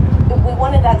we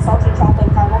wanted that salted chocolate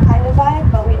caramel kind of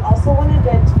vibe, but we also wanted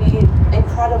it to be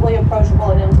incredibly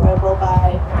approachable and enjoyable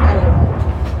by anyone.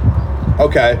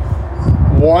 Okay.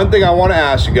 One thing I want to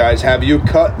ask you guys, have you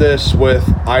cut this with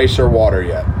ice or water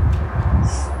yet?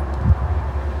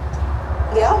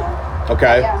 Yeah.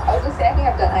 Okay. Yeah, I was just saying I think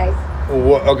I've done ice.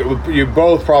 Okay, you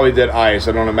both probably did ice.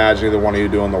 I don't imagine either one of you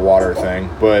doing the water thing,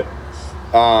 but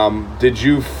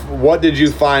what did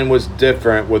you find was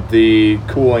different with the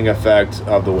cooling effect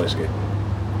of the whiskey?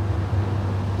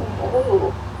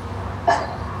 Ooh.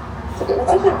 That's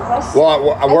a good question.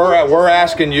 Well, we're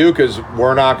asking you because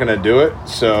we're not going to do it,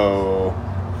 so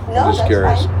No, I'm just that's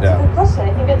curious. fine. Yeah. That's a good question.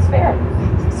 I think it's fair.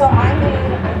 So I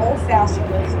made an old fashioned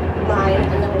with mine,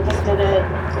 and then I just did it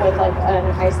with like an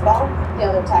ice ball the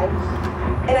other time.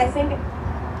 And I think,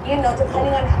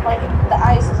 depending on like the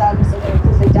ice is obviously going to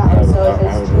cool it down. So if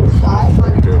it's too hot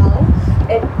on your tongue,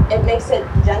 it makes it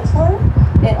gentler.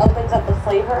 It opens up the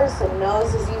flavors. The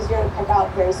nose is easier to pick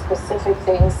out very specific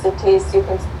things to taste. You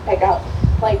can pick out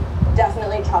like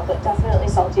definitely chocolate, definitely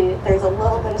salty. There's a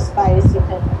little bit of spice. You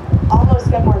can almost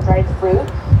get more dried fruit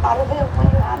out of it when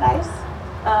you add ice.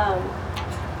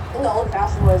 And the old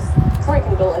fashioned was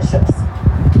freaking delicious.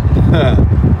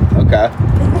 Okay.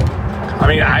 I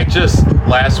mean, I just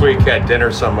last week had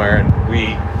dinner somewhere and we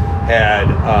had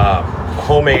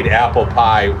homemade apple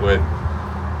pie with,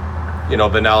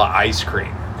 vanilla ice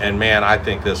cream. And man, I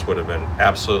think this would have been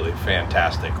absolutely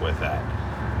fantastic with that.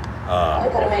 I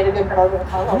could have made a good bourbon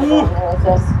combo with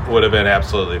this. Would have been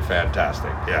absolutely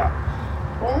fantastic. Yeah.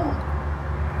 Yeah.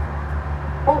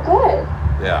 Well, good.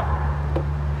 Yeah.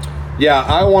 Yeah,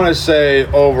 I want to say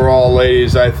overall,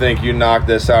 ladies, I think you knocked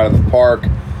this out of the park.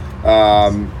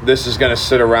 This is going to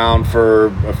sit around for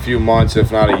a few months, if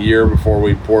not a year, before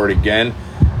we pour it again,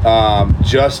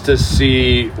 just to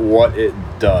see what it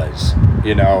does.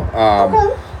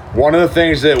 One of the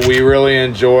things that we really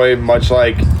enjoy, much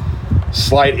like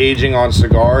slight aging on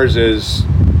cigars, is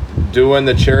doing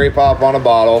the cherry pop on a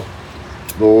bottle,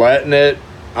 letting it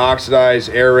oxidize,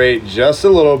 aerate just a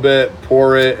little bit,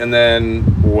 pour it, and then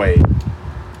wait.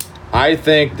 I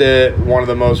think that one of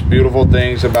the most beautiful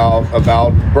things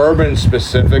about bourbon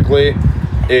specifically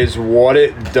is what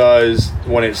it does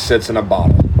when it sits in a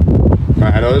bottle.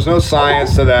 I know there's no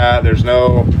science to that.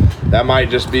 That might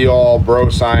just be all bro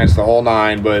science, the whole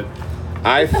nine. But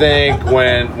I think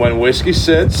when whiskey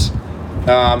sits,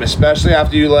 especially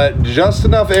after you let just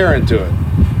enough air into it,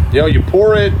 you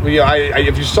pour it.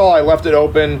 If you saw, I left it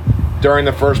open during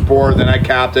the first pour, then I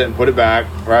capped it and put it back,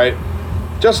 right?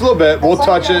 Just a little bit. We'll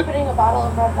touch it. You're opening a bottle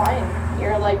of red wine.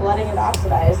 You're like letting it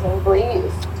oxidize and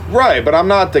breathe. Right, but I'm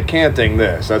not decanting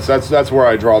this. That's where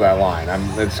I draw that line.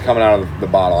 It's coming out of the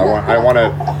bottle. I want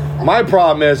to. My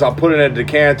problem is I'll put it in a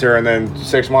decanter, and then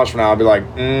 6 months from now I'll be like,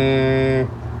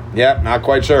 yep, not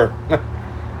quite sure.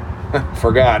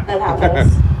 Forgot. That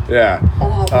happens. Yeah.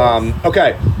 That happens.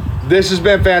 Okay. This has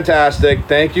been fantastic.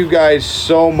 Thank you guys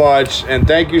so much, and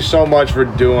thank you so much for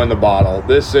doing the bottle.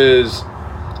 This is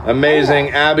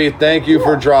amazing. Abby, thank you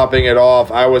for dropping it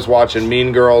off. I was watching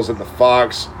Mean Girls at the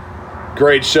Fox.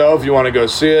 Great show if you want to go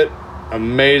see it.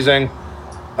 Amazing.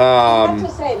 I have to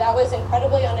say, that was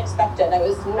incredibly unexpected. I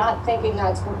was not thinking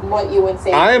that's what you would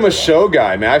say. I am a show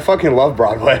guy, man. I fucking love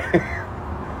Broadway.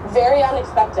 Very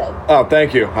unexpected. Oh,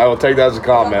 thank you. I will take that as a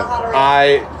compliment.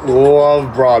 I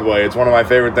love Broadway. It's one of my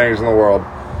favorite things in the world.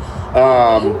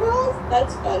 Mean Girls?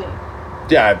 That's funny.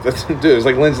 Yeah, dude, it's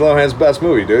like Lindsay Lohan's best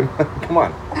movie, dude. Come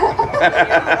on.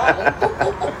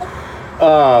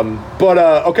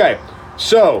 Okay.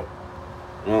 So,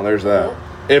 well, there's that.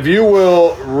 If you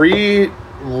will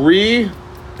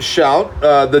shout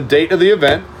the date of the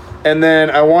event, and then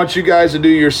I want you guys to do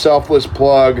your selfless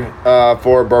plug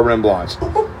for Bourbon and Blondes.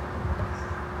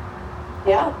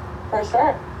 Yeah, for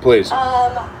sure. Please.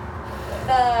 The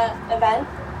event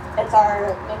It's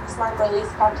our Make Smart Release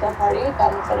cocktail party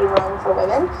that I'm putting on for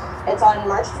women. It's on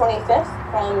March 25th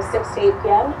from 6 to 8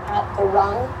 p.m. at the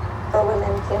Rung for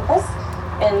Women campus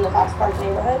in the Fox Park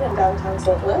neighborhood in downtown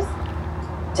St. Louis.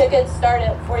 Tickets start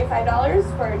at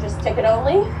 $45 for just ticket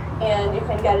only, and you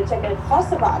can get a ticket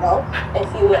plus a bottle if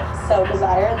you so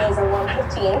desire. Those are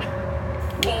 $115.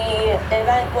 The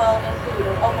event will include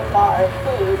an open bar,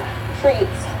 food,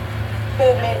 treats,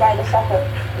 food made by the chef at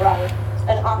Rung,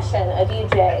 an auction, a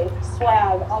DJ,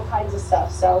 swag, all kinds of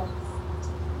stuff. So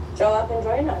show up and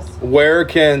join us. Where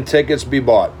can tickets be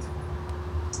bought?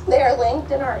 They are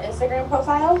linked in our Instagram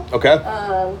profile. Okay.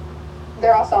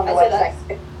 They're also on the website.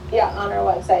 Yeah, on our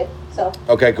website. So.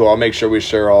 Okay, cool. I'll make sure we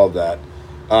share all of that.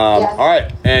 Yes. All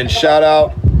right, and shout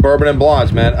out Bourbon and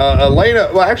Blondes, man.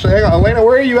 Elena, well, actually, hang on. Elena,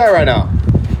 where are you at right now?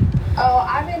 Oh,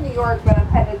 I'm in New York, but I'm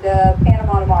headed to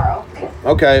Panama tomorrow.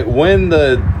 Okay, when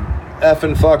the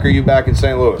effing fuck are you back in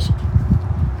St. Louis?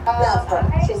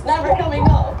 She's never coming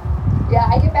home. Yeah,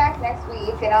 I get back next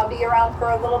week, and I'll be around for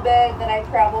a little bit. Then I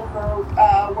travel for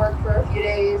work for a few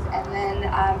days, and then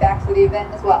I'm back for the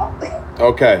event as well.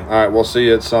 Okay, all right. We'll see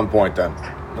you at some point then.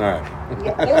 All right.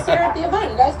 You'll see her at the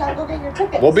event. You guys gotta go get your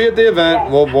tickets. We'll be at the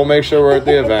event. We'll make sure we're at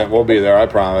the event. We'll be there. I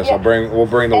promise. Yeah. We'll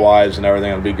bring the wives and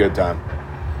everything. It'll be a good time.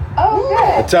 Oh, good.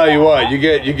 I tell you what, you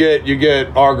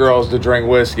get our girls to drink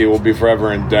whiskey. We'll be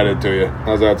forever indebted to you.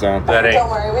 How's that sound? That ain't. Don't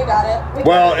worry, we got it.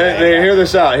 Well, hear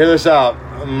this out. Hear this out.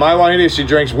 My Juanita, she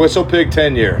drinks Whistle Pig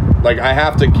 10-year. Like, I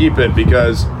have to keep it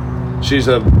because she's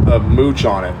a mooch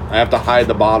on it. I have to hide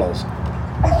the bottles.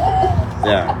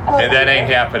 Yeah. And that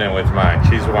ain't happening with mine.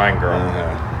 She's a wine girl.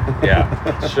 Yeah.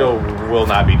 Will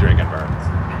not be drinking bourbon.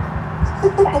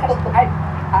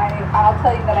 I'll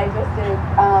tell you that I just did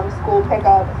school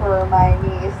pickup for my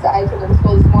niece. I took her to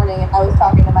school this morning, and I was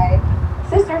talking to my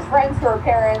sister's friends who are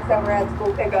parents that were at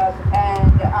school pickup,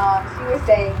 and she was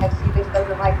saying that she just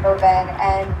doesn't like bourbon,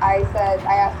 and I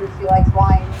asked her if she likes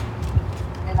wine,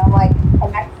 and I'm like,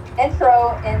 my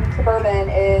intro into bourbon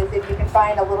is if you can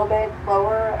find a little bit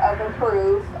lower of a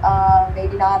proof,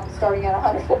 maybe not starting at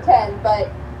 110,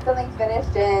 but something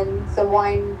finished in some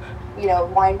wine,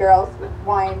 wine barrels,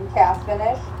 wine cask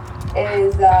finish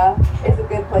is a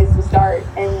good place to start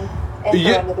and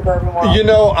into the bourbon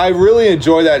world. I really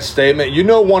enjoy that statement.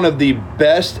 One of the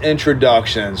best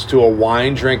introductions to a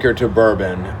wine drinker to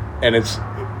bourbon, and it's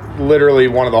literally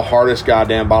one of the hardest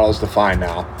goddamn bottles to find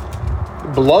now.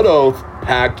 Blood Oath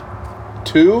packed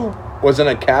 2 was in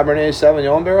a Cabernet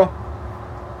Sauvignon barrel.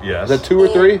 Yes. Is that 2 or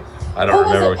 3? I don't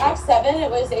remember which one. Pack 7.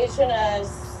 It was aged in a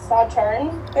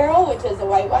Sauterne barrel, which is a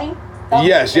white wine.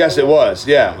 Yes, it was.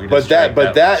 Yeah, but that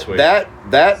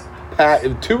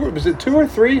pack 2, was it 2 or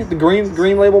 3? The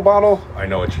green label bottle. I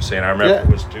know what you're saying. I remember it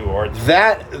was 2 or 3.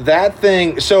 That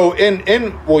thing. So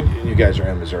well, you guys are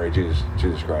in Missouri.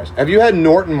 Jesus Christ. Have you had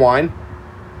Norton wine?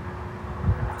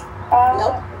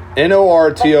 Nope.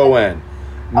 Norton.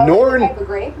 Norton. Type of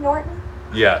grape, Norton.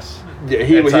 Yes. Yeah,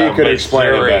 he could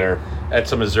explain it better.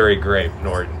 That's a Missouri grape,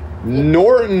 Norton.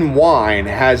 Norton wine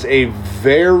has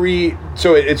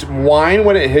it's wine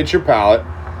when it hits your palate.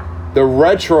 The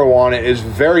retro on it is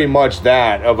very much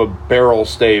that of a barrel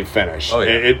stave finish. Oh,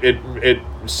 yeah. It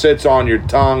sits on your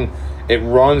tongue. It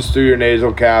runs through your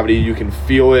nasal cavity. You can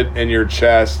feel it in your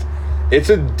chest. It's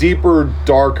a deeper,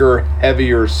 darker,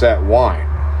 heavier set wine.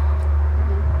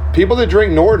 People that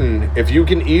drink Norton, if you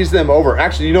can ease them over,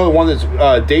 actually, the one that's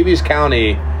Davies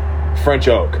County French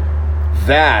Oak.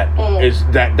 That is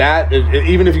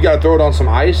even if you got to throw it on some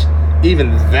ice,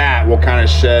 even that will kind of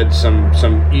shed some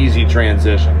easy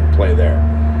transition play there.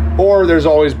 Or there's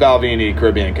always Balvenie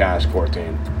Caribbean Cask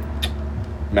 14.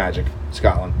 Magic,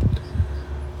 Scotland.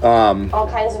 All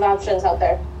kinds of options out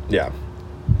there. Yeah,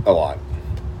 a lot.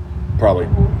 Probably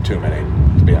too many,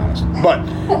 to be honest. But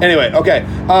anyway, okay.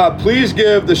 Please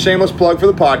give the shameless plug for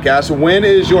the podcast. When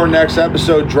is your next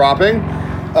episode dropping?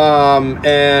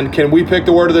 And can we pick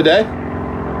the word of the day?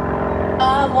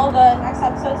 Well, the next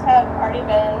episodes have already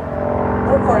been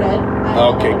recorded.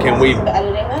 Okay, can we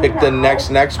pick the next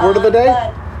word of the day?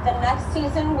 But the next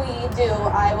season we do,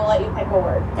 I will let you pick a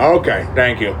word. Okay,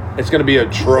 thank you. It's going to be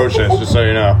atrocious, just so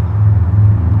you know.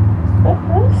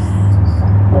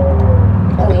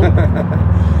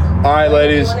 All right,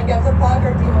 ladies. Do you want to give the plug,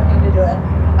 or do you want me to do it?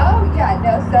 Oh, yeah,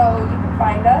 no, so you can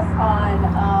find us on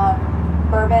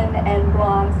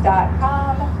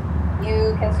bourbonandblondes.com.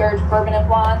 You can search Bourbon and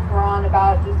Blondes. We're on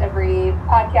about just every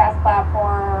podcast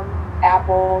platform,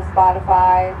 Apple,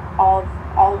 Spotify, all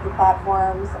of the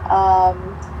platforms.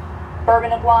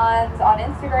 Bourbon and Blondes on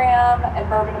Instagram and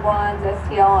Bourbon and Blondes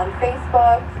STL on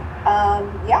Facebook.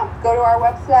 Go to our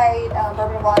website,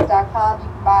 bourbonandblondes.com. You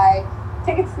can buy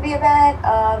tickets to the event.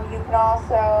 You can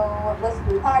also listen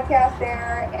to the podcast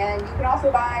there, and you can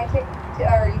also buy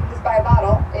or you can just buy a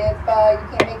bottle if you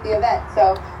can't make the event.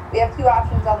 So we have two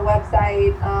options on the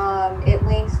website. It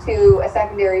links to a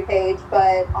secondary page,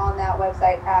 but on that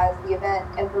website has the event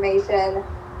information,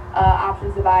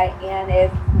 options to buy, and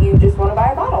if you just want to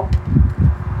buy a bottle.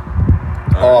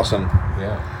 Awesome.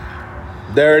 Yeah.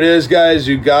 There it is, guys.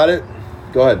 You got it.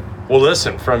 Go ahead. Well,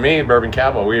 listen, from me, Bourbon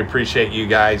Cowboy, we appreciate you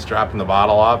guys dropping the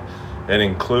bottle off and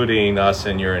including us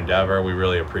in your endeavor. We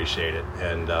really appreciate it.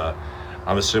 And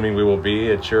I'm assuming we will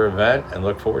be at your event and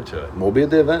look forward to it. We'll be at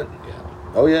the event. Yeah.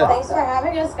 Oh, yeah. Thanks for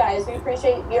having us, guys. We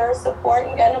appreciate your support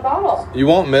and getting a bottle. You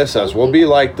won't miss us. We'll be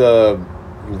like the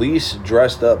least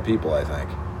dressed up people, I think.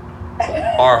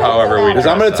 Or however we Because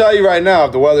I'm dress going to up. tell you right now,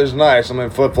 if the weather's nice, I'm in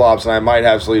flip-flops and I might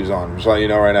have sleeves on. Just letting you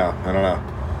know right now. I don't know.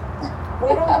 We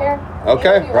don't care.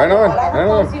 Okay, You right on, Whatever right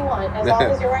on. clothes you want. As long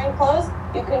as you're wearing clothes,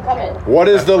 you can come in. What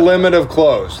is the limit of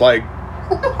clothes? Like,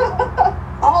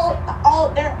 All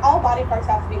body parts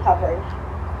have to be covered.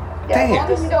 Yeah, as Damn.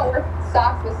 long as you don't wear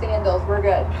socks with sandals, we're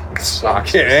good.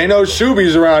 Socks. ain't no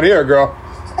shoobies around here, girl.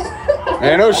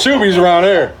 Ain't no shoobies around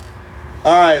here.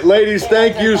 All right, ladies,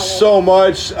 thank you so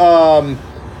much.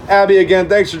 Abby, again,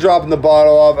 thanks for dropping the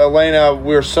bottle off. Elena,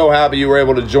 we're so happy you were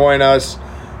able to join us.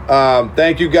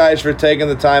 Thank you guys for taking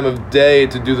the time of day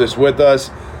to do this with us.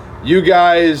 You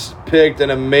guys picked an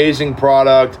amazing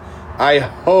product. I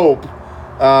hope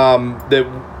that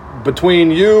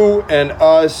between you and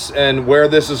us and where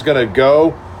this is going to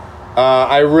go,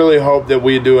 I really hope that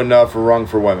we do enough for Rung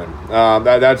for Women.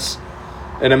 That's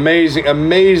an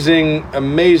amazing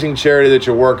charity that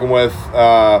you're working with.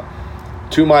 To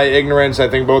my ignorance, I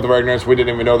think both of our ignorance, we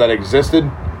didn't even know that existed.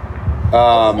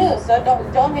 It's new, so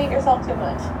don't hate yourself too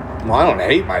much. Well, I don't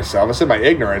hate myself. I said my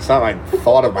ignorance, not my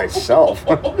thought of myself.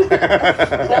 No,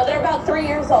 they're about 3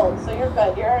 years old, so you're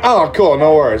good. Oh, cool.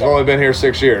 No worries. I've only been here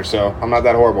 6 years, so I'm not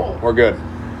that horrible. We're good.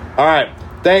 All right.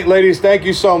 Ladies, thank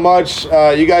you so much.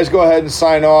 You guys go ahead and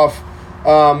sign off.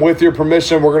 With your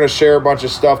permission, we're going to share a bunch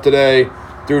of stuff today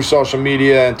through social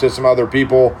media and to some other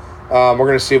people. We're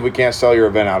going to see if we can't sell your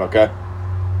event out, okay?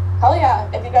 Hell yeah.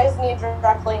 If you guys need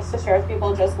direct links to share with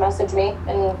people, just message me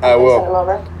and I will. send them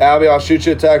over. Abby, I'll shoot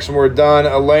you a text when we're done.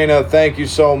 Elena, thank you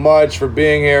so much for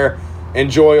being here.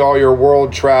 Enjoy all your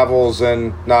world travels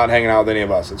and not hanging out with any of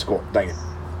us. It's cool. Thank you.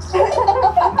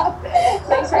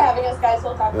 Thanks for having us, guys.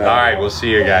 We'll talk to you All right, we'll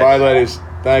see you guys. Bye, ladies.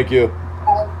 Thank you.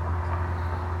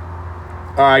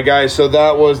 All right, guys, so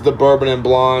that was the Bourbon and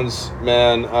Blondes.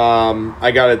 Man,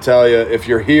 I got to tell you, if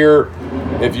you're here,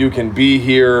 if you can be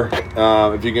here,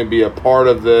 if you can be a part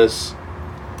of this,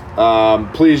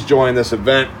 please join this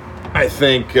event. I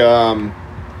think it's going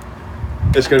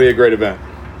to be a great event.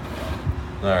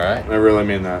 All right. I really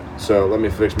mean that. So let me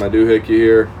fix my doohickey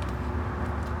here.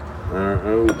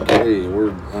 Okay,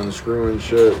 we're unscrewing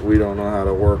shit. We don't know how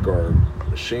to work our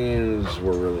machines.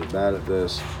 We're really bad at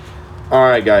this. All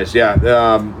right, guys. Yeah,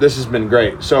 this has been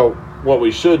great. So what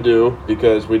we should do,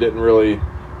 because we didn't really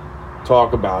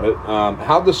talk about it,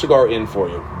 how'd the cigar end for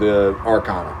you? The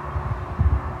Arcana,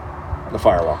 the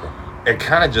Firewalker. It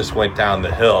kind of just went down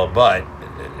the hill, but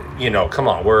come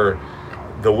on,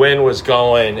 the wind was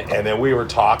going, and then we were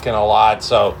talking a lot,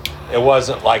 so it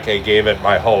wasn't like I gave it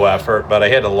my whole effort, but I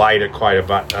had to light it quite a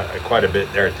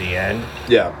bit there at the end.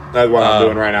 Yeah, that's what I'm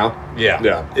doing right now.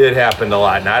 Yeah, it happened a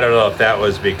lot, and I don't know if that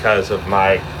was because of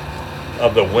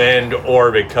the wind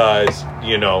or because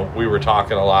we were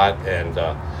talking a lot and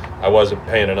I wasn't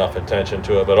paying enough attention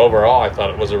to it. But overall, I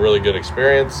thought it was a really good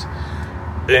experience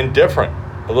and a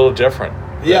little different.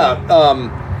 Yeah.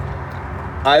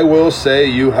 I will say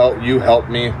you helped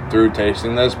me through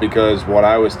tasting this, because what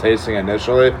I was tasting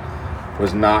initially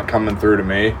was not coming through to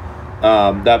me.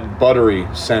 That buttery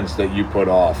sense that you put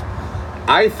off.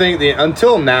 I think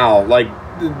until now, like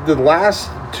the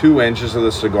last 2 inches of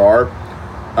the cigar,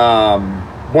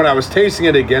 when I was tasting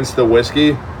it against the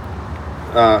whiskey,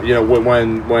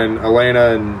 when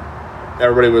Elena and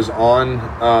everybody was on,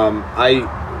 I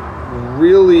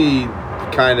really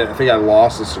I think I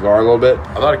lost the cigar a little bit.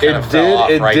 I thought it kind of fell off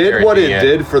right there did at what the it end.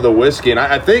 did for the whiskey, and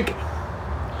I think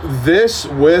this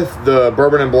with the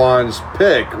Bourbon and Blondes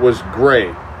pick was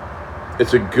great.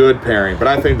 It's a good pairing, but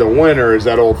I think the winner is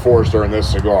that Old Forester in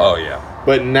this cigar. Oh yeah.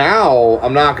 But now,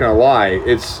 I'm not gonna lie,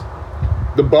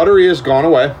 the buttery has gone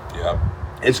away. Yep.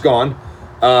 It's gone.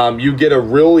 You get a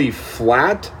really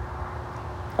flat.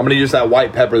 I'm gonna use that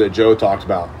white pepper that Joe talked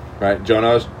about, right? Joe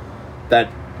knows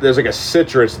that there's like a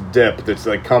citrus dip that's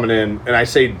like coming in, and I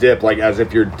say dip like as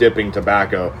if you're dipping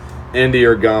tobacco into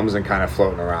your gums and kind of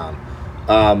floating around.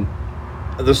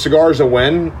 The cigar's a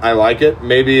win. I like it.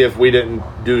 Maybe if we didn't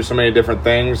do so many different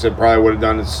things, it probably would have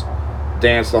done its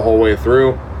dance the whole way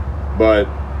through. But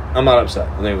I'm not upset.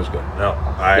 I think it was good. No,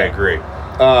 I agree.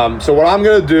 So what I'm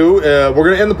going to do, we're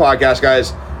going to end the podcast,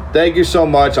 guys. Thank you so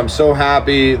much. I'm so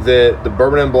happy that the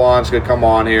Bourbon and Blonde's going to come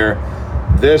on here.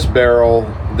 This barrel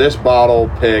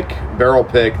pick,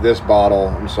 this bottle,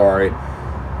 I'm sorry.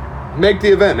 Make the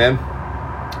event, man.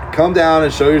 Come down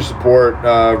and show your support.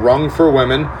 Rung for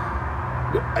Women.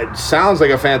 It sounds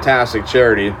like a fantastic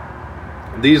charity.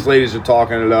 These ladies are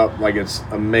talking it up like it's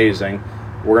amazing.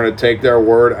 We're going to take their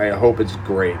word. I hope it's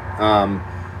great.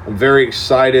 I'm very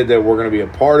excited that we're going to be a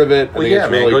part of it. Well, yeah,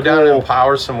 man, go down and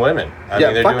empower some women. I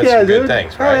mean, they're doing some good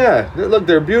things, right? Oh, yeah. Look,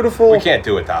 they're beautiful. We can't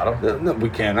do without them. No, we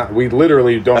cannot. We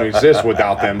literally don't exist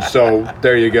without them. So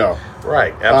there you go.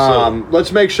 Right, absolutely.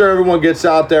 Let's make sure everyone gets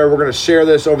out there. We're going to share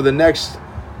this over the next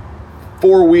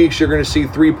 4 weeks. You're going to see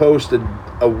 3 posts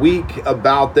a week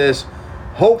about this.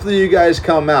 Hopefully you guys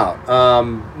come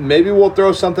out. Maybe we'll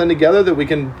throw something together that we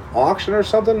can auction or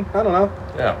something. I don't know.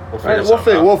 Yeah,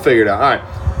 We'll figure it out. All right.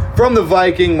 From the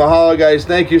Viking, mahalo, guys.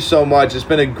 Thank you so much. It's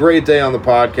been a great day on the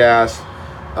podcast.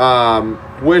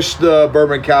 Wish the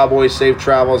Bourbon Cowboy safe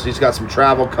travels. He's got some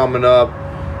travel coming up.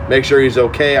 Make sure he's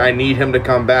okay. I need him to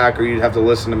come back, or you'd have to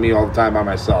listen to me all the time by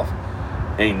myself.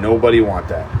 Ain't nobody want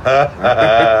that.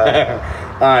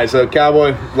 All right, so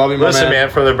Cowboy, love you, my Listen, man,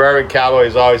 from the Bourbon Cowboy,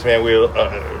 as always, man, we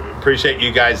appreciate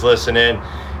you guys listening.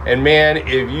 And, man,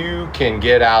 if you can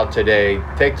get out today,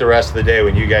 take the rest of the day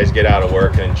when you guys get out of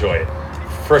work and enjoy it.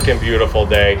 Freaking beautiful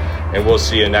day, and we'll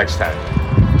see you next time.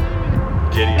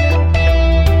 Giddy.